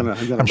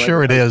 I'm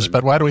sure it is,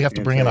 but why do we have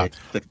to bring it up?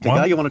 The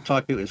guy you want to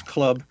talk to is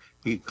Club.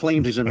 He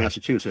claims he's in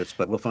Massachusetts,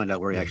 but we'll find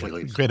out where he actually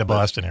lives. Greater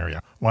Boston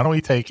area. Why don't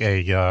we take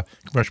a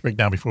commercial break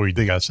down before we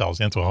dig ourselves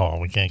into a hole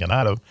we can't get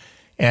out of?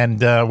 And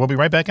we'll be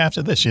right back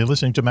after this. You're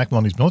listening to Mac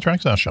Maloney's Military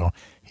Exile Show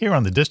here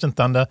on the Distant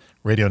Thunder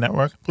Radio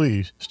Network.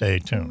 Please stay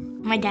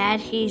tuned. My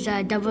dad, he's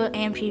a double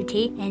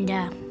amputee, and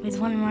he's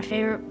one of my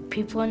favorite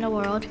people in the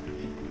world.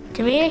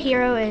 To me, a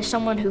hero is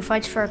someone who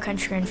fights for our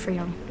country and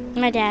freedom.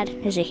 My dad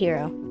is a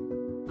hero.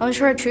 Most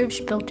of our troops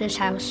built this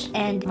house,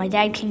 and my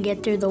dad can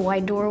get through the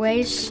wide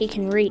doorways. He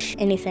can reach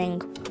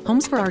anything.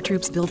 Homes for Our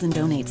Troops build and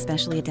donate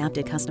specially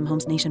adapted custom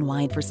homes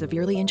nationwide for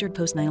severely injured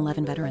post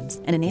 9/11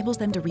 veterans and enables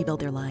them to rebuild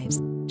their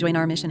lives. Join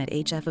our mission at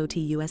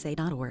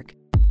hfotusa.org.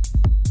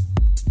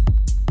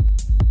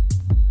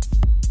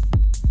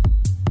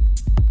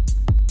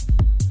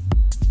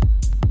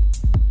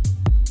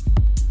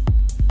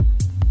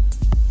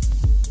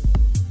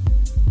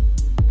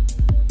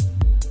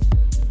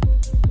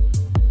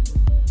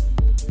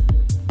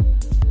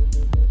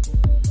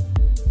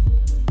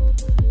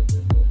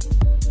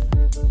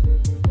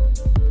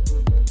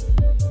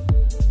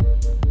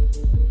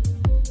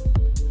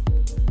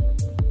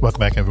 Welcome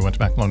back, everyone, to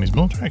Mac Maloney's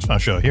Military Exile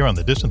Show here on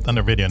the Distant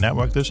Thunder Radio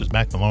Network. This is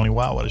Mac Maloney.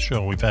 Wow, what a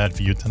show we've had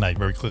for you tonight.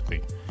 Very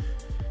quickly,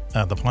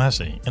 the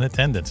Plassey in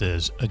attendance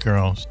is a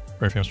girl's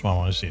very famous mom. I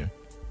want to see you.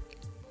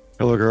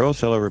 Hello, girls.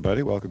 Hello,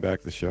 everybody. Welcome back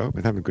to the show.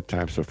 Been having a good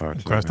time so far.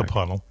 Across the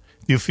puddle.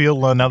 Do you feel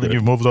now that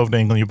you've moved over to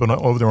England, you've been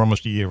over there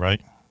almost a year,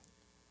 right?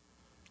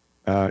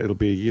 It'll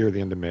be a year at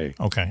the end of May.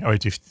 Okay. All right.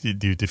 Do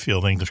you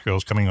feel the English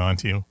girls coming on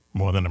to you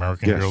more than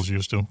American girls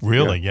used to?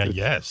 Really? Yeah.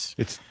 Yes.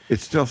 It's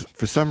still,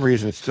 for some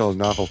reason, it's still a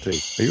novelty.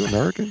 Are you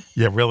American?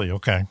 Yeah. Really?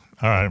 Okay.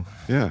 All right.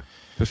 Yeah.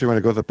 Especially when I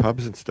go to the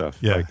pubs and stuff.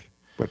 Yeah. Like,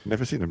 what?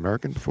 Never seen an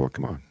American before?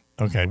 Come on.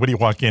 Okay. What do you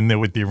walk in there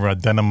with your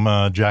denim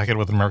jacket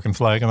with an American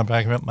flag on the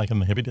back of it, like in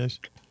the hippie days?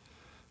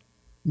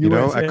 You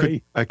know,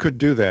 I could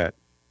do that.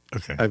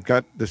 Okay. I've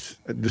got this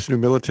new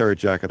military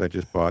jacket I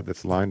just bought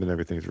that's lined and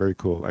everything. It's very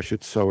cool. I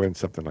should sew in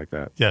something like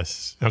that.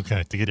 Yes.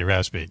 Okay. To get your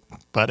ass beat.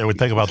 But it would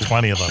take about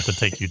 20 of them to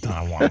take you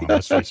down one.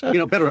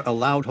 Better a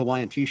loud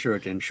Hawaiian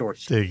T-shirt and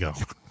shorts. There you go.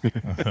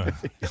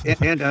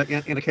 and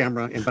a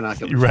camera and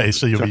binoculars. Right.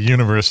 So you'll be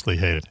universally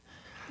hated.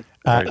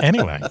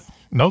 Anyway,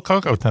 no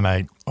Coco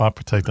tonight or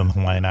Protect on the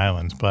Hawaiian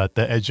Islands. But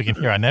as you can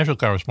hear, our national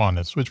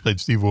correspondent, Switchblade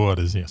Steve Ward,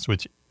 is here.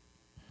 Switch.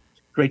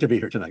 Great to be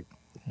here tonight.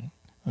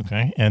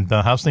 Okay. And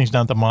how's things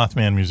down at the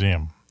Mothman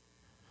Museum?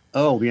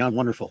 Oh, beyond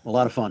wonderful. A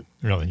lot of fun.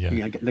 Really,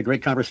 yeah. The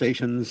great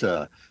conversations,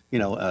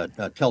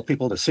 tell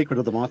people the secret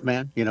of the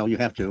Mothman. You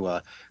have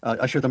to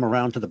usher them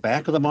around to the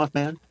back of the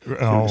Mothman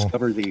to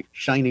discover the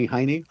shiny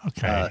hiney.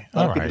 Okay. A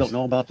lot of people don't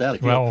know about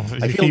that.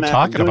 I feel keep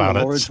talking about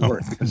it. Lord's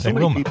work because so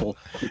many people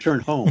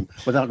return home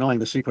without knowing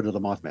the secret of the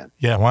Mothman.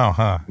 Yeah, wow,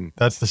 huh?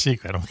 That's the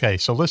secret. Okay,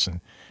 so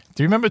listen.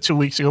 Do you remember 2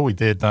 weeks ago we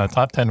did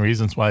top 10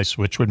 reasons why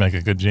Switch would make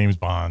a good James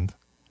Bond?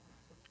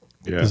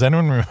 Yeah. Does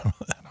anyone remember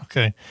that?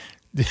 Okay.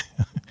 Do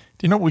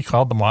you know what we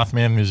called the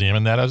Mothman Museum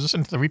and that? I was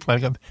listening to the replay. I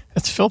go,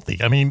 that's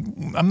filthy. I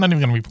mean, I'm not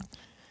even going to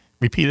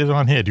repeat it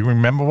on here. Do you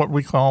remember what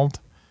we called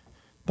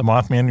the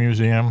Mothman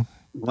Museum?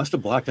 You must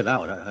have blocked it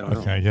out. I don't know.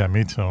 Okay, yeah,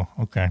 me too.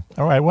 Okay.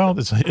 All right, well,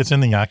 it's in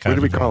the archives. What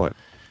do we call it?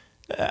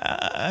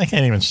 I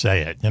can't even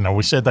say it.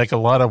 We said like a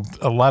lot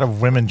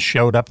of women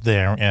showed up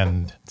there,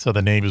 and so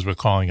the neighbors were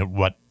calling it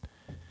what?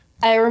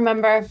 I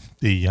remember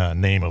the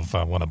name of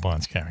one of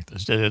Bond's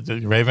characters.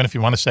 Raven, if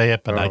you want to say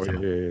it, but I can.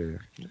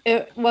 Yeah.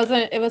 It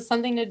wasn't. It was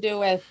something to do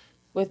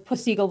with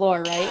Pussy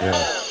Galore, right?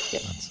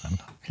 Yeah.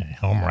 Okay,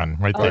 home run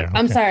right there.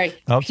 I'm okay. sorry.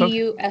 No,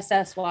 Pussy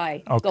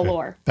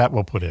Galore. That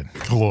we'll put in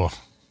Galore.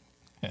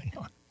 Hang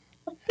on.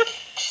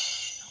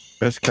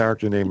 Best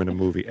character name in a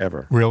movie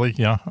ever. Really?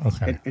 Yeah.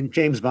 Okay. And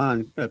James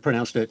Bond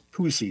pronounced it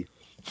Pussy.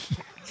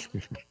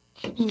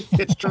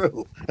 It's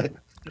true.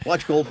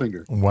 Watch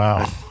Goldfinger.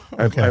 Wow.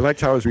 Okay. I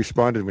liked how it was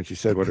responded when she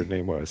said what her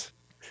name was.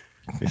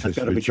 He says,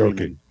 "You're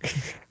joking."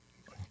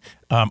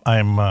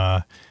 I'm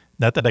not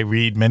that I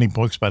read many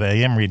books, but I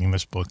am reading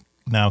this book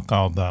now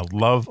called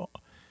Love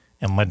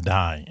and Let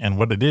Die. And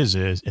what it is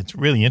it's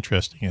really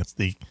interesting.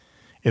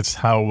 It's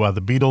how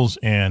the Beatles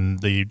and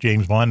the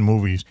James Bond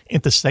movies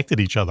intersected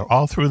each other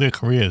all through their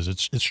careers.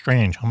 It's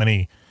strange how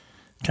many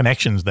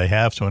connections they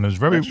have to it. And it's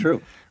very true.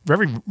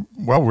 Very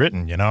well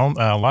written,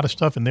 a lot of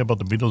stuff in there about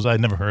the Beatles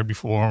I'd never heard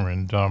before,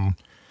 and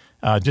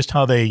just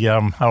how they,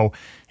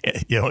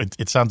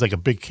 it sounds like a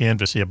big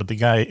canvas here, but the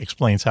guy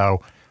explains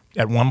how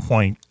at one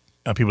point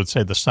people would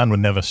say the sun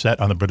would never set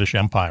on the British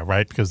Empire,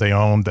 right, because they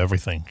owned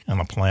everything on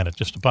the planet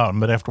just about.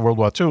 But after World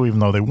War II, even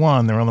though they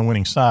won, they were on the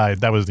winning side,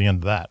 that was the end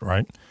of that,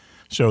 right?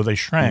 So they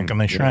shrank and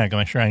they shrank and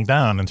they shrank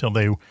down until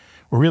they were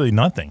really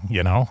nothing,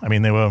 I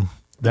mean, they were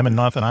them in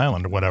Northern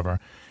Ireland or whatever.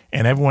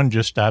 And everyone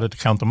just started to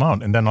count them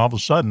out. And then all of a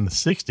sudden, the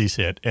 60s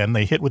hit, and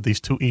they hit with these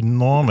two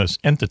enormous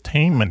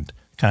entertainment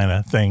kind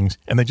of things.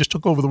 And they just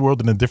took over the world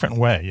in a different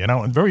way,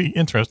 a very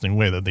interesting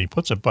way that he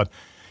puts it. But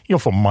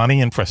for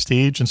money and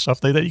prestige and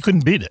stuff like that, you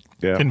couldn't beat it.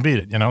 Yeah. Couldn't beat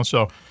it,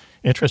 So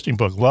interesting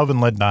book. Love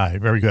and Let Die.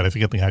 Very good. I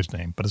forget the guy's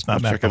name, but it's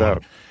not Mac check it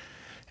out.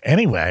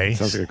 Anyway.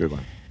 Sounds like a good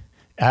one.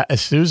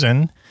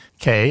 Susan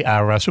K.,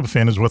 our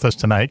superfan, is with us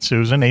tonight.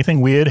 Susan,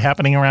 anything weird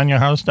happening around your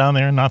house down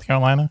there in North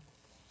Carolina?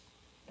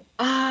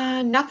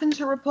 Nothing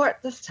to report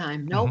this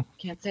time. Nope,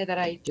 Can't say that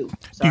I do.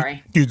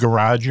 Sorry. Do you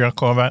garage your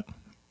Corvette?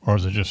 Or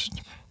is it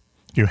just,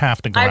 do you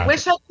have to garage I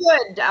wish I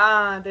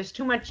could. There's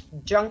too much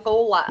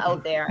junkola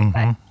out there.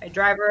 I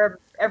drive her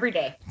every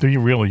day. Do you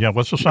really? Yeah.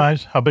 What's the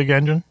size? How big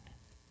engine?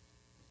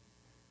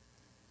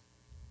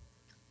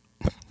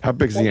 How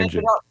big's the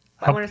engine?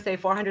 I want to say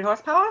 400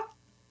 horsepower.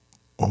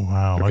 Oh,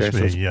 wow. Okay,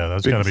 Must be,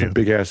 that's got to be a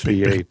big-ass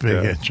V8.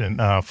 Big engine.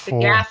 The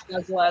gas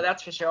guzzler,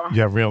 that's for sure.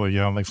 Yeah, really.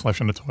 Yeah, like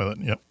flushing the toilet.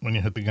 Yep, when you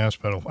hit the gas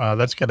pedal.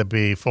 That's got to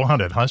be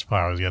 400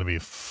 horsepower. It's got to be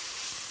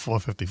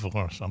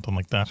 454 or something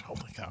like that.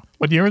 Holy cow.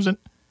 What year is it?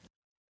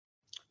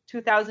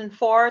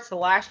 2004. It's the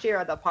last year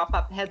of the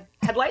pop-up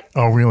headlight.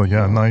 Oh, really?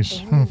 Yeah,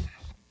 nice.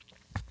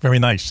 Very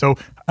nice. So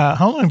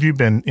how long have you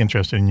been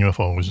interested in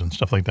UFOs and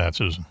stuff like that,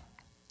 Susan?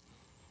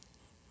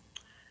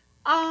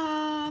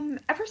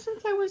 Ever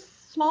since I was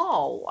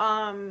small.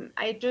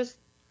 I just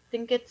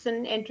think it's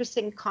an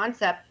interesting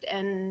concept,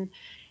 and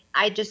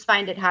I just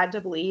find it hard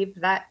to believe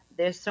that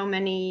there's so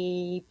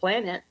many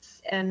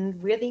planets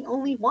and we're the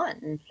only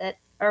ones that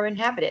are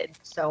inhabited.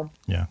 So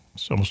yeah,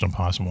 it's almost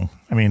impossible.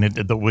 I mean,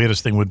 the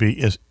weirdest thing would be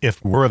is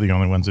if we're the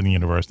only ones in the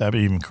universe. That'd be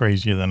even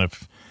crazier than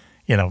if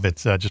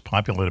it's just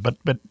populated.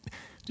 But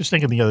just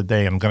thinking the other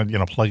day, I'm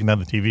gonna plug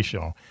another TV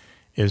show.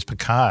 Is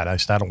Picard. I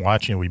started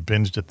watching it. We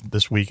binged it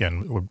this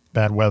weekend with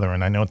bad weather,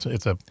 and I know it's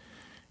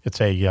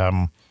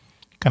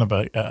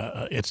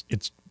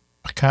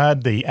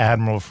Picard, the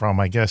admiral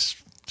from, I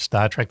guess,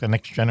 Star Trek: The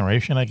Next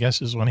Generation, I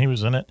guess, is when he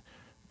was in it.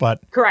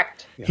 But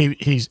correct.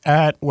 He's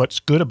at, what's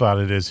good about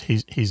it is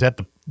he's at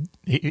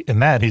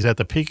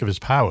the peak of his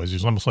powers.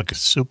 He's almost like a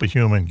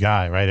superhuman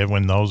guy, right?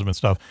 Everyone knows him and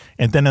stuff.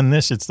 And then in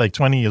this, it's like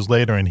 20 years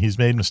later, and he's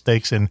made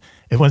mistakes, and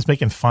everyone's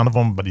making fun of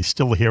him, but he's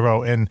still a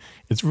hero. And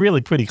it's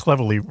really pretty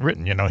cleverly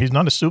written. He's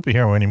not a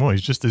superhero anymore.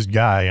 He's just this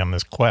guy on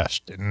this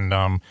quest.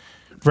 And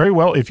very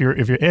well, if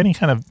you're any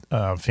kind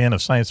of fan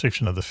of science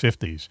fiction of the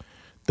 50s,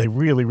 they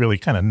really, really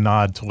kind of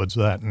nod towards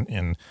that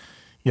and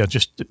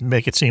just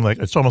make it seem like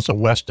it's almost a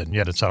Western,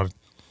 yet it's out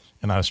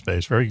in outer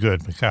space. Very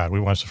good, Picard. We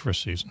watched the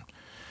first season.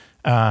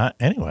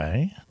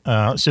 Anyway,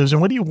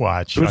 Susan, what do you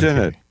watch? Who's in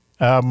it?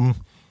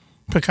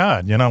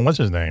 Picard. What's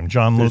his name?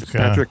 John Luke.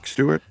 Patrick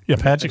Stewart? Yeah,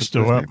 Patrick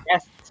Stewart.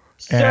 Yes,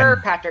 Sir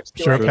Patrick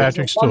Stewart. Sir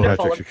Patrick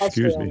Stewart.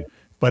 Excuse me.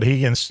 But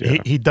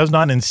he does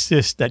not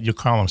insist that you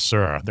call him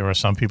sir. There are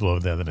some people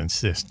over there that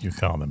insist you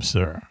call them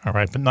sir. All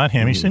right, but not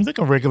him. He seems like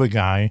a regular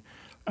guy.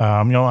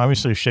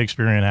 Obviously a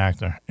Shakespearean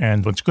actor.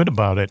 And what's good and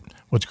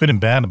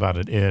bad about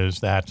it is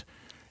that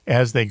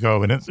as they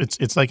go, and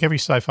it's like every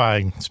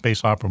sci-fi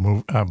space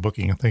opera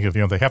booking you think of,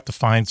 they have to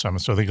find something.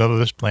 So they go to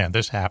this planet,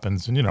 this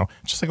happens, and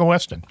just like a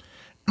Western.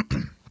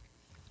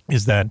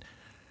 Is that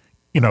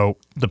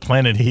the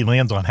planet he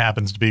lands on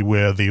happens to be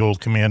where the old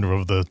commander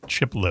of the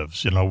ship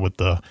lives. With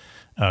the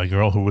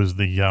girl who was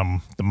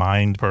the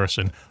mind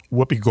person.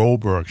 Whoopi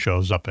Goldberg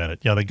shows up in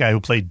it. The guy who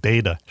played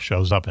Data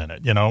shows up in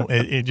it.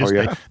 It just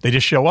they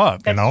just show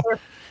up.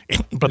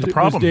 But the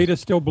problem is Data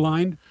still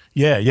blind?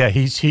 Yeah.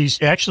 He's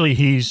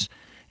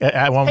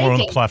I won't ruin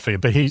the plot for you,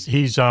 but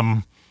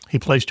he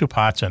plays two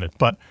parts in it.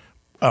 But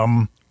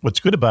what's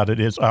good about it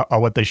is,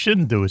 or what they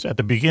shouldn't do is at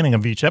the beginning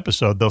of each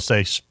episode they'll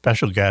say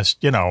special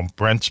guest,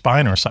 Brent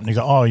Spiner or something. You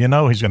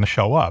go, he's going to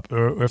show up.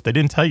 Or if they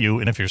didn't tell you,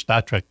 and if you're a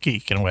Star Trek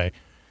geek in a way,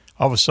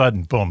 all of a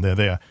sudden, boom, they're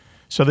there.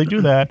 So they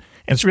do that,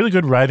 and it's really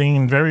good writing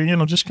and very,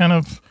 just kind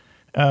of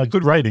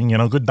good writing,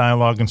 good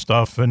dialogue and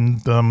stuff.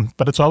 And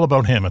but it's all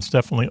about him. It's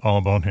definitely all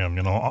about him.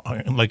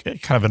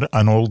 Like kind of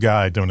an old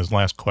guy doing his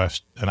last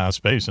quest in outer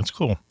space. It's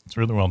cool. It's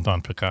really well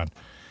done, Picard.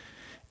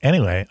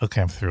 Anyway,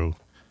 okay, I'm through.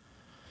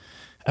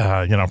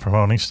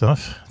 Promoting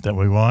stuff that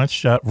we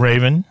watched.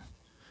 Raven.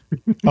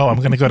 Oh, I'm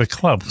going to go to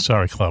Club.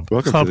 Sorry, Club.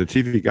 Welcome Club. to the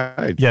TV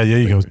Guide. Yeah, there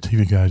you go.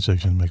 TV Guide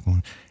section.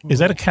 Is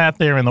that a cat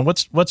there? And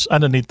what's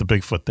underneath the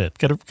Bigfoot there?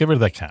 Get rid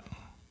of that cat.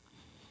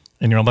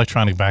 In your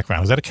electronic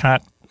background. Is that a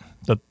cat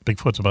that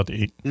Bigfoot's about to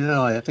eat?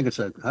 I think it's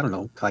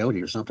coyote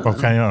or something.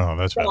 Okay, no,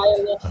 that's right.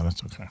 Oh,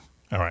 that's okay.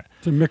 All right.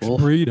 It's a mixed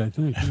breed, I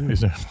think.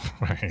 Is it?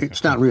 Right.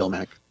 It's not real,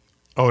 Mac.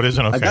 Oh, it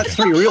isn't? Okay. I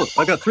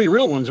got three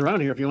real ones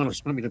around here if you want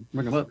me to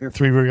bring them up here.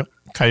 3 real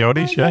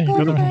coyotes? Yeah, you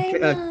got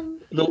them.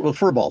 Little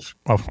fur balls.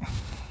 Oh,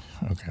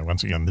 okay.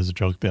 Once again, there's a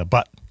joke there,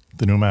 but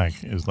the new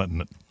Mac is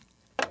letting it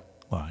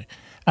lie.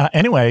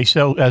 Anyway,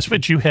 so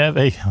Switch, you have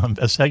a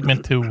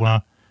segment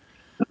to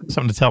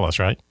something to tell us,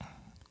 right?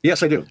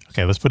 Yes, I do.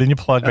 Okay, let's put in your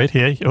plug right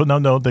here. Oh,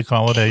 no, they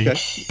call it a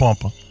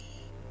bumper.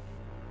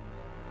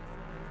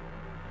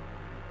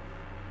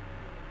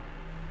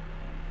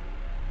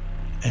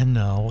 And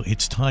now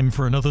it's time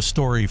for another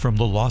story from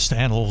the lost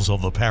annals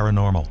of the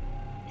paranormal.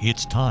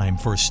 It's time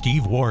for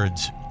Steve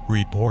Ward's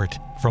Report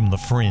from the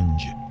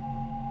Fringe.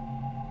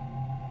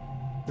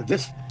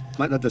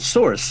 the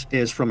source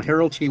is from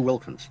Harold T.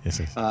 Wilkins. Yes,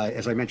 yes.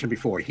 As I mentioned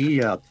before,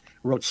 he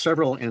wrote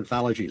several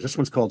anthologies. This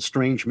one's called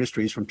Strange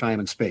Mysteries from Time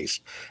and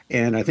Space.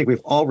 And I think we've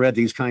all read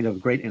these kind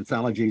of great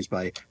anthologies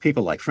by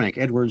people like Frank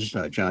Edwards,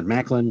 John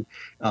Macklin,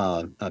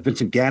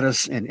 Vincent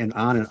Gaddis, and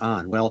on and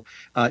on. Well,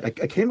 I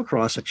came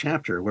across a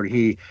chapter where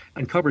he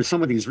uncovered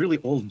some of these really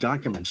old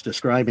documents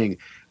describing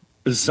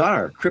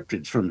bizarre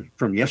cryptids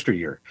from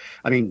yesteryear.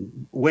 I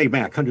mean, way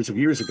back, hundreds of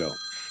years ago.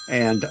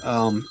 And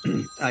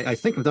I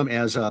think of them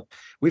as,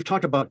 we've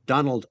talked about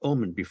Donald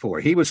Oman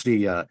before. He was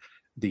the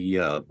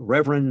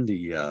reverend,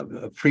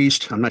 the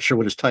priest, I'm not sure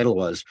what his title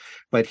was,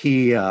 but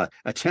he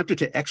attempted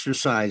to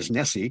exorcise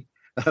Nessie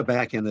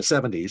back in the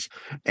 70s.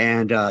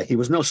 And he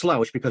was no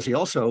slouch because he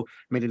also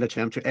made an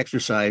attempt to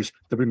exorcise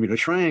the Bermuda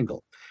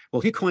Triangle.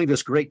 Well, he coined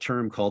this great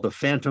term called the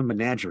phantom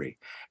menagerie.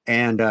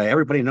 And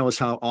everybody knows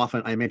how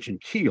often I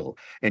mentioned Keel.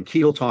 And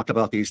Keel talked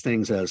about these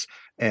things as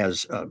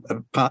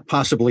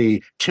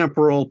possibly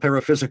temporal,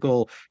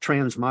 paraphysical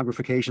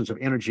transmogrifications of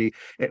energy.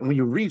 And when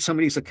you read some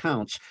of these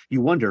accounts,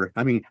 you wonder,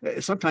 I mean,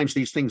 sometimes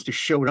these things just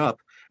showed up,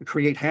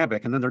 create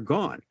havoc, and then they're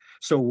gone.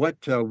 So what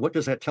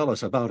does that tell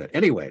us about it?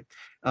 Anyway,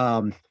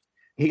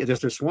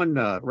 there's this one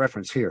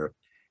reference here.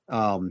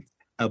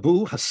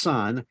 Abu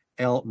Hassan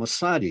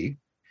al-Masadi,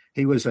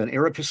 he was an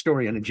Arab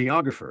historian and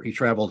geographer. He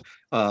traveled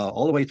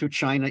all the way through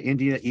China,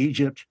 India,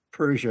 Egypt,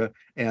 Persia,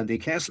 and the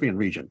Caspian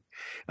region.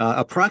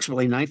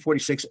 Approximately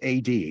 946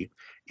 AD,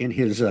 in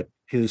his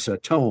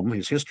tome,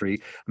 his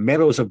history,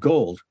 Meadows of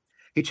Gold,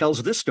 he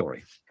tells this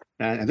story.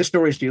 And this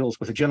story deals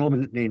with a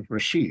gentleman named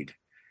Rashid.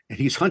 And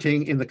he's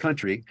hunting in the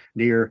country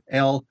near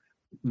El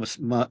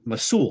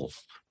Masul.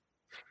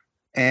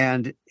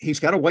 And he's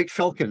got a white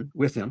falcon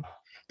with him.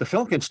 The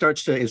falcon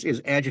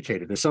is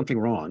agitated. There's something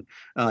wrong.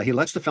 He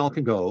lets the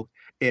falcon go.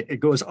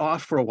 It goes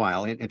off for a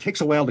while, and it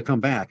takes a while to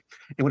come back.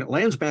 And when it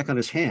lands back on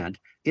his hand,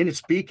 in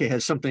its beak, it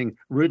has something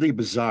really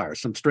bizarre,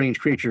 some strange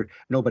creature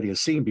nobody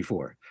has seen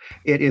before.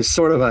 It is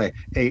sort of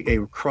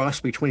a cross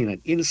between an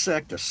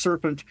insect, a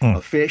serpent,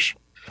 a fish.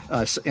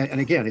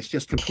 And again, it's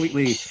just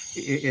completely,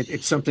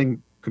 it's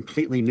something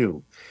completely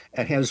new.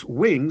 It has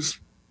wings,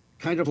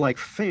 kind of like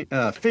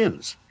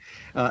fins.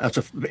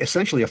 It's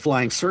essentially a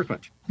flying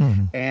serpent.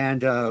 Mm-hmm.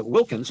 And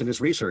Wilkins, in his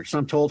research,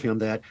 some told him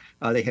that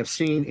they have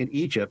seen in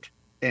Egypt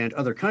and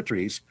other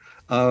countries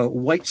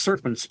white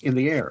serpents in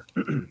the air,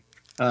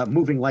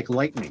 moving like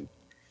lightning.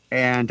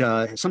 And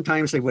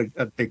sometimes they would,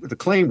 the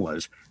claim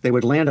was, they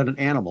would land on an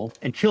animal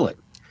and kill it.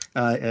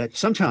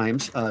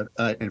 Sometimes,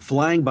 and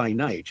flying by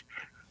night,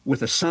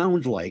 with a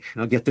sound like,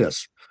 now get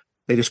this,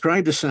 they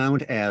described the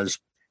sound as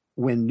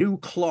when new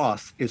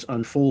cloth is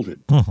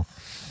unfolded. Mm-hmm.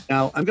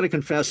 Now, I'm going to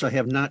confess I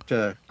have not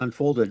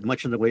unfolded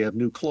much in the way of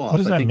new cloth. What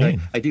does that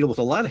mean? I deal with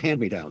a lot of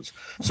hand-me-downs,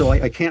 so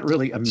I can't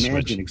really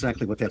imagine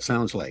exactly what that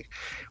sounds like.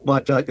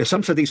 But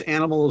some of these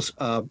animals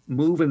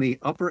move in the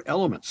upper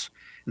elements.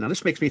 Now,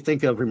 this makes me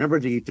think of, remember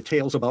the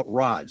tales about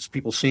rods,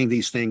 people seeing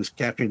these things,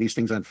 capturing these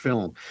things on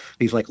film,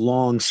 these like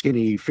long,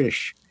 skinny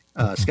fish.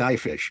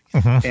 Skyfish.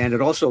 Mm-hmm. And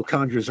it also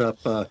conjures up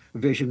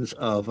visions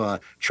of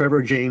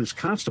Trevor James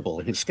Constable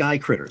and his Sky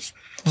Critters.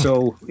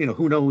 So,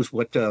 who knows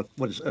what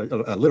is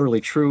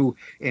literally true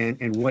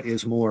and what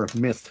is more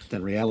myth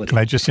than reality. Can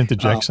I just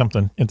interject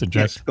something?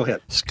 Yes, go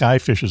ahead.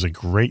 Skyfish is a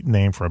great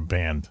name for a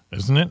band,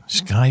 isn't it?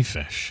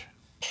 Skyfish.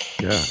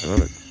 Yeah, I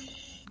love it.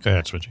 Go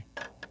ahead, Switchy.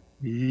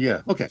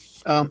 Yeah, okay.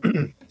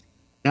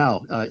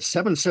 Now,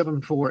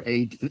 774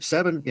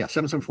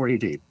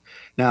 AD.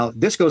 Now,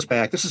 this goes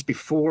back, this is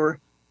before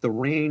the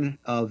reign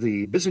of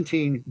the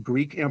Byzantine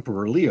Greek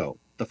Emperor Leo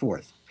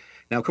IV.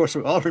 Now, of course,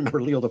 we all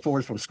remember Leo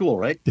IV from school,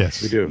 right?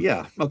 Yes, we do.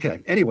 Yeah. Okay.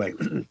 Anyway,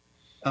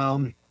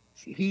 now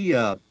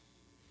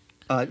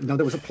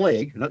there was a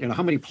plague.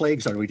 How many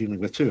plagues are we dealing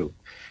with too?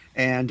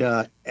 And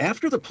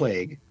after the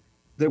plague,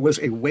 there was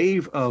a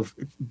wave of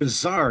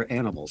bizarre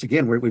animals.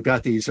 Again, we've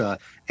got these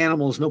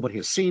animals nobody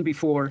has seen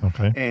before,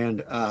 okay.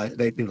 And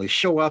they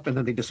show up and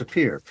then they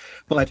disappear.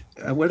 But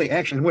where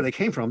they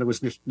came from, there was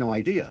just no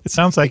idea. It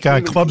sounds like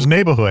Club's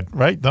Neighborhood,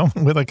 right?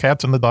 Where the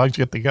cats and the dogs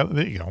get together.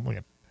 There you go.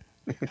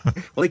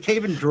 Well, they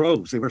came in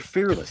droves. They were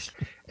fearless.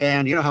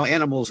 And you know how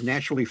animals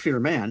naturally fear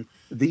man?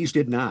 These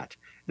did not.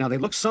 Now, they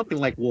looked something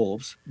like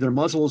wolves. Their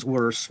muzzles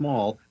were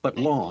small but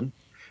long.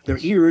 Their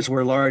ears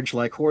were large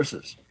like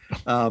horses.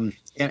 And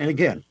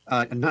again,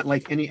 not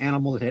like any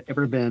animal that had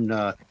ever been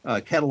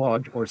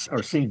cataloged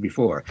or seen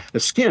before. The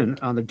skin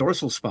on the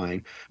dorsal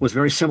spine was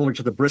very similar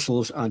to the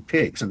bristles on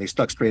pigs, and they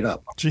stuck straight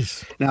up.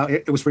 Jeez. Now,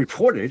 it was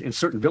reported in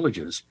certain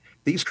villages,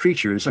 these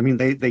creatures, I mean,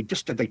 they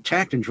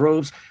attacked in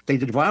droves. They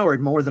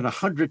devoured more than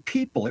 100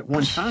 people at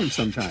one time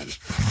sometimes.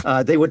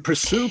 They would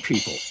pursue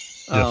people.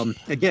 Yes.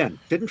 Again,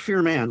 didn't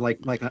fear man like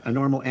a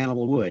normal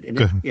animal would.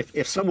 And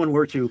if someone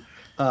were to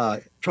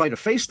try to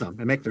face them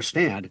and make their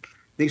stand,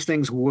 these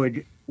things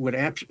would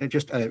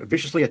just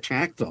viciously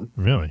attack them.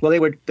 Really?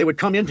 Well, they would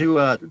come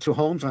into to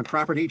homes on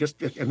property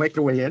and make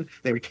their way in.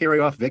 They would carry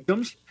off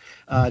victims.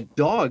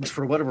 Dogs,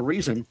 for whatever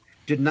reason,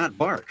 did not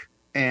bark.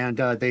 and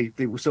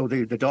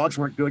the dogs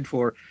weren't good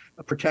for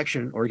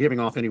protection or giving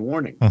off any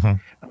warning.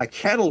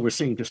 Cattle were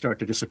seen to start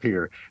to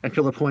disappear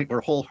until the point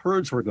where whole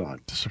herds were gone.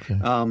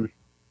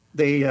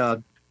 They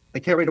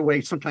carried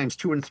away sometimes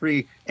 2 and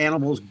 3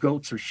 animals,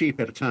 goats or sheep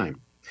at a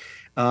time.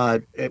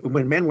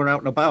 When men were out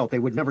and about, they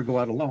would never go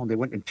out alone. They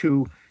went in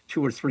two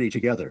or three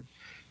together,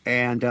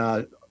 and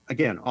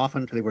again,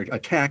 often they were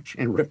attacked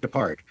and ripped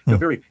apart. A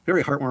very,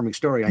 very heartwarming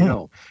story, I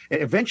know.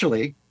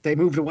 Eventually, they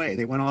moved away.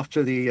 They went off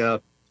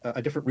to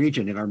a different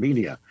region in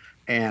Armenia,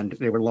 and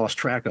they were lost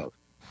track of.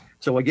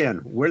 So again,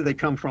 where did they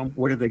come from?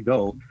 Where did they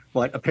go?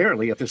 But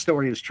apparently, if the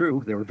story is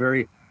true, they were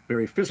very,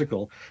 very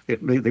physical.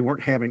 They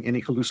weren't having any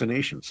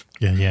hallucinations.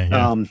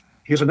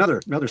 Here's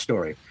another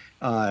story.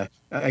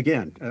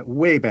 Again,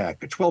 way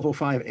back,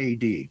 1205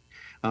 A.D.,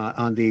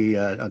 on the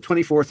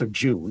 24th of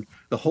June,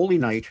 the holy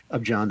night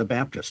of John the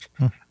Baptist.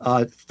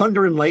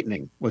 Thunder and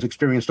lightning was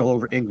experienced all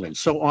over England.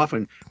 So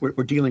often we're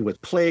dealing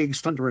with plagues,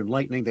 thunder and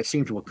lightning that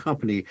seem to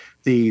accompany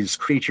these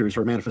creatures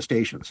or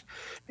manifestations.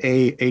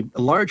 A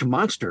large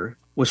monster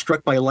was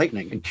struck by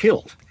lightning and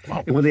killed.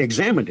 And when they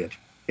examined it,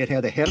 it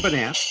had the head of an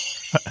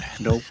ass.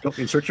 No, don't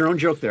insert your own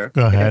joke there.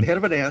 Go ahead. It had the head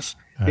of an ass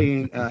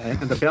being and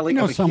the belly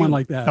of a someone human.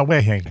 like that. Oh,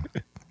 wait, hang on.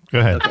 Go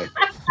ahead. Okay.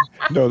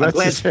 No,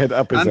 that's his head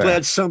up his I'm ass.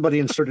 glad somebody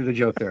inserted a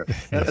joke there.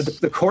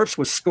 The corpse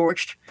was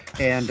scorched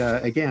and,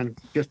 again,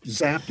 just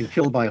zapped and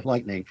killed by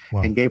lightning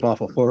and gave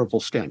off a horrible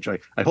stench. I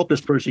hope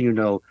this person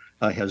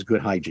has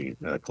good hygiene,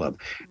 Club.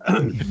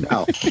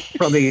 Now,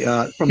 from the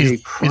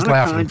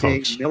Chronicon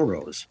de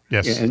Melrose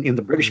in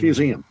the British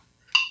Museum,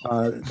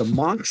 the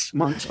monks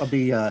of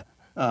the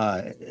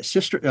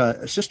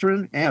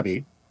Cistercian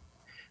Abbey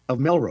of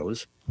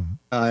Melrose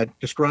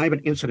describe an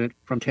incident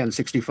from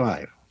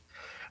 1065.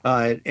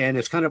 And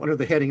it's kind of under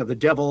the heading of the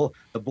devil,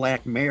 the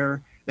black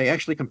mare. They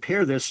actually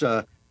compare this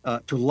to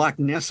Loch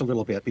Ness a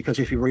little bit, because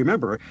if you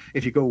remember,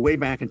 if you go way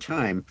back in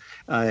time,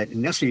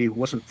 Nessie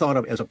wasn't thought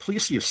of as a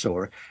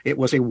plesiosaur. It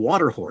was a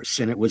water horse,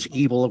 and it was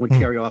evil and would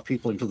carry off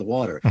people into the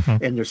water.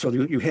 And so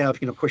you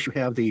have, of course, you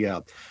have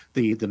the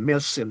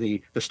myths and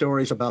the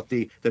stories about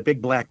the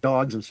big black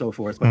dogs and so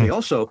forth. But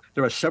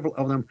there are several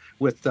of them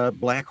with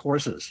black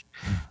horses.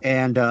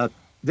 And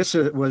this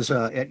was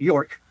at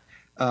York.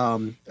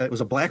 It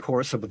was a black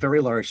horse of a very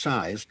large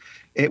size.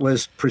 It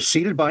was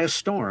preceded by a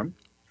storm,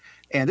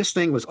 and this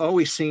thing was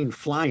always seen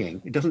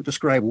flying. It doesn't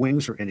describe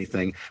wings or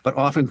anything, but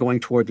often going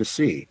toward the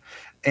sea.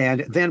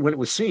 And then when it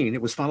was seen,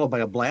 it was followed by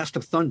a blast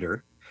of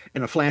thunder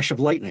and a flash of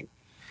lightning.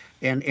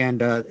 And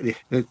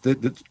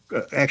the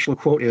actual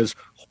quote is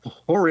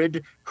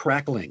horrid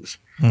cracklings.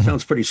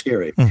 Sounds pretty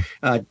scary.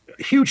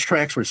 Huge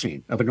tracks were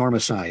seen of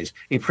enormous size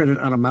imprinted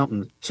on a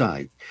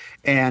mountainside.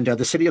 And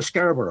the city of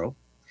Scarborough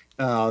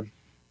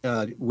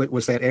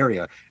was that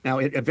area. Now,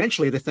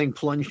 eventually the thing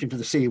plunged into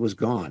the sea, was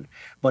gone,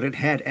 but it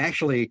had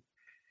actually,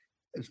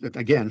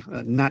 again,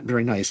 not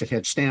very nice. It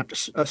had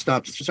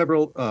stopped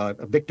several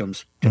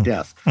victims to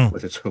death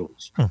with its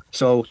hooves.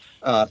 So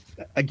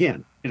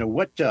again, I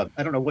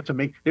don't know what to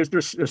make.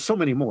 There's so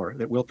many more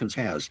that Wilkins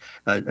has,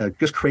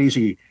 just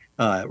crazy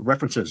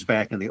references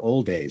back in the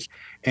old days,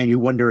 and you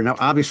wonder. Now,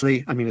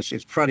 obviously, I mean,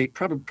 it's probably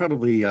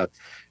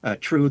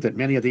true that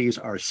many of these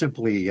are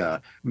simply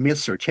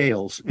myths or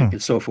tales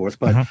and so forth.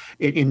 But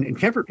in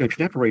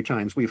contemporary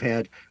times, we've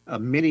had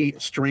many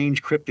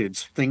strange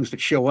cryptids, things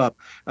that show up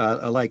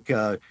like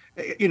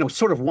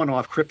sort of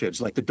one-off cryptids,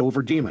 like the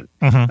Dover Demon.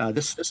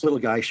 This little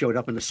guy showed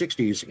up in the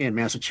 60s in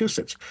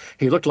Massachusetts.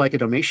 He looked like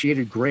an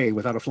emaciated gray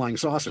without a flying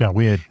saucer. Yeah,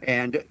 weird.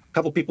 And a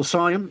couple people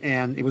saw him,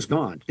 and it was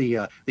gone.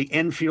 The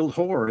Enfield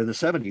Horror in the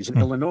 70s in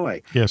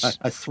Illinois. Yes.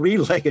 A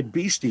three-legged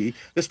beastie.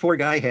 This poor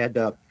guy had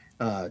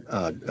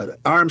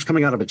arms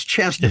coming out of its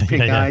chest with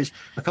pink eyes.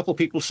 A couple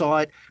people saw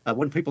it.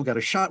 One person got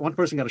a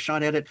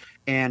shot at it,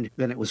 and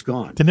then it was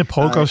gone. Didn't it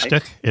pogo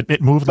stick?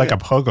 It moved like a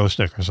pogo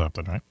stick or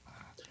something, right?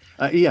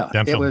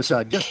 It was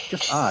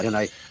just odd. And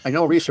I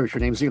know a researcher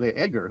named Zelia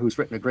Edgar, who's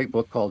written a great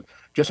book called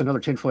Just Another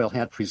Tinfoil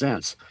Hat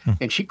Presents.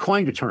 And she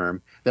coined a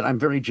term that I'm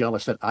very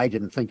jealous that I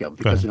didn't think of,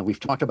 because we've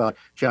talked about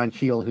John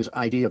Keel, his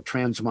idea of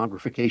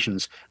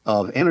transmogrifications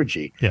of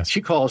energy. Yes.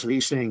 She calls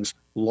these things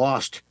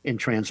lost in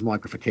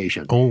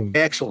transmogrification. Oh,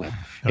 excellent.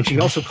 And she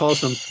also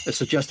calls them,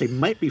 suggests they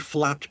might be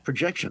flopped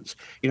projections.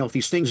 If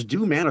these things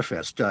do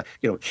manifest,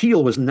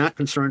 Keel was not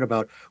concerned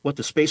about what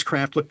the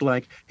spacecraft looked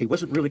like. He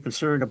wasn't really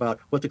concerned about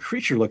what the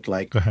creature looked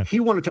like. He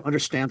wanted to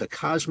understand the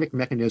cosmic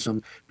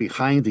mechanism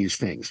behind these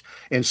things.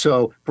 And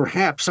so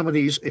perhaps some of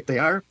these, if they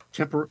are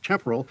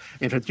temporal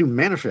and if they do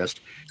manifest,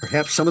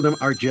 perhaps some of them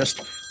are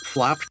just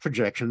flopped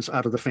projections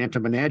out of the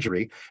Phantom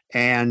Menagerie,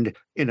 and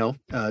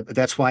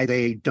that's why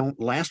they don't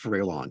last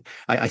very long.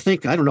 I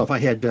think, I don't know if I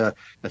had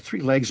 3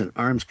 legs and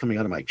arms coming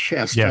out of my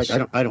chest. Yes.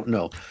 I don't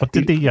know. What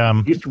did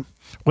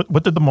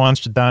what did the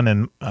monster down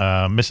in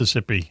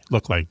Mississippi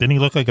look like? Didn't he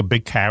look like a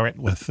big carrot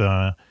with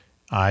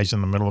eyes in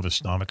the middle of his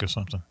stomach or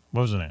something?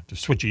 What was it?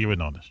 Switchy, you would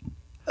know this.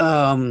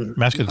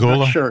 Pascagoula? I'm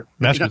not sure. You're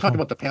not Pascagoula. talking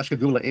about the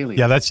Pascagoula alien.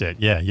 Yeah, that's it.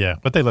 Yeah.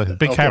 But they look a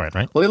big Okay. carrot,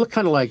 right? Well, they look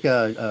kind of like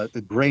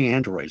the gray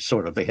androids,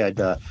 sort of. They had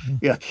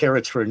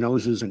carrots for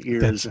noses and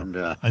ears,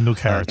 I knew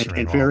carrots were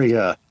and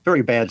involved.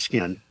 very bad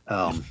skin.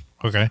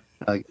 Okay.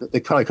 They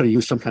probably could have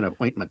used some kind of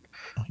ointment,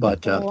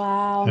 but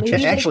Wow. That's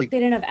Maybe actually, they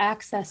didn't have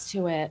access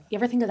to it. You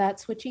ever think of that,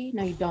 Switchy?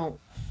 No, you don't.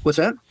 what's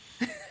that?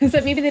 Is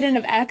that maybe they didn't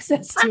have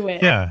access to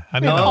it? Yeah, I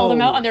They mean, called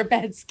them out on their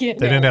bad skin.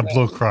 They didn't have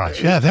Blue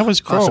Cross. Yeah, that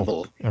was Crow.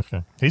 Possible.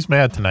 Okay. He's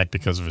mad tonight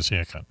because of his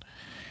haircut.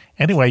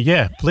 Anyway,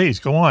 yeah, please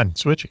go on,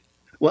 Switchy.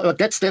 Well,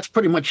 that's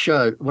pretty much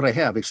what I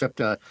have, except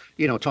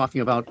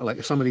talking about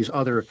like some of these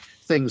other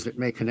things that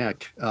may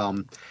connect.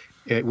 There's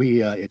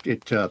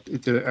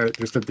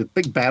the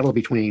big battle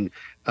between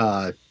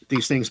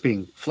these things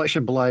being flesh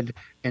and blood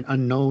and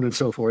unknown and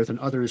so forth, and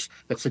others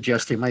that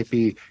suggest they might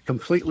be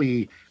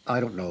completely, I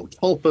don't know,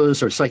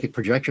 tulpas or psychic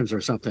projections or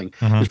something.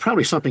 Mm-hmm. There's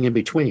probably something in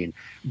between.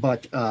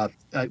 But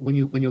when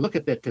you look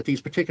at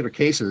these particular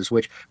cases,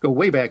 which go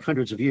way back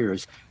hundreds of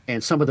years,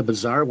 and some of the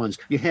bizarre ones,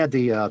 you had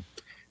the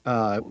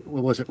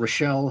what was it,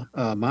 Rochelle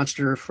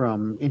monster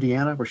from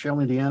Indiana, Rochelle,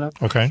 Indiana.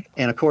 Okay.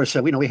 And of course,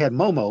 we had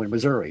Momo in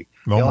Missouri.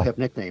 They all Momo. have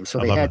nicknames, so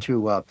I they love had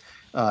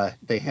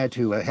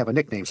to have a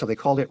nickname. So they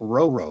called it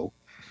Roro,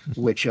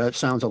 which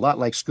sounds a lot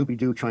like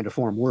Scooby-Doo trying to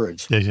form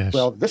words. Yes.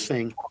 Well, this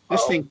thing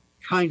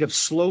kind of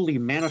slowly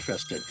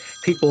manifested.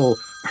 People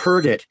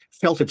heard it,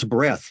 felt its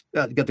breath.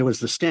 There was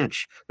the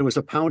stench. There was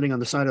a pounding on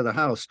the side of the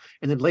house.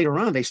 And then later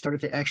on, they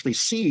started to actually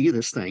see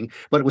this thing,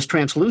 but it was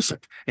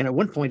translucent. And at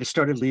one point, it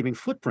started leaving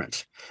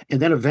footprints. And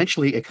then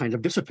eventually, it kind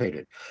of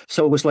dissipated.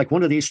 So it was like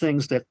one of these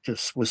things that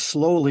just was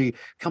slowly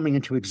coming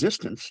into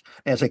existence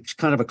as a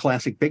kind of a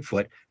classic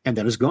Bigfoot, and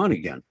then is gone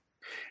again.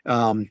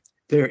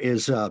 There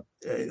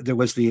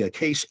was the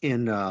case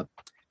in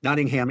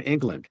Nottingham,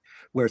 England,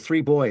 where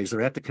three boys are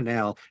at the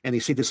canal and they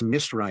see this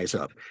mist rise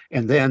up,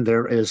 and then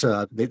there is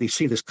they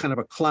see this kind of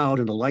a cloud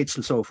and the lights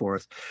and so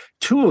forth.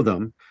 Two of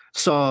them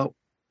saw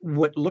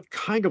what looked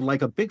kind of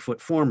like a Bigfoot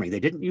forming. They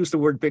didn't use the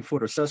word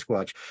Bigfoot or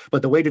Sasquatch,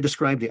 but the way to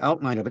describe the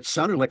outline of it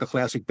sounded like a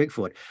classic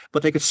Bigfoot,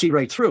 but they could see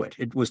right through it.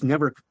 It was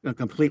never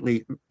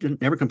completely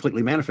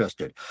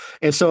manifested.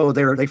 And so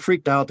they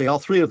freaked out. All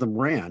three of them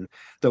ran.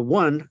 The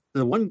one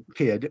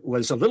kid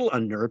was a little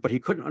unnerved, but he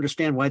couldn't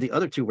understand why the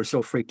other two were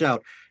so freaked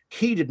out.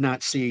 He did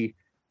not see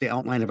the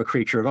outline of a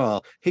creature at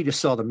all. He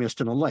just saw the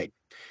mist and the light.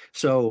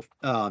 So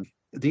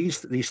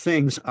these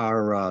things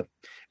are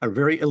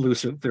very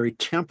elusive, very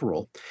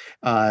temporal.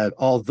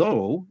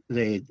 Although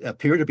they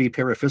appear to be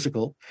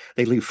paraphysical,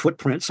 they leave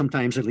footprints.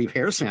 Sometimes they leave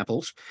hair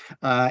samples,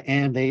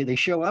 and they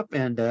show up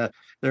and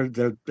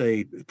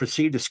they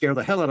proceed to scare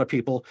the hell out of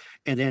people.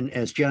 And then,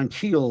 as John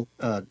Keel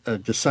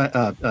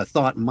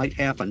thought might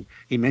happen,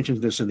 he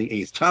mentions this in The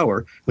Eighth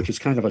Tower, which is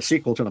kind of a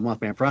sequel to the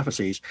Mothman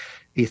Prophecies.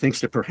 He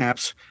thinks that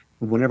perhaps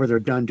whenever they're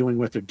done doing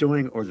what they're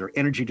doing, or their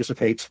energy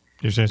dissipates,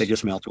 Yes. they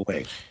just melt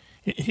away.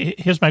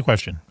 Here's my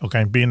question,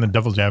 okay? Being the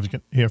devil's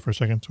advocate here for a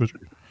second, Switch.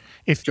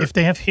 If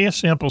they have hair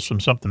samples from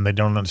something they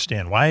don't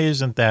understand, why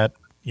isn't that,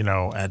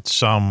 at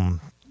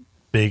some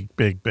big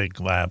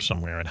lab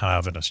somewhere in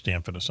Harvard or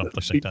Stanford or something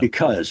like that?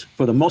 Because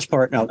for the most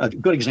part, now a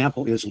good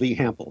example is Lee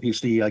Hampel. He's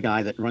the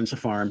guy that runs a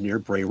farm near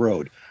Bray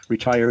Road,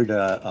 retired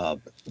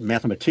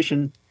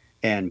mathematician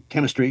and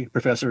chemistry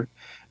professor.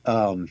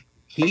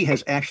 He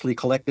has actually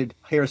collected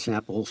hair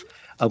samples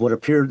of what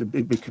appear to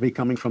be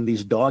coming from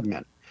these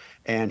dogmen.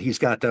 And he's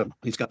got the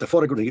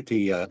photograph,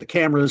 the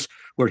cameras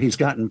where he's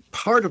gotten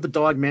part of the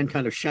dogmen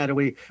kind of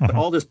shadowy, but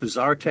all this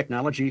bizarre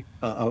technology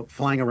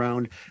flying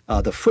around,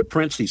 the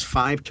footprints, these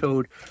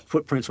 5-toed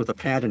footprints with a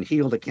pad and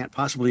heel that can't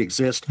possibly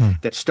exist,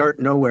 that start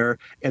nowhere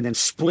and then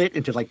split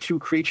into like two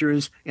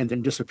creatures and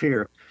then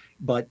disappear.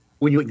 But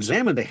when you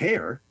examine the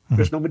hair,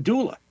 there's no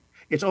medulla.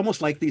 It's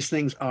almost like these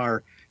things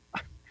are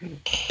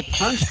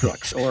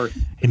constructs, or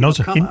he knows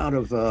out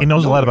of. He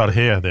knows a lot about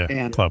hair there,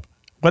 and, Club.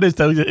 What is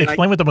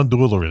explain what the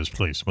medulla is,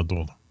 please?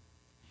 Medulla.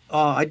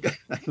 I'm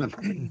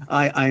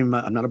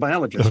not a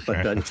biologist,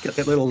 but it's got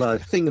that little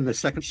thing in the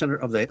second center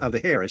of the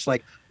hair. It's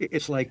like I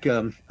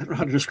don't know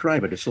how to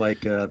describe it. It's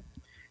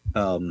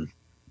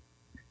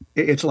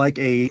like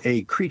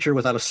a creature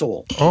without a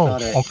soul.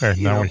 Okay.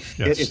 Now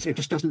it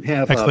just doesn't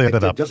have.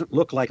 It doesn't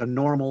look like a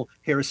normal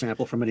hair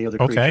sample from any other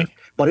creature.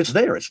 But it's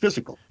there. It's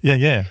physical.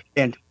 Yeah.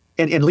 And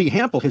Lee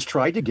Hampel has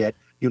tried to get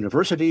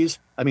universities.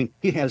 I mean,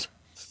 he has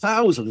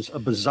thousands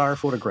of bizarre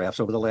photographs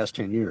over the last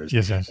 10 years.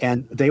 Yes.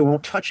 And they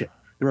won't touch it.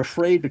 They're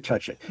afraid to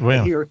touch it. Well,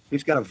 and here,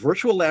 he's got a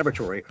virtual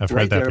laboratory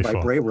right there by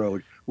Bray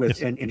Road.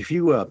 And if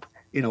you,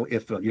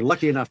 if you're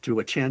lucky enough to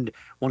attend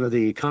one of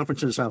the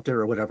conferences out there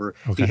or whatever,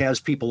 he has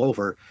people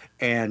over,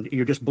 and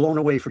you're just blown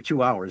away for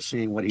 2 hours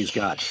seeing what he's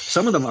got.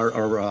 Some of them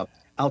are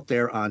out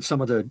there on some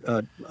of the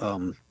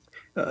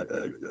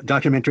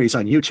documentaries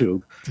on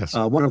YouTube. Yes.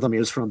 One of them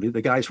is from the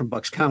guys from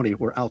Bucks County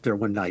were out there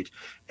one night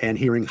and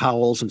hearing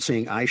howls and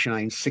seeing eye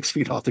shine 6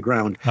 feet off the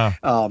ground.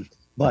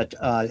 But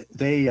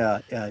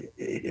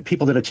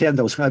people that attend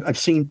those, I've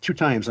seen 2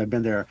 times. I've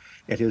been there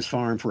at his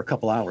farm for a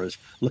couple hours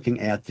looking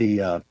at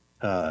the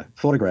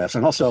photographs.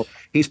 And also,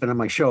 he's been on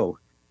my show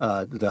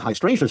the High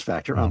Strangeness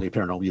Factor on the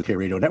Paranormal UK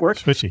Radio Network.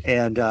 Switchy.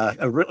 And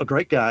a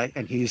great guy.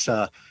 And he's,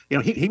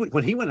 he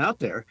when he went out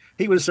there,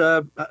 he was,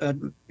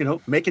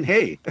 making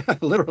hay,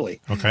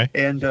 literally. Okay.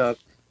 And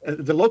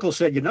the locals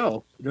said,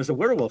 there's a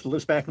werewolf that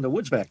lives back in the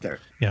woods back there.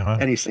 Yeah. Huh?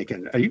 And he's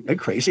thinking, are you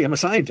crazy? I'm a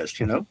scientist,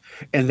 And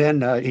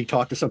then he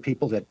talked to some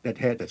people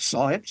that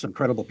saw it, some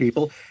credible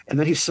people. And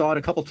then he saw it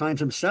a couple times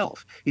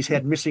himself. He's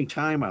had missing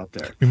time out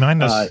there.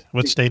 Remind us,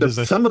 what state is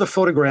this? Some of the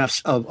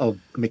photographs of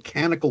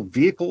mechanical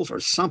vehicles or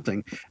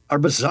something are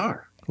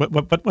bizarre.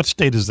 What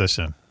state is this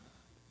in?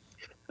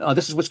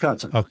 This is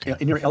Wisconsin. Okay.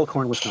 Near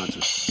Elkhorn,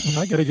 Wisconsin.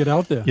 I got to get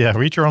out there. Yeah,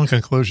 reach your own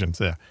conclusions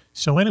there.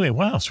 So anyway,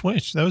 wow,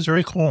 Switch, that was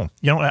very cool.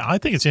 I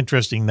think it's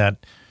interesting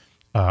that,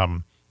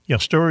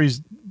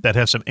 stories that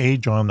have some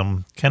age on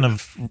them kind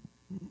of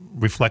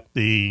reflect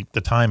the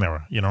time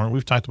era.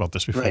 We've talked about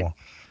this before. Right.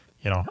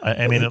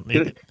 I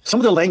mean,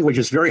 some of the language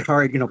is very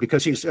hard,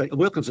 because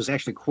Wilkins is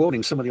actually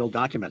quoting some of the old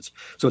documents.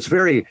 So it's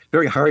very,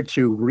 very hard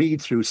to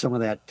read through some of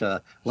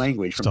that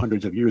language from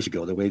hundreds of years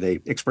ago, the way they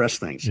express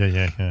things.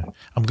 Yeah.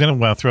 I'm going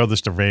to throw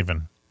this to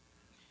Raven.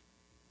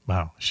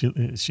 Wow. She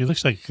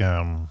looks like,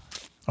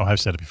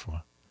 I've said it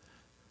before.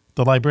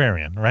 The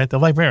librarian, right? The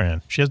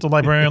librarian. She has the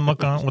librarian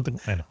look on with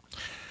I know.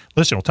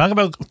 Listen, we'll talk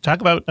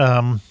about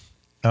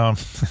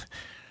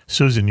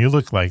Susan, you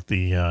look like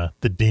the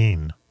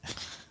dean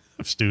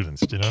of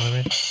students. Do you know what I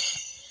mean?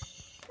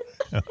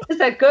 Is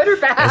that good or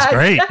bad? That's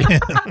great.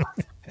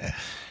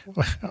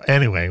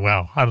 Anyway,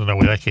 wow. I don't know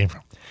where that came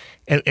from.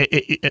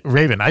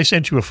 Raven, I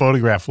sent you a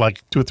photograph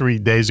like 2 or 3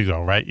 days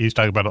ago, right? You was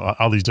talking about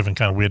all these different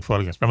kind of weird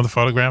photographs. Remember the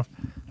photograph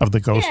of the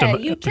ghost,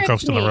 the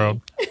ghost in the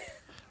road?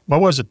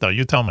 What was it, though?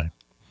 You tell me.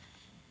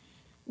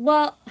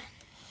 Well,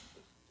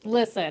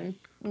 listen,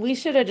 you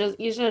should have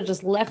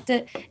just left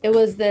it. It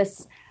was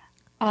this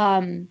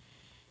photo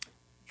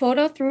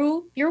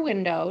through your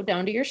window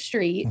down to your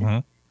street,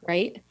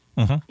 right?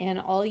 Mm-hmm. And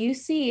all you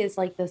see is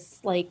like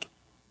this,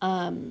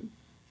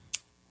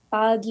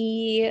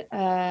 foggy,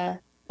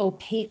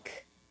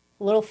 opaque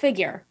little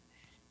figure.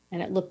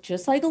 And it looked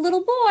just like a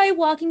little boy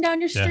walking down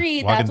your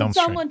street. That's what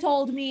someone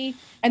told me.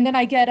 And then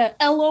I get a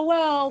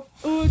LOL.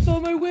 Oh, it's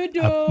on my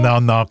window.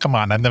 No, come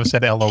on. I've never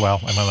said LOL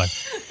in my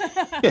life.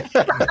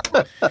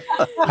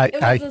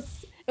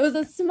 It was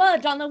a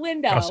smudge on the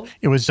window.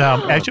 It was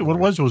actually what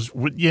it was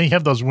you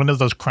have those windows,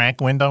 those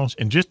crank windows,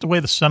 and just the way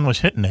the sun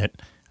was hitting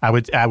it, I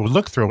would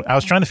look through it. I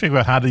was trying to figure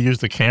out how to use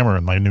the camera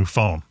in my new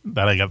phone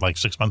that I got like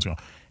 6 months ago,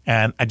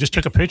 and I just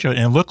took a picture, and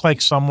it looked like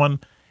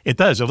someone. It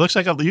does. It looks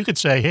like you could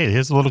say, "Hey,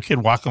 here's a little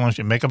kid walking along.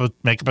 Make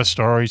up a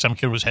story. Some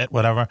kid was hit,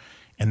 whatever."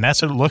 And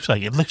that's what it looks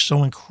like. It looks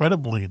so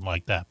incredibly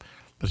like that.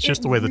 But it's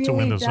just the way the two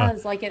windows are. It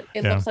does. Like it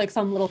looks like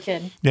some little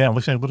kid. Yeah, it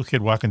looks like a little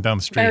kid walking down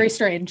the street. Very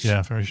strange.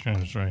 Yeah, very strange.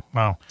 That's right.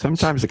 Wow.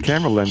 Sometimes the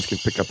camera lens can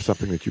pick up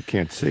something that you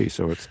can't see,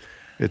 so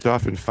it's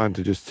often fun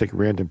to just take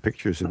random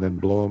pictures and then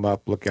blow them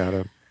up, look at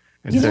them,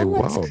 and say, "Wow." You know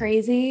what's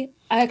crazy?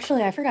 I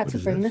forgot to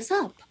bring this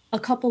up. A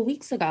couple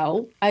weeks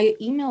ago, I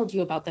emailed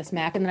you about this,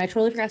 Mac, and then I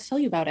totally forgot to tell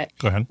you about it.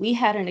 Go ahead. We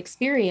had an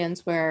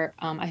experience where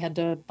I had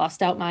to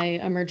bust out my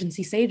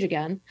emergency sage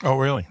again. Oh,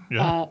 really?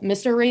 Yeah.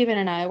 Mr. Raven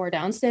and I were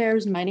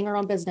downstairs minding our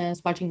own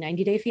business, watching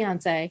 90 Day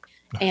Fiancé,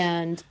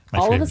 and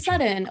all of a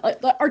sudden,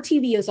 our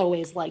TV is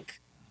always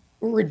like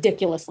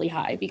ridiculously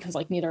high because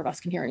like neither of us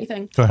can hear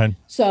anything. Go ahead.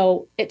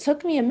 So it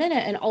took me a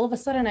minute, and all of a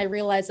sudden I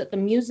realized that the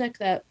music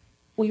that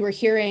we were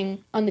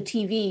hearing on the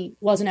TV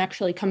wasn't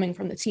actually coming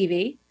from the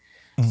TV.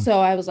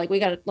 So I was like, we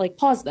got to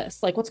pause this.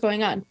 What's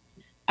going on?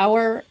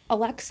 Our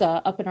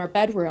Alexa up in our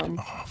bedroom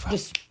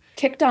just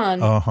kicked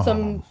on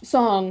some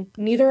song.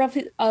 Neither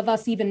of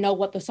us even know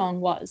what the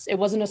song was. It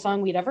wasn't a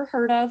song we'd ever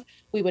heard of.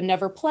 We would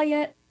never play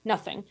it,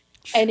 nothing.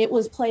 And it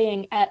was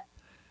playing at,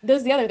 this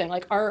is the other thing,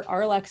 our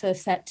Alexa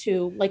is set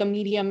to a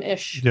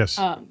medium-ish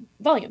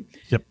volume.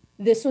 Yep.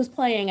 This was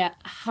playing at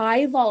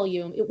high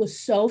volume. It was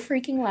so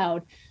freaking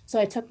loud. So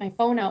I took my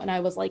phone out and I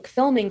was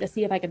filming to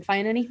see if I could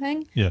find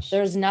anything. Yes.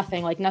 There's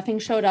nothing. Nothing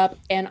showed up.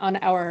 And on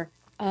our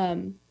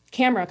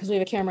camera, because we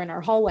have a camera in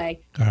our hallway,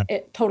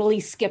 it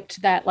totally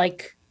skipped that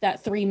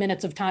 3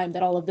 minutes of time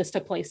that all of this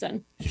took place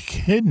in. You're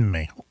kidding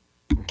me.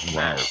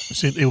 Wow.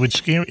 See, it would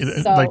scare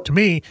me. To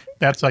me,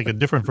 that's like a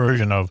different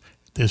version of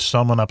there's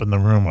someone up in the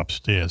room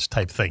upstairs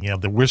type thing.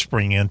 The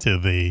whispering into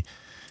the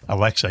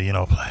Alexa,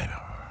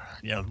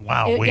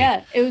 wow.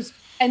 It was.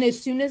 And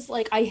as soon as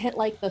I hit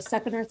the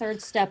second or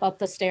third step up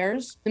the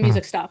stairs, the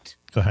music stopped.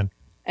 Go ahead.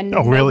 And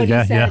really?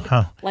 Yeah, said,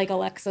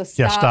 Alexa,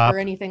 stop or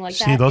anything like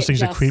that. See, those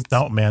things are creeped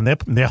out, man.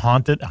 They're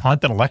haunted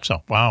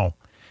Alexa. Wow.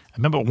 I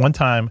remember one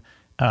time,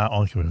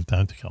 only we have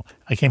time to kill.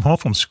 I came home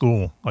from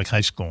school,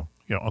 high school.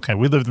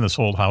 We lived in this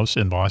old house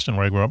in Boston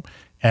where I grew up,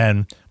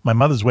 and my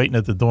mother's waiting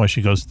at the door.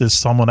 She goes, "There's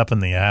someone up in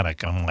the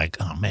attic." I'm like,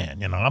 "Oh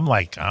man," I'm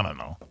like, I don't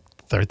know,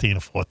 13 or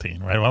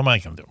 14, right? What am I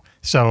gonna do?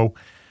 So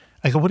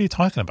I go, "What are you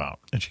talking about?"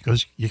 And she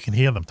goes, "You can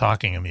hear them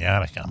talking in the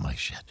attic." I'm like,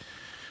 shit.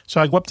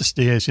 So I go up the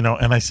stairs, and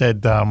I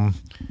said,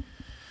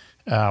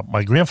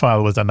 my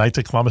grandfather was a Knights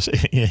of Columbus.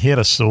 He had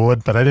a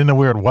sword, but I didn't know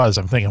where it was.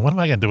 I'm thinking, what am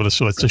I going to do with a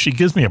sword? So she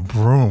gives me a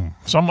broom.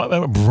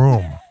 A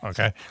broom,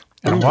 okay?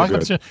 And I'm walking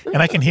upstairs, and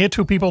I can hear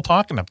two people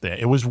talking up there.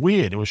 It was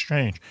weird. It was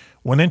strange.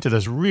 Went into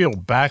this real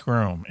back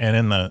room, and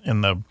in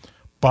the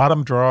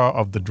bottom drawer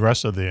of the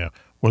dresser there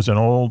was an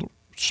old,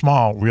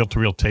 small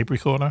reel-to-reel tape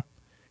recorder,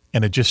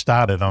 and it just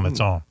started on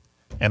its own.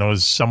 And it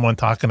was someone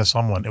talking to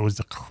someone. It was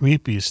the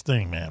creepiest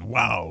thing, man.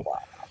 Wow.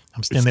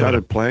 I'm standing there. It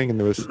started playing, and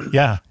there was in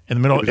the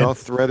middle. It was all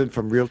threaded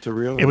from reel to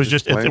reel. It was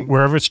just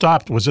wherever it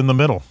stopped was in the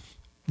middle.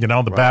 You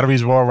know, the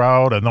batteries wore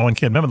out, and no one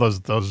can remember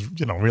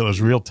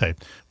those real tape.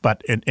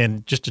 But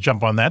and just to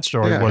jump on that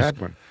story was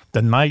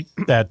the night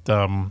that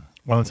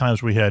one of the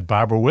times we had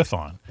Barbara With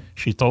on.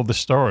 She told the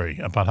story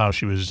about how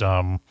she was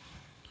house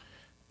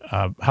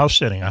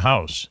sitting a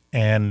house,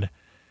 and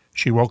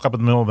she woke up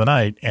in the middle of the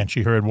night and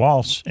she heard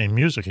waltz and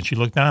music, and she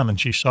looked down and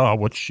she saw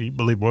what she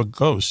believed were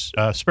ghosts,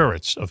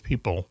 spirits of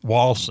people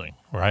waltzing.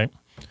 Right,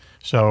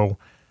 so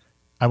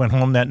I went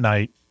home that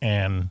night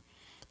and.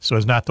 So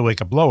as not to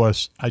wake up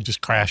Lois, I just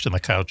crashed on the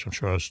couch. I'm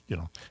sure I was,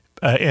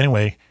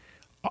 anyway,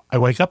 I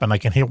wake up and I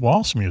can hear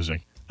waltz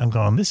music. I'm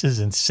going, this is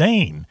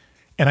insane.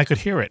 And I could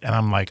hear it. And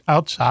I'm like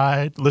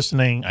outside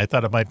listening. I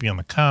thought it might be in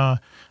the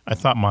car. I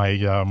thought my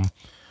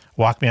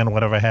Walkman or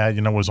whatever I had,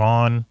 was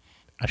on.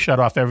 I shut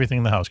off everything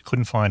in the house.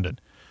 Couldn't find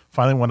it.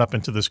 Finally went up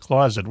into this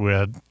closet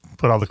where I'd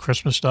put all the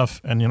Christmas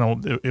stuff. And,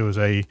 it was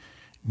a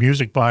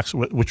music box,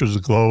 which was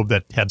a globe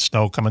that had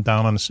snow coming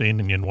down on the scene.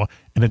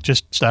 And it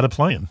just started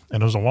playing.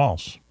 And it was a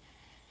waltz.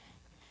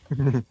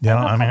 Snow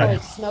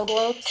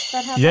globes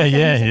that have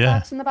music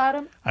box in the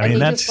bottom.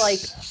 That's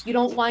just you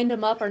don't wind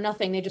them up or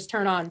nothing; they just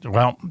turn on.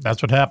 Well,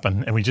 that's what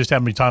happened, and we just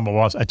happened to be talking about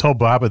waltz. I told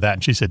Barbara that,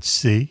 and she said,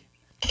 "See,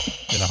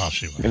 you know how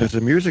she was." And it's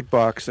a music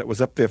box that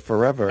was up there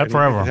forever. It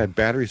had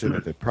batteries in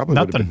it. It probably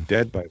would have been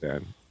dead by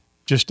then.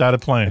 Just started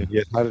playing. And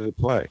yet, how did it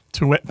play?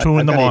 Two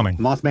in the morning.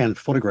 Mothman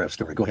photograph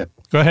story. Go ahead.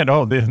 Go ahead.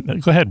 Oh,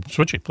 go ahead.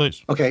 Switch it,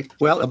 please. Okay.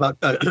 Well,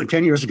 about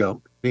 10 years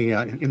ago,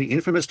 in the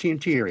infamous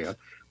TNT area,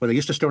 where they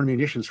used to store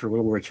munitions for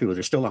World War II.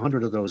 There's still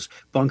 100 of those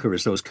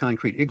bunkers, those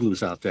concrete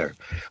igloos out there.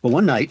 Well,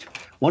 one night,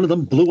 one of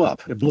them blew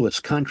up. It blew its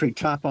concrete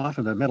top off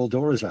and the metal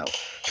doors out.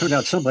 Turned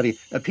out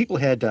people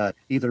had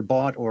either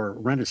bought or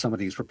rented some of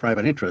these for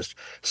private interest.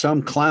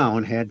 Some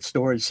clown had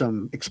stored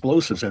some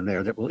explosives in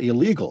there that were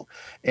illegal.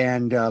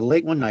 And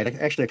late one night,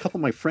 actually, a couple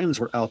of my friends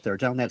were out there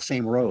down that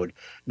same road,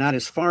 not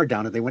as far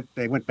down it. They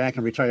went back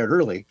and retired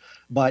early.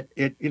 But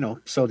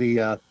so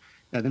the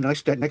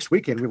next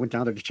weekend, we went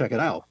down there to check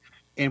it out.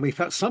 And we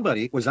found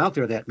somebody was out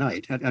there that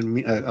night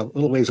and a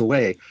little ways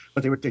away,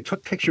 but they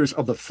took pictures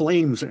of the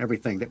flames and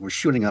everything that were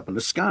shooting up in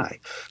the sky.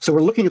 So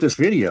we're looking at this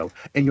video,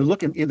 and you're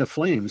looking in the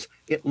flames.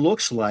 It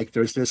looks like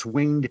there's this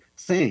winged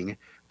thing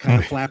kind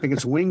of flapping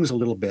its wings a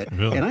little bit.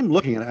 Really? And I'm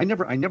looking at it.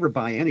 I never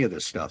buy any of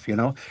this stuff,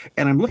 and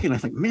I'm looking, I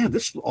think, man,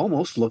 this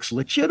almost looks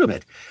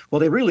legitimate. Well,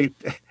 they really,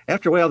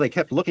 after a while, they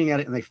kept looking at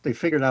it, and they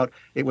figured out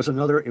it was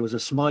a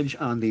smudge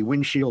on the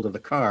windshield of the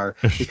car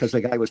because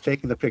the guy was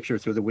taking the picture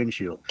through the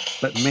windshield.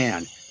 But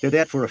man, did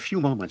that for a few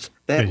moments.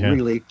 That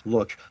really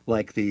looked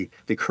like the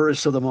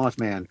curse of the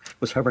Mothman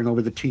was hovering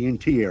over the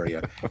TNT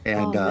area.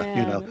 And,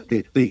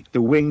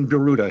 the winged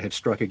Garuda had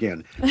struck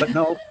again. But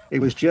no, it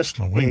was just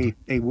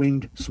a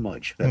winged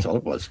smudge. That's all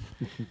it was.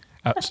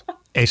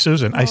 Hey,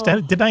 Susan,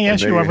 did I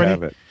ask you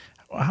already?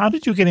 How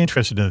did you get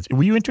interested in this?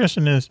 Were you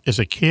interested in this as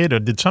a kid, or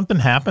did something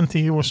happen to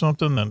you or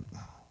something? Not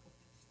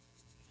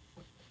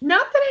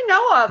that I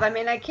know of. I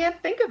mean, I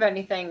can't think of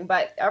anything,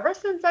 but ever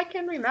since I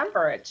can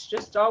remember, it's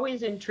just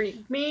always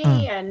intrigued me,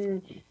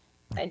 and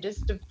I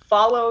just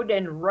followed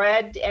and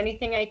read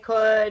anything I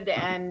could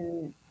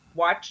and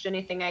watched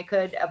anything I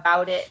could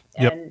about it,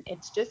 and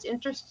it's just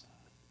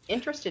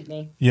interested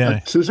me. Yeah.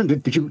 Susan,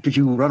 did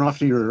you run off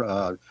to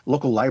your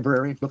local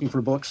library looking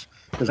for books?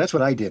 Because that's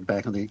what I did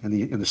back in the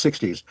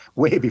 60s,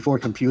 way before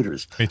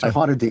computers. I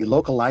haunted the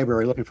local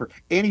library looking for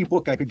any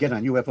book I could get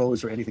on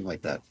UFOs or anything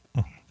like that.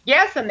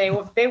 Yes, and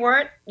they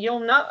weren't.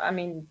 I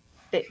mean,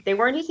 they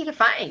weren't easy to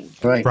find.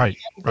 Right.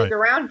 Dig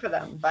around for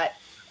them, but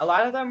a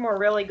lot of them were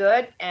really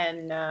good,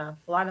 and a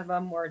lot of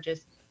them were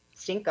just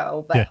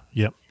stinko. But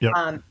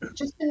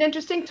just an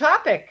interesting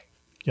topic.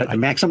 Yeah,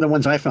 Mac, some of the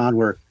ones I found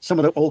were some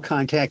of the old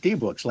contactee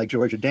books, like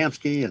George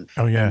Adamski and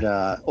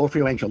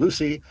Orfeo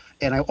Angelucci.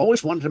 And I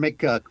always wanted to make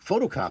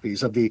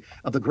photocopies of the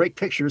great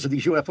pictures of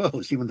these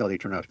UFOs, even though they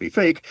turn out to be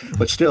fake.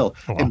 But still,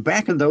 and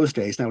back in those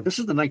days, now this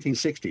is the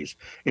 1960s.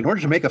 In order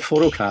to make a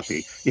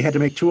photocopy, you had to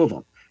make two of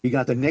them. You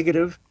got the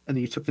negative, and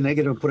then you took the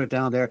negative and put it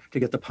down there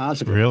to get the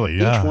positive. Really?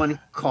 Yeah. Each one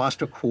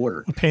cost a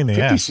quarter. A pain in the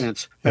 50 ass.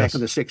 cents back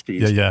in the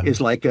 60s is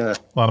like a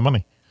lot of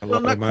money. Well,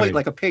 not quite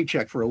like a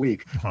paycheck for a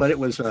week, but it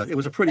was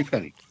a pretty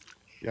penny.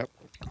 Yep.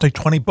 It's like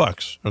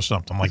 $20 or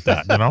something like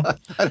that,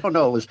 I don't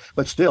know,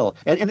 but still,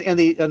 and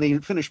the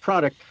finished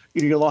product,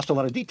 you lost a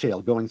lot of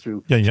detail going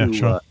through.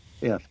 Sure.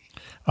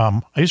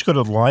 I used to go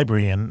to the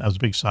library, and I was a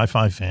big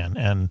sci-fi fan,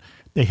 and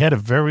they had a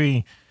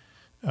very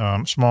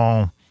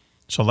small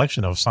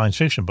selection of science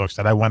fiction books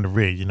that I wanted to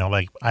read.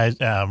 Like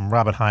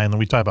Robert Heinlein.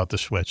 We talked about The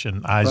Switch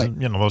and Eisen,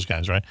 those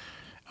guys, right?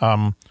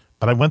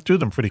 But I went through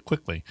them pretty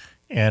quickly,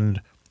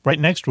 and right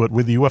next to it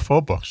with the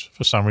UFO books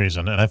for some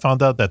reason. And I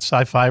found out that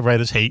sci-fi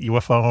writers hate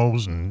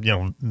UFOs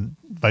and,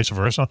 vice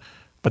versa.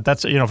 But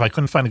that's, if I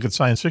couldn't find a good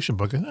science fiction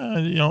book,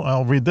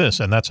 I'll read this.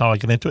 And that's how I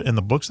get into it. And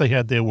the books they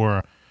had there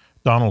were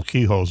Donald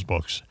Kehoe's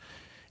books.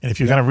 And if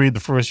you're going to read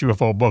the first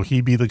UFO book,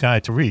 he'd be the guy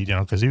to read,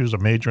 because he was a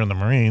major in the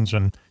Marines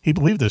and he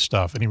believed this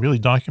stuff. And he really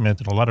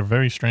documented a lot of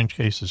very strange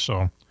cases.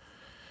 So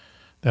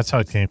that's how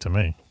it came to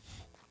me.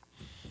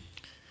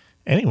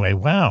 Anyway,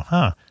 wow,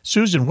 huh?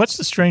 Susan, what's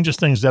the strangest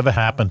thing that's ever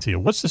happened to you?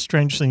 What's the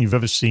strangest thing you've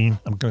ever seen?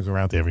 I'm going to go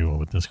around to everyone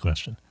with this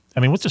question.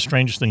 What's the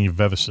strangest thing you've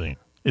ever seen?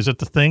 Is it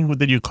the thing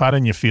that you caught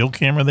in your field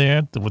camera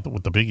there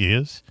with the big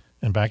ears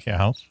in back of your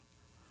house?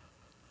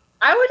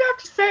 I would have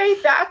to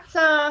say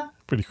that's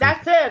pretty cool.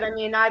 That's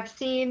it. I've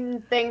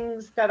seen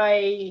things that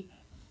I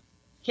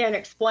can't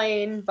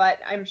explain, but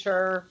I'm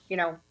sure,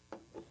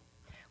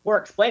 were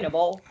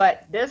explainable.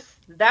 But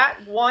that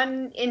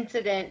one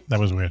incident, that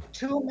was weird.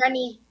 Too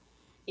many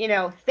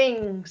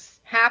things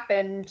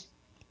happened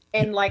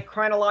in like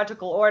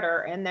chronological order.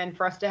 And then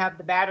for us to have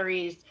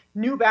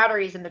new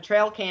batteries in the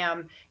trail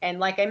cam. And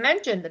like I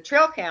mentioned, the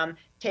trail cam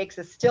takes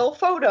a still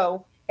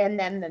photo. And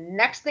then the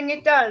next thing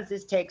it does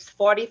is takes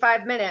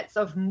 45 minutes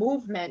of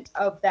movement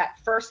of that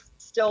first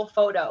still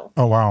photo.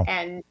 Oh, wow.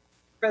 And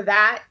for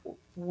that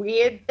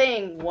weird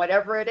thing,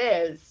 whatever it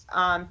is,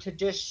 to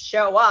just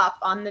show up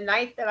on the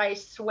night that I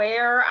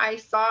swear I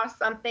saw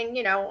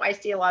something, I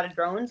see a lot of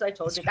drones. I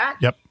told you that.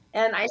 Yep.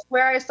 And I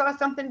swear I saw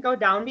something go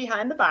down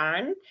behind the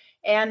barn.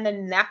 And the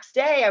next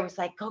day I was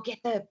like, go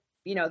get the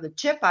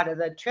chip out of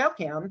the trail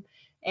cam.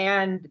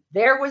 And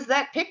there was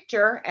that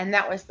picture. And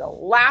that was the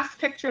last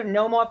picture,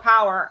 no more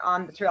power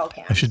on the trail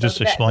cam. I should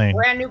just explain.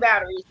 Brand new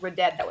batteries were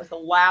dead. That was the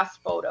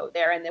last photo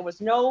there. And there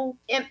was no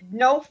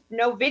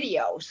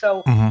video.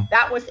 So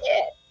that was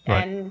it.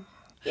 Right. And,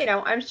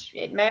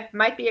 it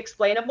might be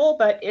explainable,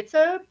 but it's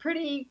a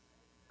pretty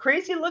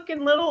crazy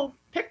looking little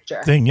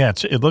picture thing. Yeah,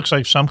 it looks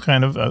like some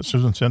kind of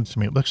Susan sent it to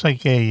me. It looks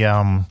like a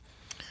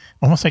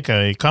almost like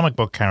a comic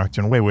book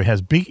character in a way, where it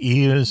has big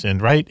ears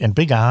and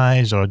big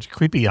eyes or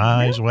creepy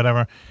eyes or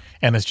whatever.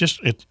 And it's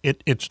just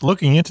it's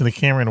looking into the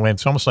camera in a way.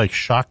 It's almost like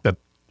shocked that,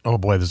 oh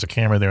boy, there's a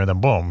camera there, and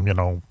then boom,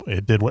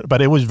 it did what.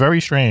 But it was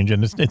very strange,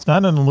 and it's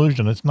not an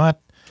illusion. It's not.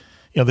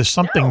 There's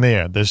something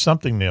there. There's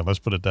something there. Let's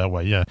put it that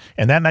way. Yeah.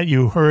 And that night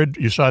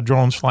you saw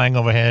drones flying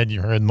overhead.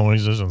 You heard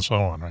noises and so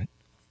on, right?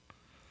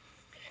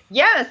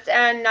 Yes,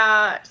 and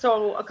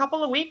so a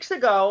couple of weeks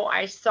ago,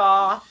 I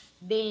saw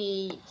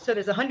there's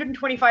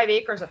 125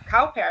 acres of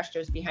cow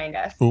pastures behind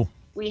us. Ooh.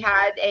 We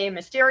had a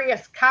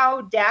mysterious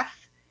cow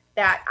death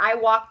that I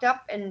walked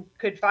up and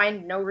could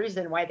find no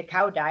reason why the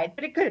cow died,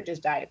 but it could have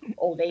just died of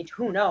old age,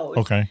 who knows?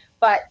 Okay.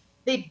 But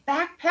the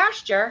back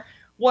pasture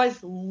was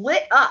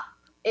lit up.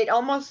 It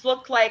almost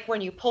looked like when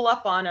you pull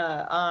up on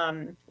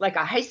a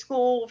high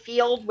school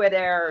field where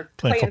they're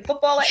playing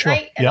football at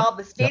night and all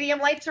the stadium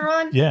lights are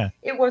on. Yeah.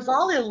 It was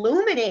all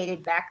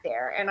illuminated back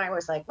there. And I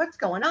was like, what's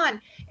going on?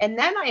 And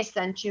then I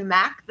sent you,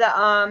 Mac,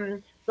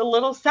 the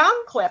little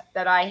sound clip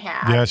that I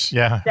had. Yes,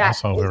 yeah.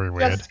 That's all very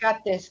weird. Just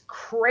got this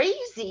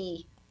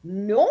crazy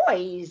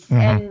noise.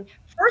 And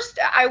first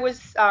I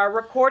was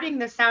recording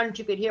the sound.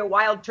 You could hear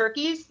wild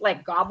turkeys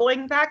like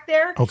gobbling back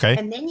there. Okay.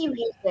 And then you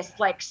hear this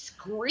like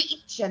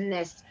screech and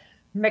this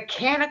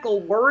mechanical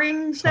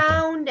whirring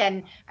sound.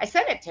 And I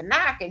sent it to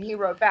Mac and he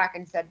wrote back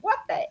and said, what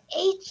the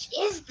H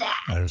is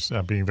that? I was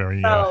being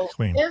very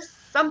clean. There's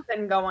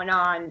something going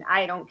on.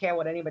 I don't care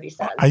what anybody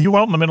says. Are you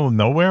out in the middle of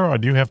nowhere, or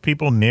do you have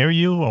people near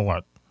you, or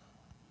what?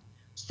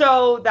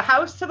 So the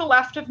house to the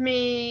left of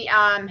me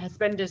has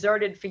been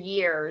deserted for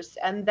years.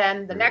 And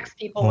then the next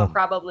people were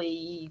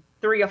probably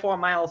 3 or 4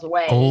 miles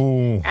away.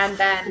 Oh. And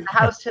then the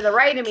house to the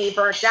right of me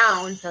burnt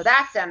down. So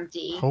that's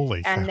empty.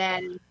 Holy and cow.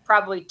 then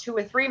probably 2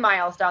 or 3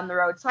 miles down the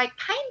road. So I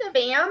kind of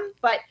am,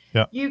 but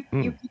you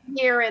can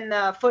hear in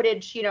the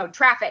footage,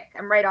 traffic.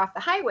 I'm right off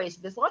the highway. So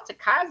there's lots of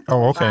cars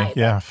going Oh, okay. by,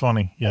 Yeah,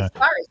 funny. Yeah. as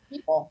far as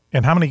people.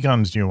 And how many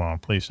guns do you own?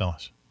 Please tell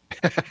us.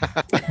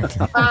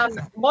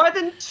 More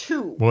than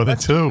 2. More than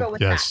Let's go 2,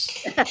 with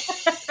yes.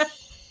 that.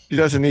 She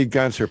doesn't need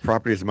guns. Her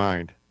property is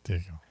mine. There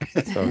you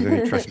go. So if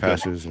any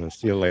trespassers,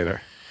 see you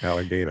later,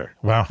 alligator.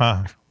 Wow,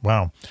 huh?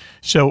 Wow.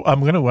 So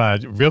I'm going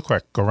to real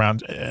quick go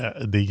around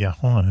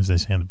hold on, as they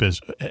say in the biz.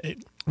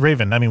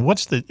 Raven,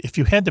 if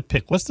you had to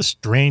pick, what's the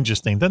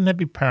strangest thing? Doesn't that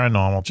be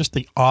paranormal? Just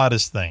the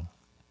oddest thing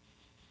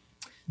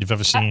you've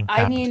ever seen?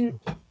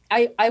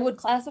 I would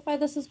classify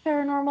this as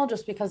paranormal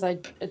just because I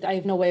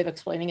have no way of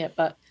explaining it.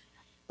 But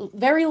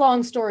very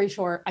long story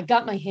short, I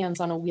got my hands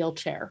on a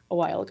wheelchair a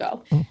while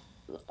ago,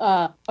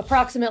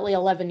 approximately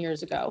 11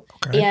 years ago.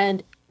 Okay.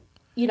 And,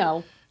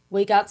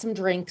 we got some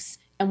drinks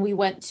and we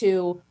went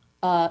to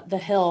the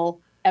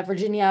hill at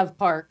Virginia Ave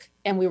Park,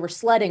 and we were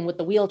sledding with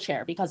the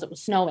wheelchair because it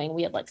was snowing.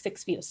 We had like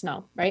 6 feet of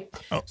snow, right?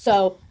 Oh.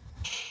 So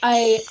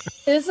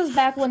this is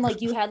back when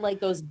you had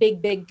those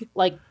big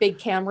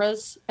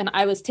cameras, and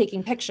I was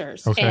taking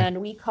pictures. Okay. And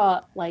we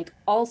caught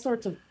all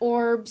sorts of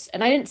orbs,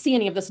 and I didn't see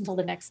any of this until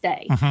the next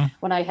day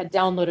when I had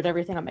downloaded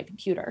everything on my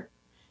computer.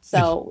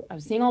 So I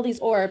was seeing all these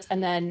orbs,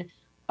 and then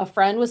A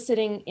friend was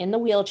sitting in the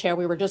wheelchair.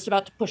 We were just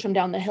about to push him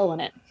down the hill in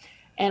it.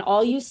 And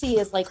all you see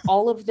is like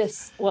all of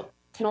this, what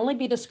can only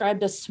be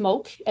described as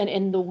smoke. And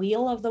in the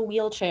wheel of the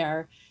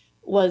wheelchair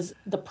was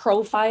the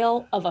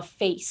profile of a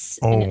face.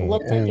 And it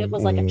looked like it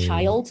was like a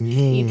child.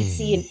 You could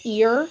see an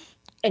ear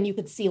and you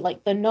could see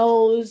like the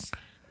nose,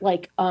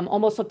 like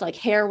almost looked like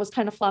hair was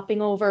kind of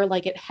flopping over.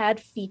 Like it had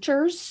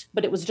features,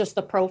 but it was just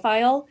the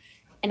profile.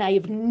 And I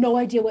have no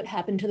idea what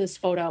happened to this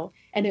photo.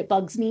 And it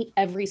bugs me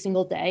every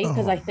single day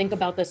because I think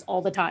about this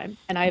all the time.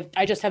 And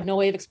I just have no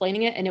way of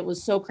explaining it. And it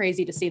was so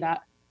crazy to see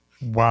that.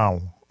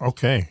 Wow.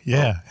 Okay.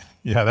 Yeah.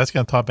 Yeah. That's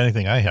going to top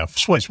anything I have.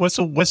 Switch. What's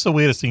the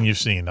weirdest thing you've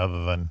seen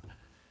other than?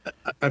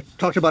 I've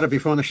talked about it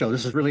before on the show.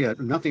 This is really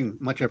nothing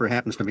much ever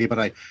happens to me, but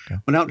I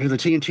went out into the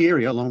TNT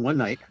area alone one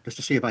night just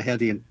to see if I had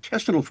the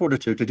intestinal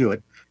fortitude to do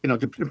it,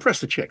 to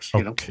impress the chicks,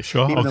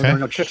 Sure. Even though there are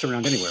no chicks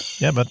around anywhere.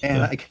 Yeah, but.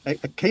 And I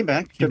came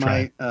back to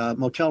my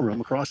motel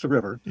room across the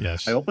river.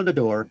 Yes. I opened the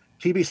door,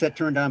 TV set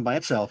turned on by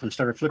itself and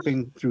started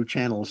flipping through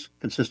channels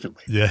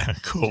consistently. Yeah,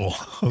 cool.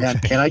 Okay.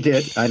 And I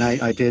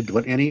did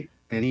what any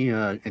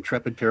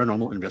intrepid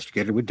paranormal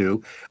investigator would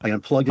do. I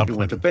unplugged it and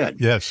went to bed.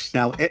 Yes.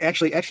 Now,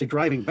 actually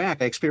driving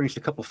back, I experienced a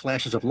couple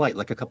flashes of light,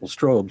 like a couple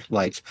strobe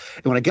lights.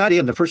 And when I got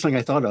in, the first thing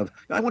I thought of,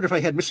 I wonder if I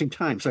had missing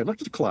time. So I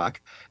looked at the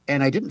clock,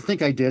 and I didn't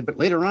think I did. But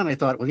later on, I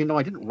thought, well,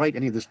 I didn't write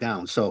any of this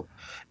down. So,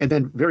 and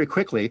then very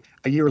quickly,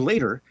 a year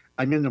later,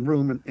 I'm in the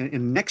room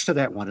and next to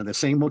that one in the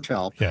same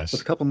motel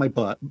with a couple of my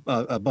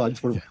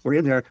buds. We're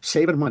in there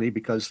saving money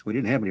because we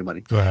didn't have any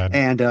money. Go ahead.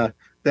 And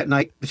that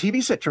night, the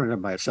TV set turned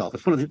on by itself.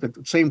 It's one of the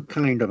same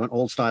kind of an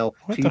old style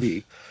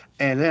TV.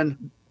 And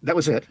then that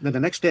was it. Then the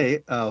next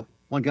day,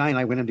 one guy and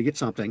I went in to get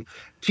something.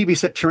 TV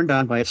set turned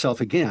on by itself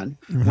again,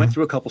 went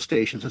through a couple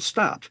stations and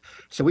stopped.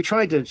 So we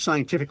tried to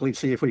scientifically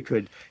see if we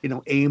could,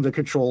 aim the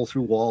control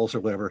through walls or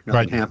whatever.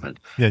 Nothing happened.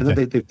 Yeah, and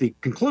then the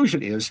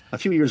conclusion is a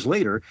few years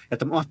later at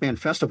the Mothman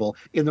Festival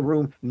in the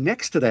room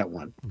next to that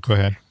one. Go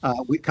ahead.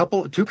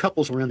 Two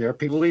couples were in there,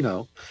 people we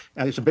know.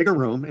 And it's a bigger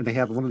room, and they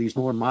have one of these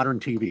more modern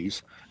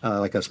TVs,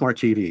 like a smart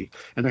TV,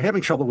 and they're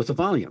having trouble with the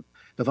volume.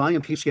 The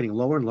volume keeps getting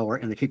lower and lower,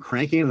 and they keep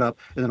cranking it up,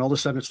 and then all of a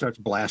sudden it starts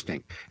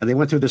blasting. And they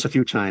went through this a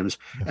few times,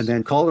 and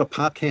then call it a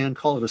pop can,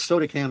 call it a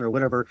soda can, or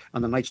whatever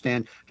on the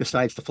nightstand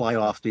decides to fly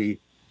off the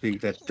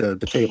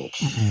table.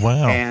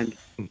 Wow. And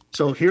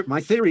so here,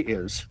 my theory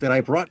is that I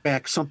brought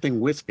back something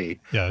with me,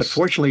 Yes. but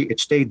fortunately it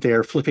stayed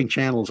there flipping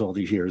channels all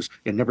these years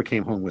and never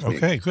came home with me.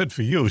 Okay, good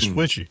for you.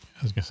 Switchy.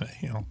 I was going to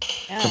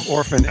say, Some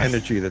orphan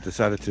energy that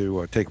decided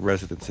to take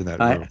residence in that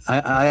room.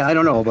 I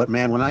don't know, but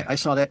man, when I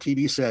saw that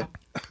TV set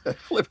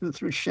flipping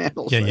through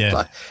channels, I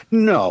thought,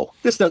 no,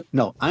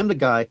 I'm the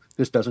guy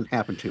this doesn't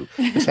happen to.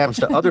 This happens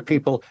to other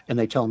people, and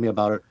they tell me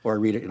about it or I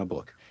read it in a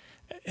book.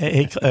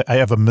 Hey, I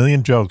have a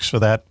million jokes for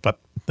that, but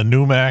the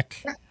new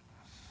Mac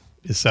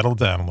is settled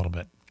down a little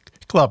bit.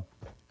 Club,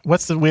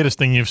 what's the weirdest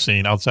thing you've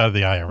seen outside of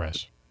the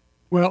IRS?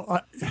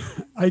 Well,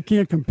 I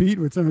can't compete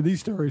with some of these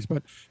stories,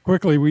 but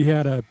quickly, we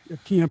had a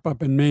camp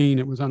up in Maine.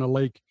 It was on a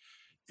lake,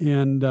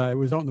 and it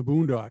was out in the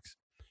boondocks.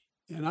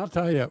 And I'll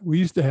tell you, we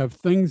used to have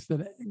things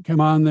that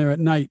come on there at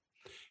night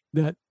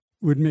that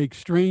would make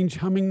strange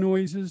humming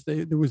noises.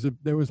 There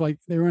was like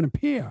they were in a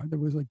pair. There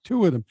was like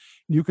two of them.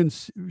 You can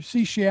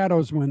see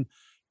shadows when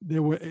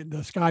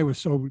the sky was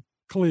so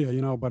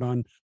clear, but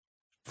on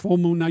full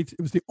moon nights,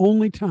 it was the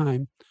only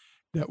time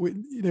that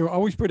they were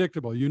always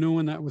predictable. You knew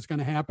when that was going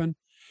to happen.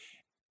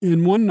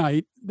 And one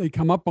night they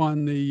come up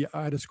on the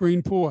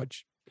screen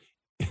porch,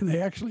 and they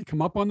actually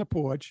come up on the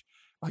porch.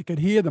 I could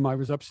hear them. I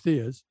was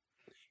upstairs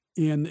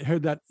and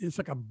heard that it's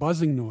like a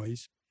buzzing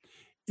noise.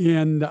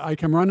 And I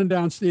come running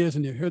downstairs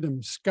and you hear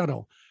them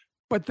scuttle.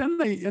 But then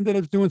they ended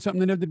up doing something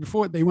they never did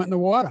before. They went in the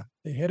water.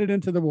 They headed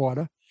into the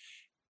water.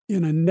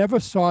 And I never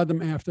saw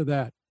them after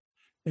that.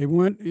 They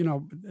weren't,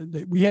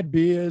 we had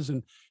bears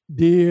and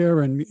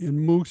deer and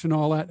moose and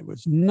all that. It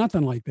was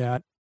nothing like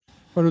that.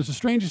 But it was the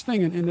strangest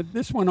thing. And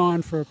this went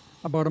on for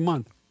about a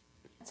month.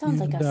 That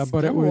sounds like a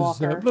But it was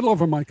a skinwalker. little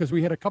over a month because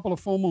we had a couple of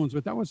full moons.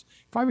 But that was,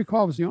 if I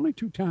recall, it was the only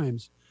two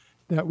times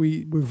that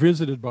we were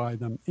visited by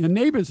them. And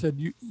neighbors said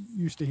you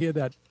used to hear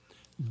that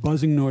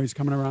buzzing noise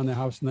coming around the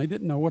house, and they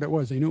didn't know what it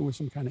was. They knew it was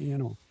some kind of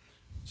animal.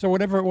 So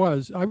whatever it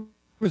was, I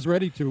was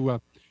ready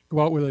to go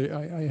out with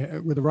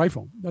a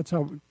rifle. That's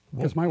how,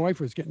 because my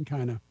wife was getting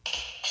kind of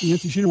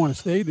antsy. She didn't want to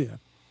stay there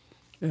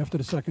after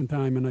the second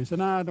time. And I said,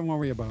 don't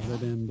worry about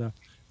it. And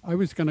I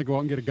was going to go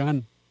out and get a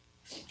gun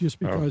just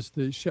because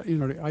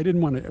I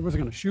didn't want to, I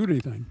wasn't going to shoot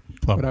anything,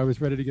 but I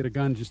was ready to get a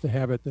gun just to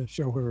have it to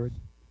show her.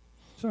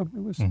 So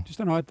it was just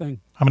an odd thing.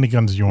 How many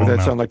guns do you What own did that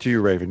now? sound like to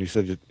you, Raven? You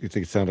said you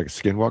think it sounded like a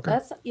skinwalker?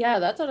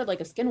 That sounded like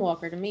a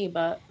skinwalker to me,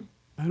 but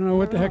I don't know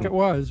what the heck it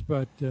was,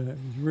 but it was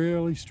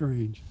really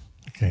strange.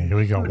 Okay, here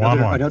we go.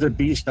 Another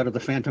beast out of the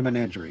Phantom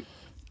Menagerie.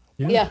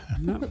 Yeah.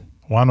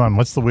 Juan,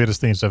 what's the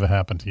weirdest thing that's ever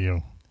happened to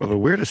you? Well, the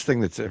weirdest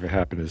thing that's ever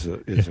happened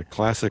is a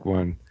classic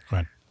one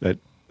that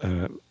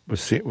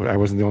was seen. I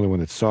wasn't the only one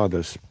that saw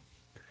this.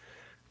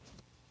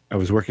 I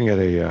was working at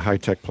a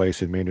high-tech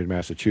place in Maynard,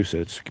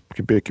 Massachusetts,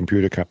 a big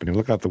computer company.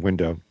 Look out the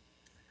window,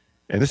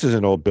 and this is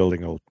an old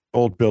building, old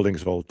old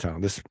buildings, old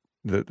town.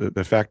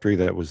 The factory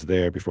that was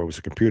there before it was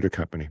a computer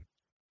company,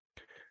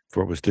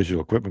 before it was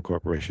Digital Equipment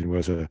Corporation,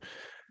 was a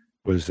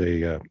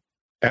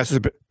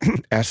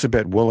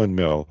Assabet woolen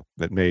mill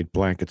that made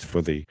blankets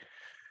for the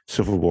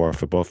Civil War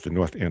for both the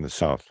North and the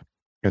South.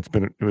 It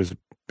was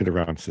been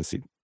around since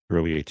the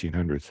early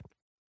 1800s.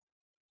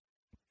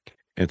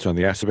 And it's on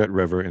the Assabet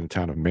River in the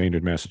town of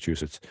Maynard,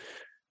 Massachusetts.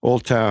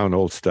 Old town,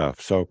 old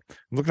stuff. So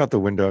I'm looking out the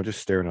window,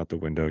 just staring out the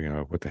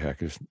window, what the heck,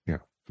 just,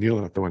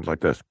 kneeling out the window like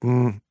this.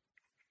 And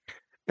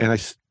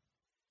it's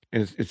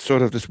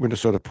sort of, this window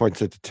sort of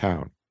points at the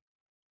town.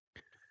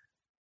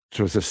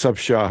 So it's a sub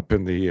shop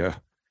in the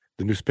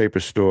newspaper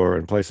store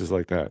and places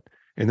like that.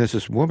 And there's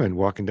this woman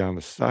walking down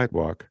the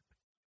sidewalk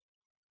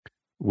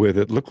with,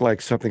 it looked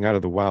like something out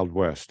of the Wild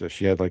West.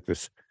 She had like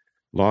this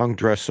long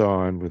dress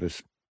on with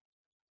this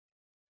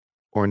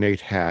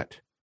ornate hat,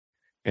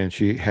 and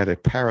she had a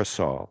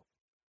parasol.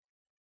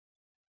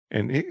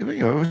 And it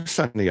was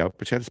sunny out,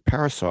 but she had this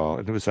parasol,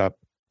 and it was up.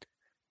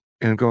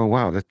 And I'm going,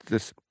 wow,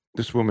 this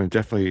woman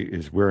definitely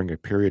is wearing a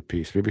period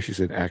piece. Maybe she's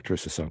an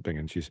actress or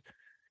something,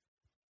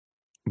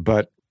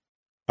 but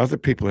other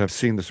people have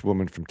seen this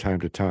woman from time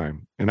to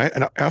time. And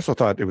I also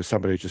thought it was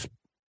somebody just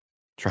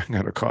trying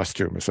out a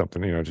costume or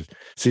something, just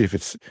see if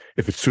it's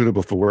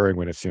suitable for wearing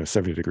when it's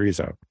 70 degrees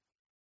out,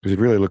 because it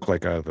really looked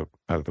like out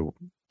of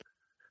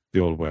the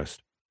Old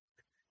West.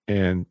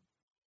 And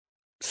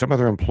some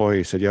other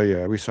employee said,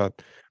 yeah,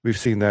 we've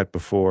seen that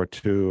before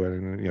too,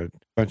 and a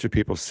bunch of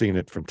people seen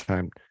her from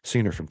time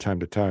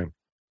to time.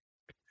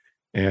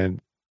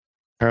 And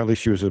apparently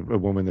she was a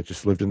woman that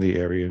just lived in the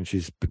area, and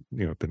she's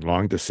been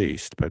long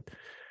deceased, but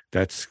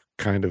that's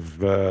kind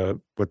of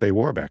what they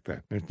wore back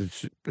then.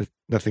 It's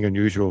nothing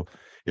unusual.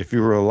 If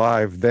you were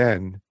alive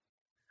then,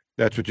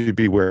 that's what you'd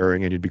be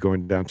wearing, and you'd be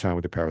going downtown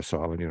with a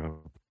parasol and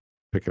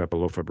picking up a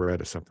loaf of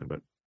bread or something.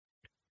 But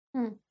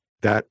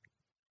that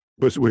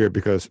was weird,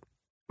 because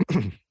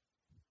I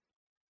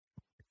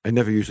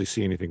never usually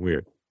see anything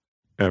weird,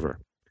 ever.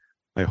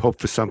 I hope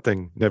for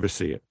something, never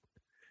see it.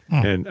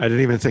 And I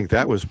didn't even think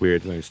that was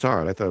weird when I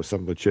saw it. I thought it was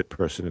some legit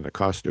person in a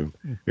costume,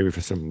 maybe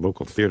for some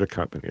local theater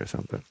company or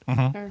something.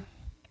 Sure.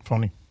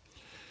 Funny.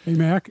 Hey,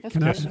 Mac,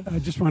 I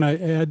just want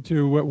to add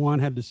to what Juan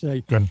had to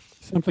say. Good.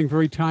 Something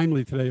very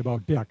timely today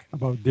about DEC,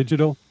 about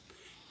digital.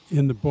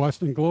 In the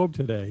Boston Globe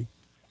today,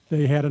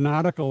 they had an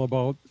article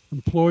about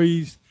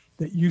employees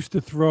that used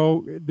to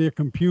throw their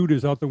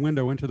computers out the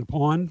window into the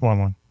pond.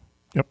 One.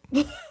 Yep.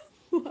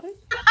 What?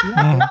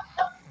 Yeah.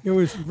 It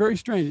was very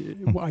strange.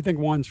 I think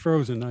Juan's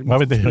frozen. Why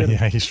would they?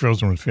 Yeah, he's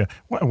frozen with fear.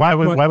 Why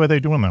were they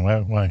doing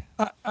that? Why?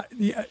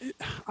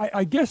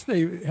 I guess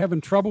they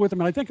having trouble with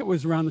them, and I think it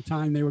was around the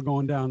time they were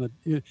going down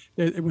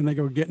when they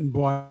were getting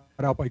bought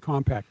out by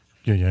Compaq.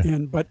 Yeah.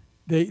 But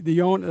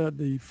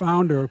the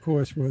founder, of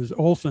course, was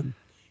Olson,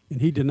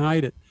 and he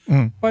denied it.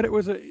 But it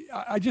was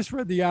I just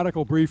read the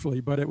article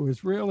briefly, but it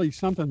was really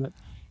something that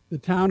the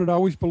town had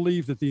always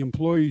believed that the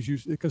employees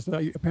used, because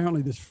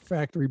apparently this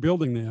factory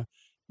building there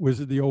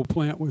the old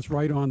plant was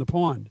right on the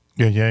pond.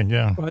 Yeah.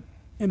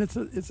 And it's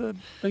a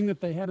thing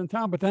that they had in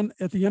town. But then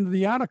at the end of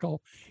the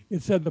article,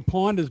 it said the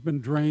pond has been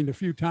drained a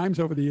few times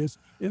over the years,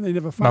 and they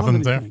never found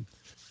anything. There.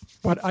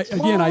 But I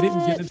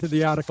didn't get into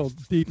the article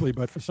deeply.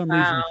 But for some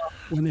reason,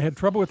 when they had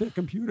trouble with their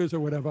computers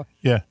or whatever,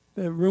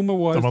 the rumor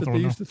was that they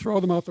used to throw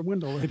them out the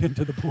window right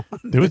into the pond.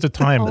 There was a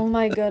time. Oh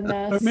my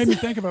goodness! It made me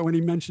think about when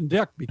he mentioned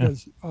DEC,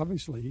 because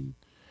obviously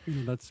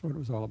that's what it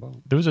was all about.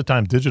 There was a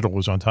time digital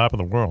was on top of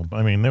the world.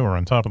 I mean, they were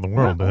on top of the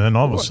world, and then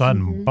all of a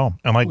sudden, boom!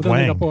 And like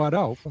Wang, they got bought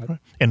out. But.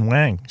 And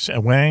Wang,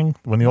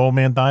 when the old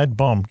man died,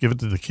 boom! Give it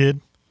to the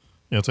kid.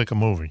 It's like a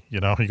movie. He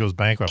goes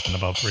bankrupt in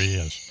about 3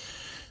 years.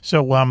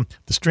 So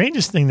the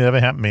strangest thing that ever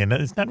happened to me, and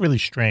it's not really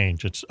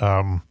strange. It's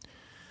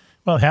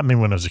it happened to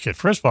me when I was a kid.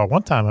 First of all,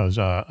 one time I was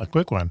a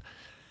quick one.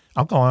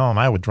 Uncle Al and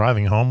I were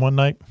driving home one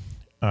night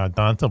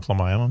down to Plum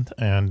Island,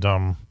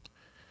 and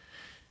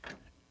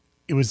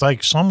it was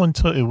like someone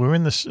took. We were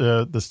in this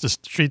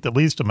street that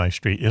leads to my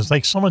street. It was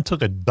like someone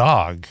took a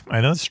dog. I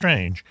know it's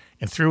strange,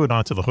 and threw it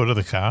onto the hood of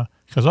the car.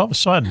 Because all of a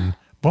sudden,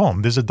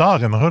 boom! There's a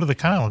dog on the hood of the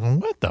car. I'm going,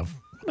 what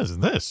is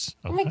this?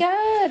 Oh my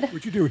God!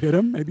 What'd you do? Hit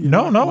him? Maybe.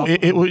 No.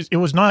 It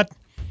was not.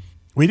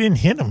 We didn't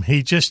hit him.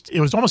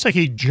 It was almost like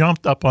he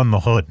jumped up on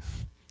the hood,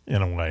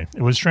 in a way.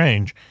 It was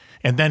strange.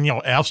 And then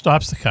Al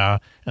stops the car,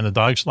 and the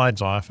dog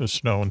slides off. There's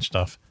snow and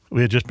stuff.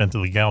 We had just been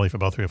to the galley for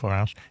about 3 or 4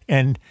 hours,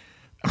 and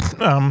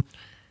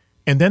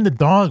then the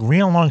dog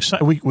ran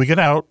alongside. We get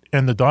out,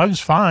 and the dog's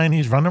fine.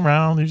 He's running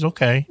around. He's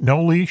okay.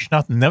 No leash,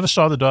 nothing. Never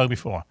saw the dog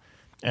before.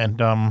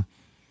 And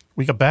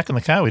we got back in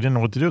the car. We didn't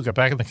know what to do. Got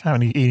back in the car,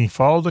 and he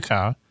followed the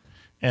car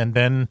and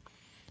then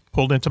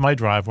pulled into my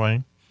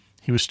driveway.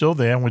 He was still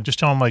there, and we just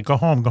telling him, go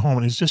home.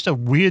 And he's just a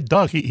weird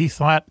dog. He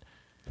thought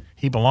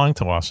he belonged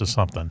to us or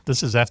something.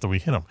 This is after we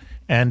hit him.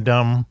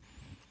 And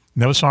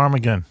never saw him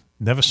again.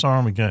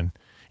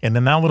 And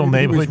in our little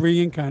neighborhood, he was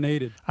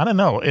reincarnated. I don't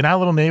know. In our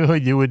little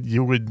neighborhood, you would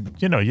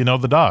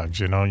the dogs,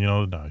 you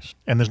know the dogs,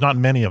 and there's not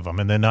many of them,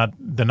 and they're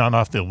not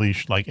off their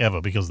leash like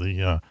ever, because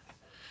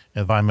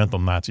environmental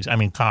Nazis. I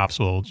mean, cops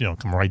will,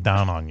 come right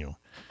down on you.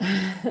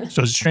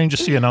 So it's strange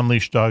to see an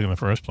unleashed dog in the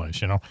first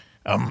place,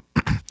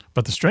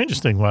 But the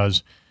strangest thing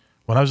was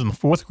when I was in the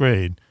 4th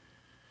grade,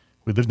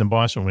 we lived in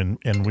Boston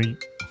and we,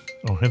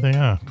 oh, here they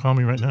are. Call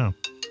me right now.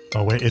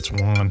 Oh, wait, it's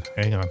Juan.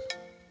 Hang on.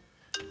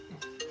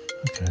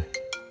 Okay.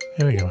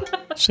 Here we go.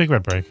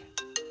 Cigarette break.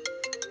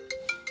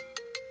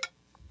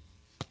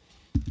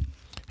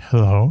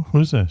 Hello,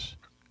 who's this?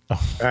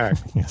 Oh,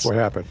 yes. What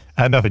happened?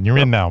 Nothing. You're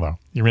in now, though.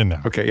 You're in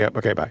now. Okay, yep.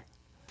 Okay, bye.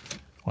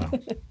 Wow.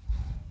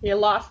 You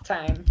lost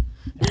time.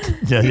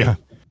 Yeah.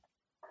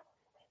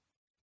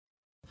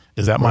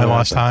 Is that my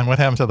lost time? What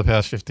happened to the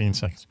past 15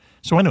 seconds?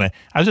 So anyway,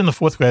 I was in the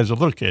 4th grade as a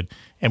little kid,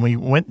 and we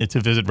went to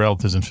visit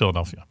relatives in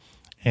Philadelphia.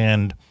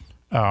 And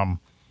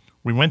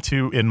we went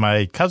to, and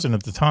my cousin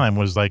at the time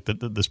was like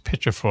this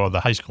pitcher for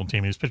the high school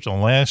team. He was pitching the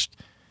last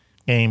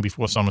game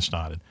before summer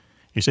started.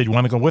 He said, you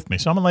want to go with me?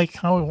 So I'm like,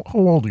 how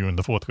old are you in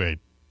the 4th grade?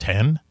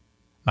 10?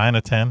 9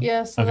 or 10?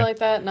 Yeah, something like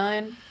that,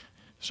 9.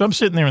 So I'm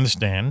sitting there in the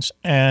stands,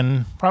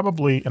 and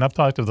probably, and I've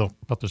talked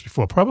about this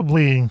before,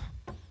 probably,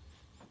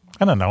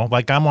 I don't know,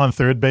 like I'm on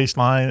third base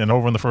line, and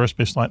over on the first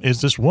base line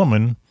is this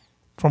woman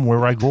from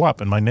where I grew up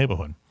in my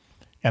neighborhood.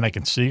 And I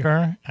can see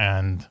her,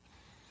 and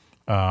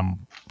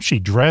she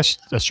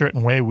dressed a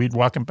certain way. We'd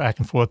walking back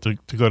and forth to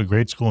go to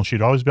grade school, and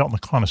she'd always be out in the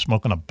corner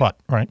smoking a butt,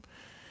 right?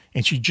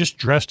 And she just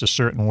dressed a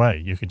certain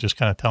way. You could just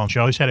kind of tell. And she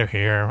always had her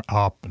hair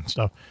up and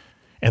stuff.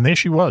 And there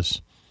she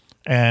was.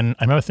 And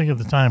I remember thinking at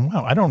the time,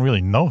 wow, I don't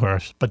really know her,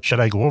 but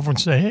should I go over and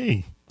say,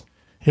 hey,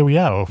 here we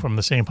are, from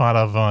the same part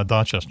of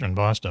Dorchester in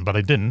Boston? But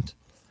I didn't.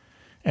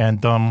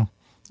 And,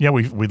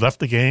 we left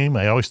the game.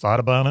 I always thought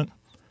about it.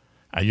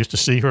 I used to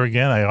see her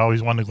again. I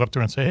always wanted to go up to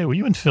her and say, hey, were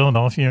you in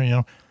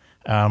Philadelphia?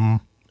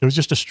 It was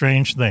just a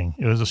strange thing.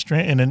 It was a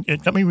strange, and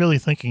it got me really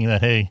thinking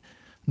that, hey,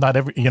 not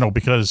every,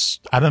 because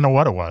I don't know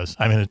what it was.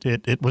 I mean,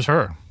 it was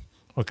her.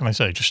 What can I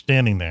say? Just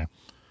standing there.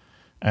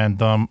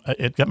 And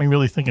it got me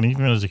really thinking,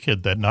 even as a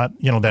kid, that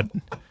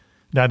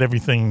not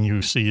everything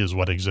you see is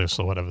what exists,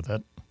 or whatever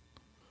that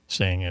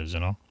saying is,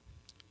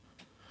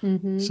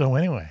 Mm-hmm. So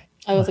anyway.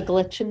 I was a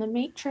glitch in the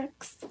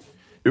Matrix.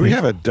 Do we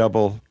have a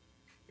double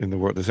in the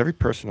world? Does every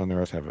person on the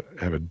earth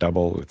have a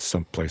double at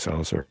someplace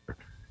else? Or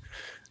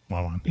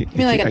you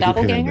mean like a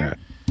doppelganger?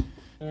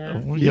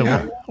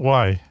 Yeah.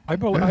 Why? I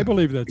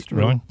believe that's true.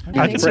 Really?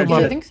 I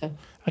think so.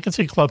 I can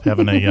see Club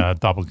having a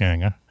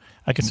doppelganger.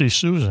 I can see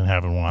Susan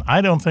having one.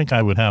 I don't think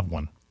I would have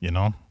one,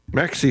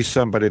 Max sees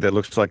somebody that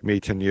looks like me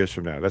 10 years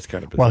from now. That's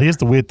kind of bizarre. Well, here's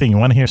the weird thing. You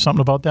want to hear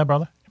something about that,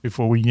 brother,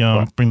 before we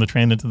bring the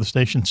train into the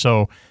station?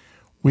 So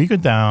we go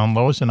down,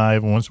 Lois and I,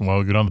 every once in a while,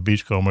 we go down the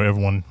Beachcomber.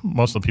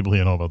 Most of the people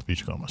here know about the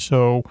Beachcomber.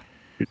 So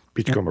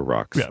Beachcomber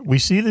rocks. Yeah, we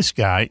see this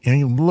guy, and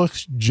he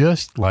looks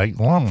just like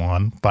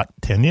Juan, but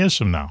 10 years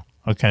from now.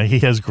 Okay, he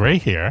has gray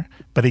hair,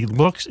 but he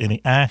looks and he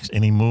acts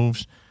and he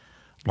moves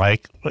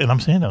like, and I'm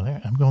saying,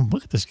 I'm going,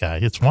 look at this guy.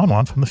 It's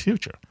Juan from the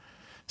future.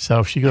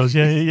 So she goes,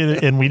 yeah,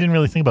 and we didn't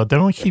really think about it.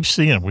 Then we keep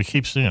seeing him.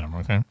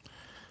 Okay?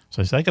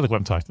 So I said, I got to go up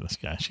and talk to this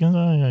guy. She goes,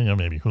 oh, yeah,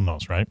 maybe. Who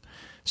knows, right?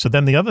 So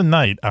then the other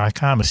night, our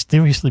car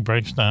mysteriously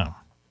breaks down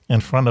in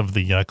front of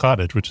the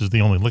cottage, which is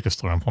the only liquor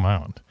store on Plum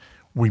Island.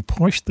 We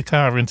pushed the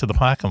car into the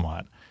parking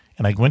lot,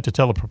 and I went to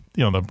tell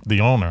the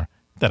owner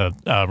that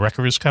a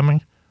wrecker is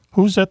coming.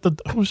 Who's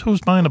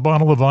buying a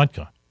bottle of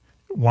vodka?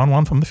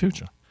 Juan from the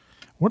future.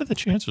 What are the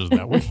chances of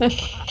that?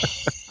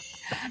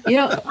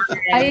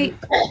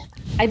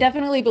 I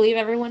definitely believe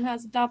everyone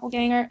has a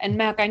doppelganger. And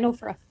Mac, I know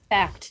for a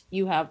fact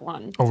you have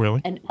one. Oh,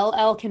 really? And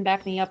LL can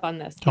back me up on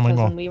this. Tell me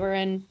more. When we were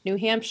in New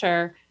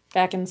Hampshire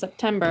back in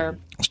September.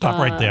 Stop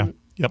right there.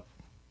 Yep.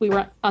 We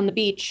were on the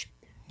beach.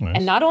 Nice.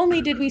 And not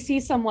only did we see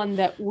someone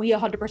that we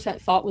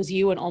 100% thought was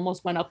you and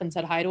almost went up and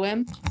said hi to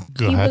him,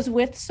 he was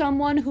with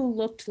someone who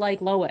looked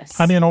like Lois.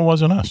 How do you know it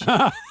wasn't us?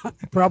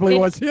 Probably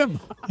was him.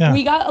 Yeah.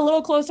 We got a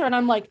little closer and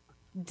I'm like,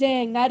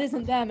 dang, that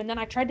isn't them. And then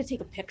I tried to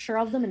take a picture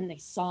of them and they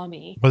saw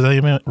me. Was that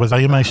you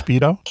my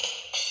Speedo?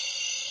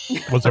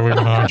 Was that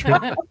my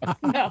Speedo?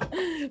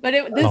 No, but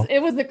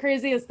it was the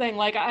craziest thing.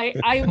 Like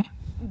I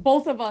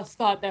both of us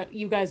thought that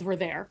you guys were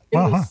there. It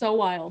was so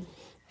wild.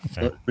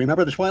 Okay.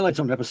 Remember the Twilight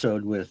Zone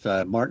episode with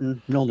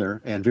Martin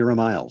Milner and Vera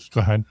Miles?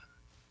 Go ahead.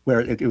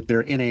 Where they're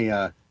in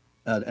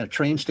a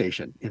train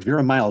station, and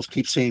Vera Miles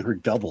keeps seeing her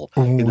double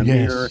in the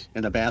mirror,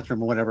 in the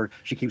bathroom, or whatever.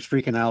 She keeps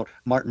freaking out.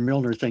 Martin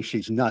Milner thinks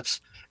she's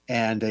nuts,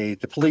 and the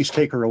police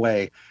take her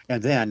away.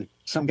 And then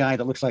some guy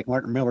that looks like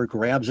Martin Miller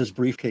grabs his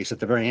briefcase at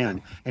the very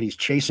end, and he's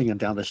chasing him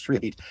down the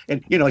street.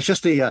 And it's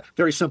just a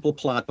very simple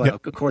plot, but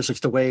of course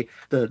it's the way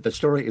the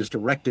story is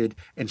directed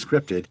and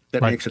scripted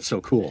that makes it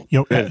so cool.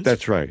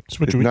 That's right.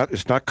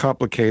 It's not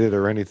complicated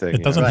or anything.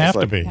 It doesn't have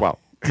to be. Wow.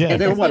 Yeah,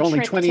 and they're only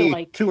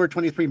 22 or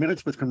 23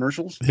 minutes with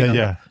commercials.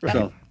 Yeah.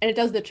 So. And it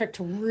does the trick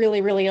to really,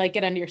 really like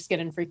get under your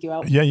skin and freak you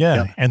out.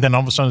 Yeah. And then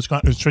all of a sudden it's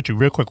switchy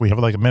real quick. We have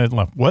like a minute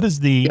left. What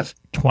is the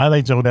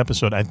Twilight Zone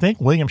episode? I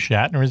think William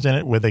Shatner is in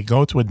it, where they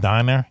go to a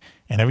diner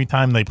and every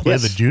time they play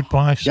the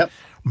jukebox. Yep.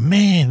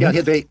 Man. Yeah.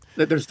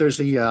 There's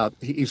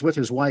he's with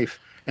his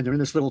wife, and they're in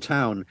this little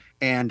town,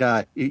 and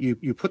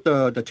you put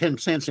the 10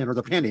 cents in or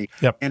the penny,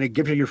 and it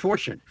gives you your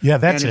fortune. Yeah,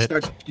 that's and it.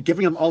 Starts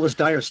giving them all this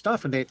dire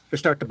stuff, and they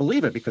start to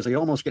believe it because they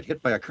almost get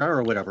hit by a car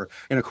or whatever.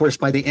 And of course,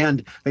 by the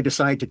end, they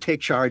decide to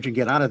take charge and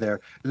get out of there.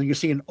 And then you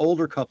see an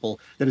older couple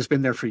that has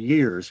been there for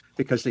years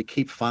because they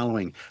keep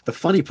following. The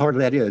funny part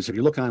of that is, if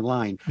you look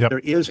online, there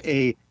is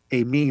a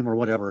meme or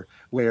whatever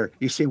where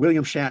you see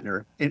William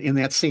Shatner in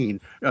that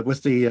scene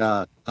with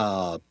the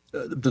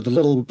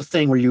little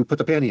thing where you put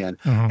the penny in,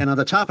 and on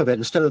the top of it,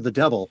 instead of the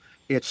devil,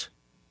 it's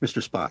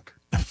Mr. Spock.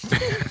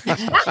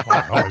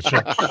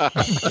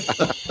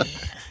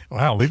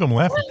 Wow, leave him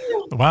laughing.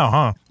 Wow,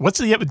 huh? What's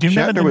the? Do you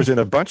remember? Shatner was in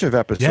a bunch of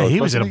episodes. Yeah, he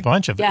was in a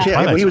bunch of.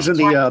 Yeah, he was in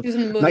the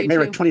movie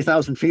Nightmare too. at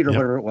 20,000 feet or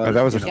whatever it was.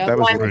 That was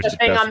One with the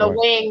thing on the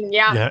wing.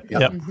 Yeah.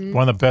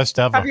 One of the best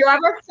ever. Have you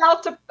ever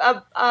felt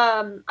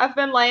I've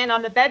been laying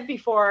on the bed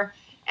before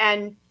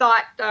and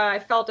thought I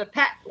felt a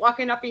pet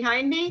walking up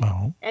behind me,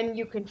 and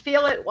you can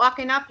feel it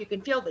walking up. You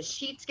can feel the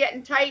sheets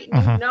getting tight,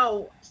 and you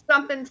know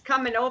something's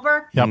coming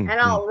over. And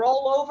I'll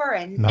roll over,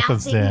 and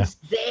nothing's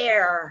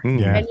there. And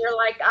you're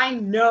like, I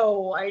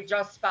know I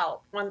just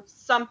felt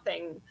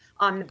something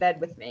on the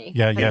bed with me.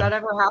 Has that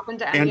ever happened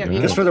to any of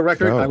you? Just for the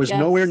record, I was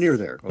nowhere near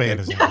there. Okay.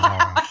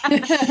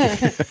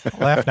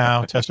 Laugh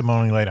now,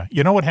 testimony later.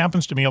 You know what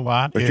happens to me a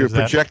lot? But you're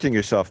projecting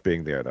yourself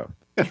being there, though.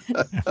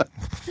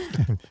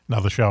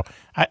 Another show.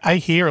 I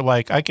hear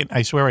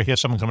I swear I hear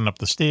someone coming up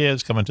the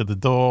stairs, coming to the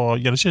door.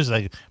 It's just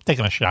like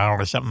taking a shower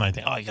or something. I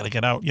think, I gotta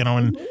get out,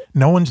 and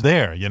no one's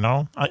there. I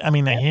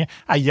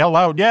yell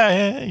out,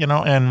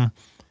 and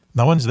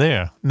no one's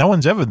there. No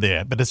one's ever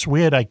there. But it's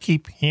weird. I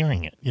keep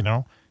hearing it.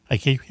 I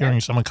keep hearing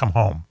someone come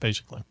home.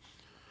 Basically,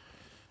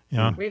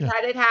 We've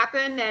had it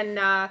happen, and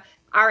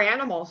our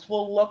animals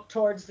will look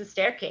towards the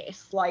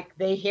staircase like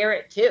they hear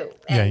it too.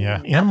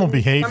 Animal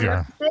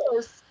behavior.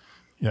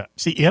 Yeah.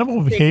 See,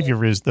 animal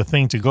behavior is the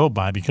thing to go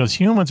by because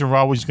humans are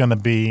always going to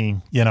be,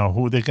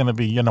 who they're going to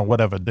be,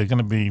 whatever. They're going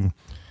to be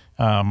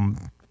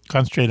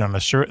concentrated on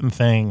a certain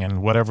thing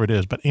and whatever it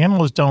is. But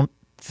animals don't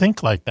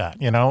think like that.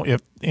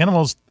 If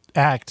animals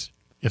act,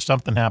 if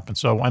something happens.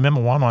 So I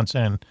remember one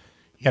saying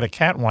he had a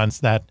cat once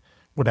that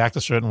would act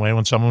a certain way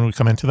when someone would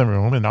come into the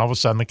room, and all of a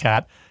sudden the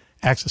cat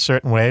acts a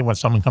certain way when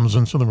someone comes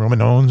into the room and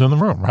no one's in the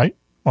room, right,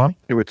 Lonnie?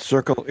 It would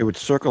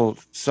circle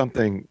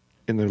something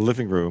in the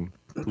living room,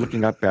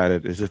 looking up at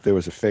it as if there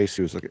was a face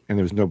who was looking, and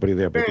there was nobody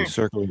there, but he's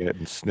circling it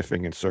and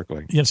sniffing and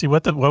circling. Yeah, see,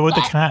 what would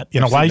the cat,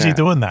 why is he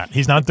doing that?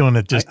 He's not doing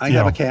it just, I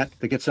have a cat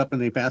that gets up in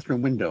the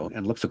bathroom window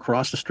and looks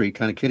across the street,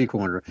 kind of kitty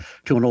corner,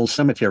 to an old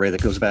cemetery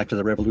that goes back to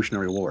the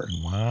Revolutionary War.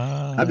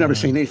 Wow. I've never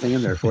seen anything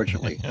in there,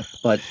 fortunately,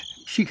 but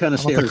she kind of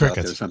stares out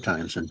there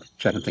sometimes and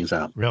checking things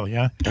out. Really,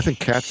 yeah? I think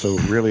cats are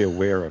really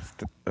aware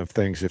of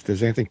things. If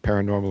there's anything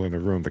paranormal in the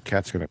room, the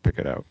cat's going to pick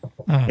it out.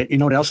 You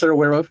know what else they're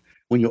aware of?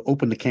 When you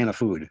open the can of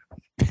food.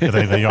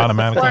 They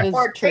automatically.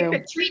 Or take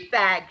the treat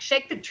bag.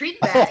 Shake the treat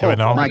bag.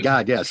 Oh, my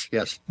God, yes.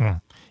 Yeah,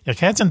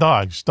 cats and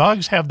dogs.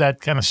 Dogs have that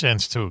kind of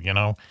sense, too,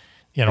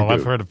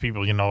 I've heard of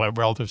people,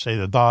 relatives say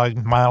the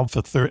dog mild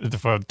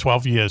for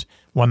 12 years,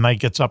 one night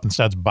gets up and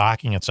starts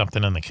barking at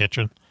something in the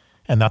kitchen,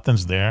 and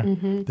nothing's there.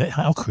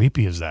 How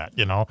creepy is that,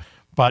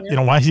 But,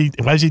 why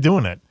is he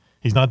doing it?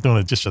 He's not doing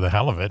it just for the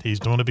hell of it. He's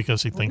doing it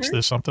because he thinks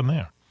there's something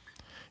there.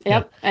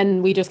 Yep,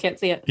 and we just can't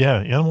see it. Yeah,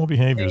 animal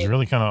behavior is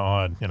really kind of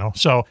odd,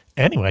 So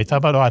anyway, talk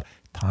about odd.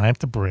 Time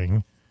to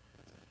bring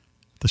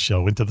the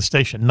show into the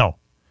station. No,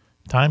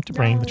 time to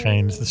bring the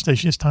train into the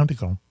station. It's time to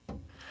go.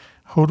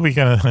 Who do we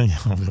get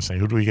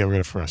rid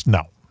of first?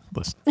 No,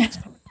 listen.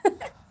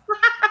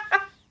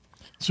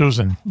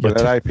 Susan. But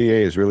that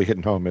IPA is really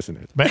hitting home, isn't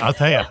it? But I'll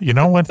tell you, you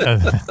know what?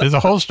 There's a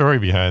whole story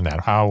behind that,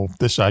 how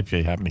this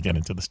IPA happened to get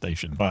into the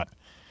station, but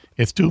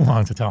it's too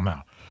long to tell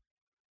now.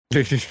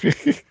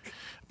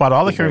 But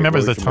all I can remember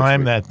is the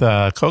time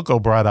that Coco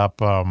brought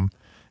up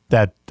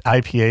that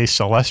IPA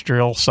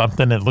Celestial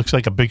something. It looks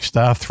like a big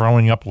star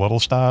throwing up little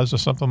stars or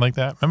something like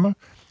that. Remember?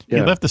 Yeah.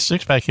 He left the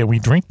 6-pack here. We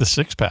drink the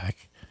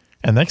 6-pack.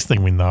 And next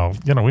thing we know,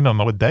 we don't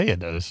know what day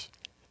it is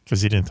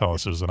because he didn't tell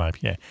us it was an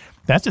IPA.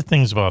 That's the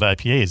things about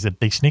IPA is that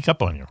they sneak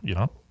up on you,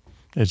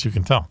 as you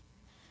can tell.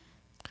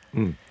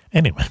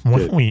 Anyway, why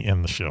don't we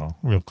end the show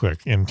real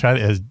quick and try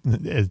to as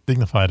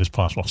dignified as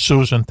possible.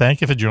 Susan,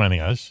 thank you for joining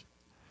us.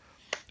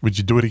 Would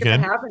you do it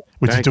again?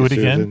 Would you do it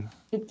again?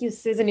 Thank you,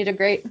 Susan. You did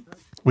great.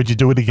 Would you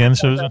do it again,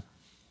 Susan?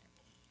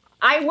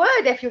 I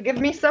would. If you give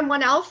me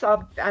someone else,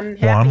 I'm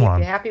happy. If you're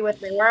happy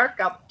with my work,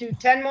 I'll do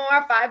 10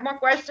 more, 5 more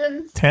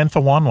questions. 10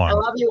 for one. I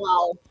love you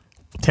all.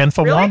 10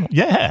 for really? one?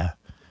 Yeah.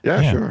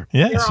 Yeah, sure.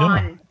 Yeah,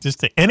 sure.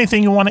 Just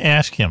anything you want to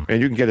ask him.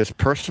 And you can get as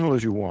personal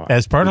as you want.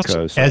 As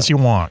personal as you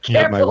want.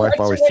 Yeah. My wife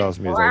always tells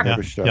me I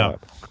never shut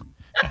up.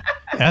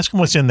 Ask him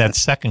what's in that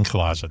second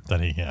closet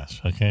that he has.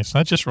 Okay, it's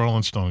not just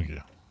Rolling Stone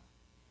gear.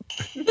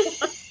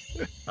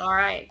 All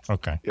right.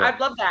 Okay. Yeah. I'd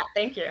love that.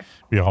 Thank you.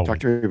 Talk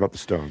to me about the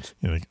Stones.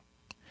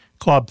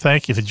 Club,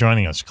 thank you for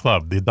joining us.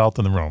 Club, the adult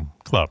in the room.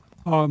 Club,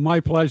 Oh, my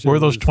pleasure. Where are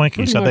those It was Twinkies?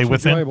 pretty Are they much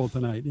within? enjoyable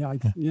tonight? Yeah,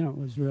 it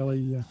was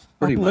really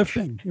Pretty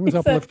uplifting. It was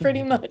He said uplifting.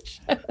 pretty much.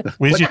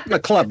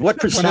 What club? What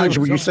percentage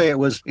would you say it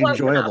was Well,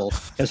 enjoyable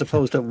as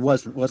opposed to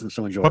wasn't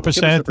so enjoyable? What Give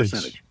us the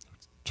percentage?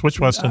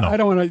 Switch wants to know. I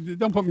don't want to.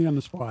 Don't put me on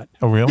the spot.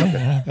 Oh, really?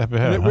 Yeah, that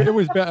bad, It, huh? it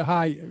was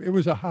high. It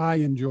was a high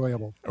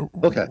enjoyable.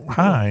 Okay.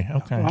 Hi.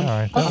 Okay. All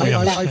right.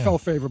 I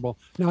felt favorable.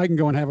 Now I can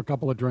go and have a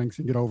couple of drinks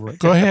and get over it.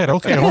 Go ahead.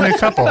 Okay. Only a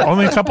couple.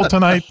 Only a couple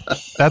tonight.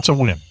 That's a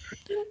win.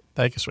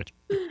 Thank you, Switch.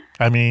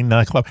 I mean,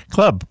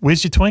 Club.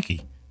 Where's your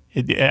Twinkie?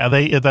 Are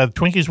the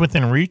Twinkies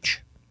within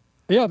reach?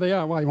 Yeah, they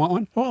are. Why, you want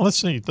one? Well, let's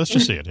see. Let's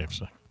just see it here.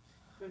 So.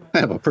 I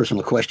have a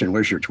personal question.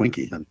 Where's your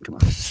Twinkie? Come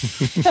on.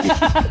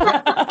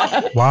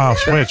 Wow,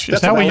 Switch. Is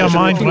That's that what where I your was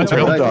mind eating went?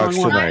 devil dogs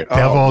tonight. Oh,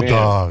 Devil man.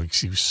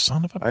 dogs. You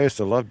son of a. I used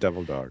to love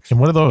devil dogs. And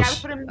what are You those?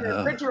 gotta put them in the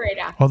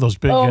refrigerator. Oh, those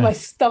big. Oh, my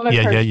stomach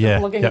hurts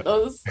just looking at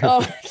those.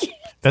 Oh,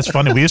 That's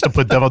funny. We used to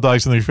put devil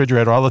dogs in the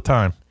refrigerator all the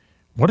time.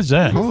 What is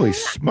that? Holy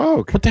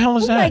smoke! What the hell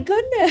is my that?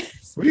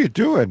 goodness. What are you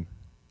doing?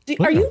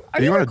 Are you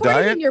Are you on a recording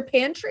diet? in your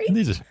pantry?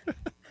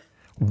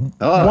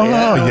 Oh,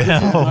 Wow, yeah.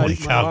 holy My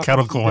cow, office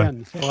kettle is corn.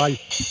 den, so I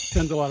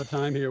spend a lot of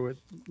time here with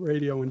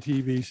radio and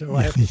TV, so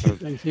I have to keep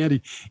things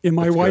handy. And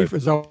my That's wife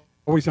good. is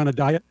always on a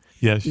diet.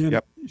 Yes. And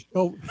Yep.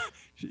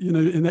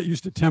 and that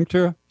used to tempt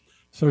her.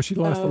 So she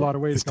lost a lot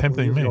of weight It's a couple of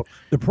tempting years me. ago.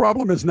 The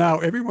problem is now,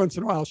 every once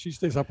in a while, she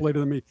stays up later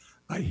than me.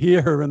 I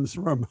hear her in this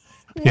room.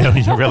 You know,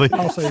 you're really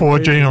I'll say,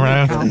 forging "Wait,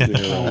 around. count Yeah.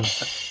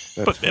 it."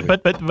 But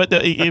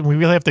we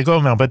really have to go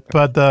now.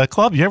 But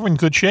Club, you're in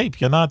good shape.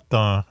 You're not.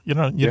 You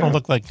don't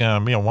look like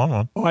me.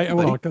 One.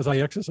 Well, because I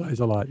exercise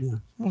a lot. Yeah.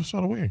 Well, so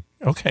do we.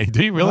 Okay.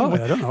 Do you really? Well,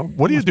 I don't know.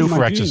 What do you Must do be for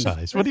my genes.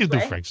 exercise? What do you do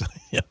for exercise?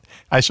 Yeah.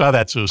 I saw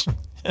that, Susan.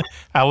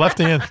 Our left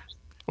hand,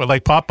 well,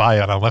 like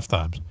Popeye on our left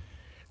arms.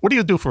 What do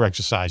you do for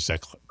exercise,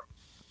 that Club?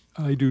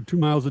 I do 2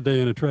 miles a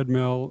day on a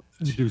treadmill.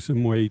 I do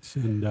some weights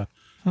and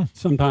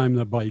sometimes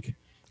a bike.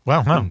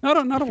 Well, no. Not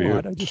a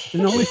lot.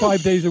 And only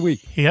 5 days a week.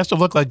 He has to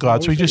look like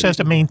God, so he Always just say has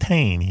to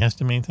maintain. He has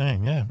to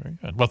maintain. Yeah, very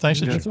good. Well, thanks.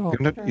 That's all.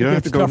 You don't It have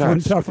gets to go tougher and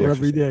nuts with tougher the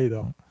every day,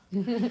 though.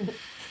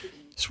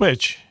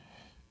 Switch.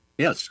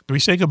 Yes. Do we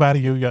say goodbye to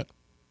you yet?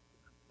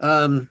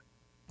 Can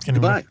you-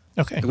 Goodbye.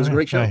 Okay. It was a all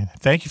great show. right.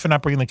 Thank you for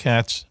not bringing the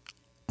cats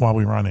while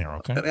we were on air,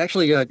 okay?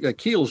 Actually,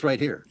 Keel's right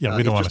here. Yeah,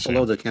 we don't he's want just to say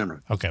below it. the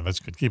camera. Okay, that's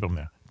good. Keep them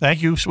there.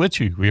 Thank you,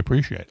 Switchy. We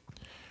appreciate it.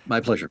 My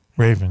pleasure.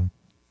 Raven,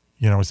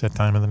 it's that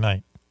time of the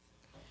night.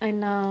 I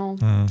know.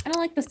 Mm. I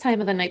don't like this time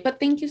of the night, but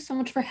thank you so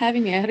much for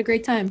having me. I had a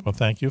great time. Well,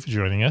 thank you for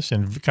joining us.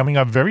 And coming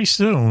up very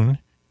soon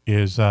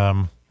is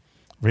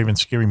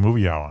Raven's Scary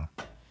Movie Hour.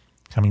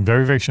 Coming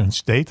very, very soon.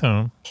 Stay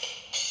tuned.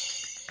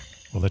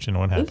 We'll let you know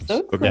what happens.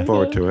 so Looking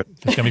forward to it.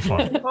 It's going to be fun.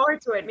 Looking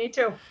forward to it. Me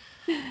too.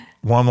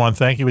 1-1,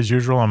 thank you as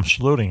usual. I'm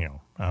saluting you.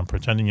 I'm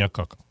pretending you're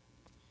cooking.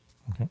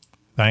 Okay.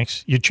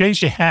 Thanks. You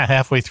changed your hat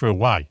halfway through.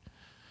 Why?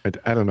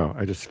 I don't know.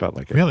 I just felt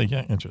like it. Really? Yeah,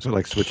 I interesting. felt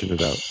like switching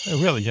it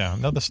out. Really, yeah.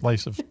 Another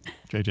slice of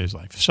JJ's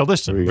life. So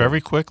listen, There we go.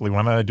 very quickly,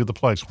 why don't I do the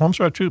plugs? Homes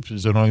for Our Troops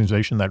is an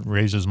organization that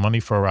raises money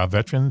for our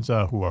veterans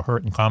who are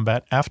hurt in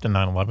combat after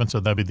 9/11.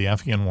 So that'd be the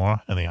Afghan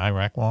War and the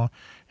Iraq War.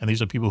 And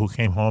these are people who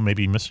came home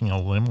maybe missing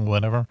a limb or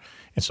whatever.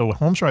 And so what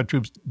Homes for Our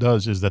Troops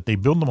does is that they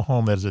build them a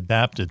home that is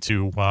adapted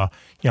to,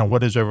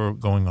 what is ever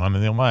going on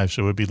in their lives.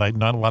 So it would be like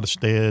not a lot of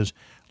stairs,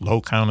 low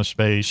counter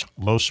space,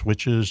 low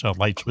switches,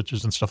 light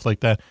switches and stuff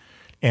like that.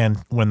 And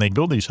when they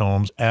build these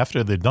homes,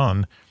 after they're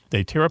done,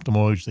 they tear up the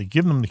mortgage, they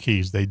give them the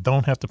keys. They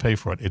don't have to pay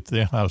for it. It's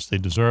their house. They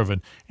deserve it.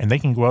 And they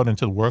can go out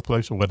into the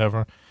workplace or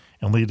whatever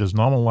and lead as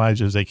normal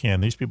lives as they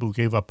can. These people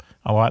gave up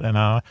a lot an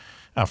hour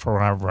for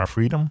our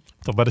freedom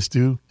to let us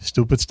do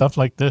stupid stuff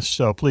like this.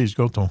 So please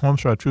go to Homes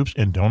for Our Troops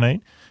and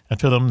donate. And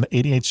to them,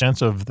 88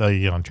 cents of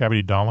the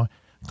charity dollar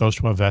goes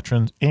to our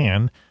veterans.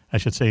 And I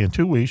should say in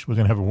 2 weeks, we're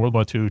going to have a World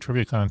War II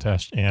trivia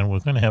contest, and we're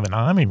going to have an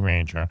Army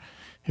Ranger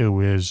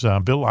who is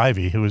Bill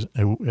Ivey, who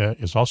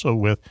is also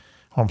with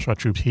Homes for Our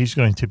Troops. He's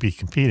going to be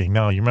competing.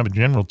 Now, you remember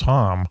General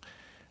Tom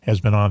has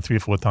been on 3 or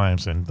 4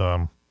 times and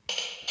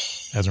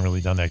hasn't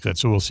really done that good.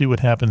 So we'll see what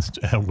happens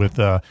with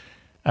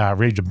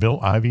Ranger Bill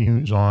Ivey,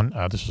 who's on.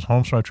 This is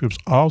Homes for Our Troops.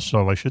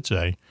 Also, I should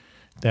say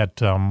that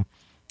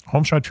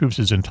Homes for Our Troops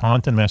is in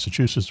Taunton,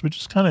 Massachusetts, which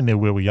is kind of near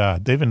where we are.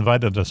 They've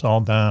invited us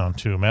all down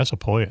to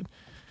Massapoit,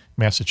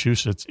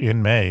 Massachusetts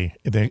in May.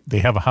 They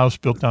have a house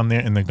built down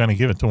there, and they're going to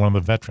give it to one of the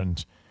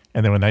veterans.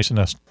 And they were nice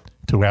enough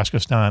to ask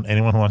us down.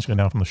 Anyone who wants to go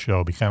down from the show,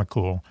 it'd be kind of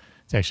cool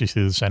to actually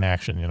see this in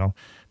action,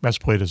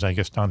 Massapoit is, I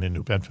guess, down in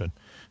New Bedford.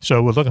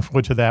 So we're looking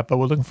forward to that, but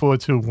we're looking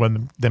forward to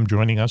them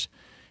joining us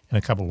in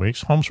a couple of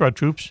weeks. Homes for Our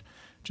Troops,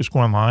 just go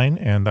online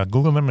and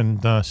Google them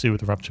and see what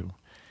they're up to.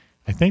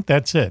 I think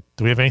that's it.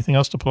 Do we have anything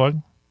else to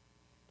plug,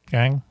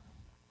 gang?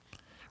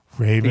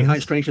 Raven. The High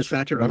Strangeness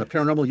Factor on the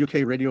Paranormal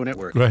UK Radio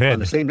Network. Go ahead. On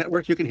the same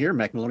network, you can hear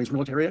Mac Maloney's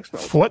Military Expo.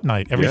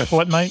 Fortnight. Every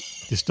fortnight?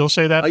 You still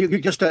say that? You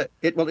just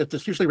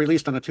it's usually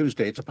released on a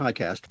Tuesday. It's a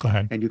podcast. Go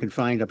ahead. And you can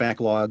find a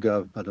backlog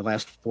of the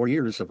last 4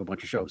 years of a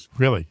bunch of shows.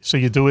 Really? So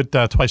you do it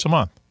twice a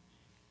month?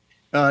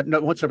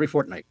 No, once every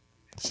fortnight.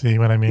 See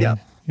what I mean? Yeah.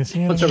 You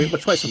see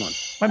Twice a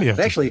month. What do you have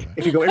to Actually, say?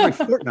 if you go every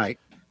fortnight,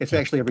 It's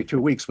actually every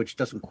 2 weeks, which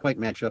doesn't quite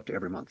match up to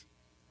every month.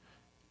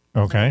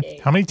 Okay.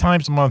 How many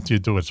times a month do you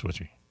do it,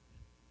 Switchy?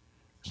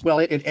 Well,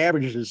 it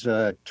averages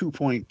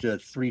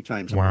 2.3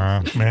 times a Wow,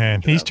 month.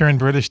 man. He's turned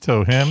British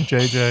too. Him,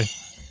 JJ.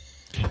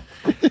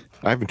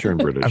 I haven't turned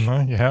British. I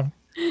know you have.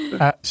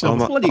 all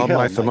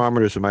my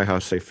thermometers in my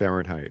house say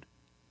Fahrenheit.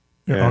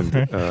 And,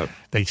 Okay.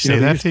 They say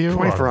that to you,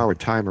 or- 24-hour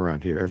time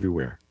around here,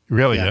 everywhere.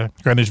 Really? Yeah.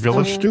 Greenwich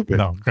Village? So stupid.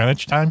 No,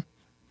 Greenwich time?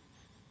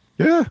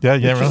 Yeah. Yeah,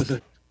 It's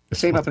really. the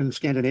same up in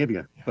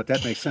Scandinavia, but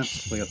that makes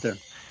sense way up there.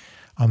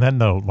 On that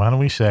note, why don't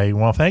we say,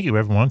 well, thank you,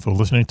 everyone, for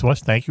listening to us.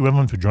 Thank you,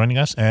 everyone, for joining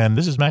us. And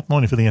this is Mac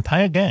Maloney for the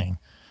entire gang.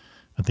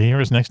 But to hear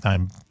us next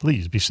time,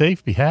 please be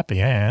safe, be happy,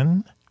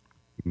 and...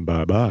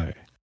 Bye-bye.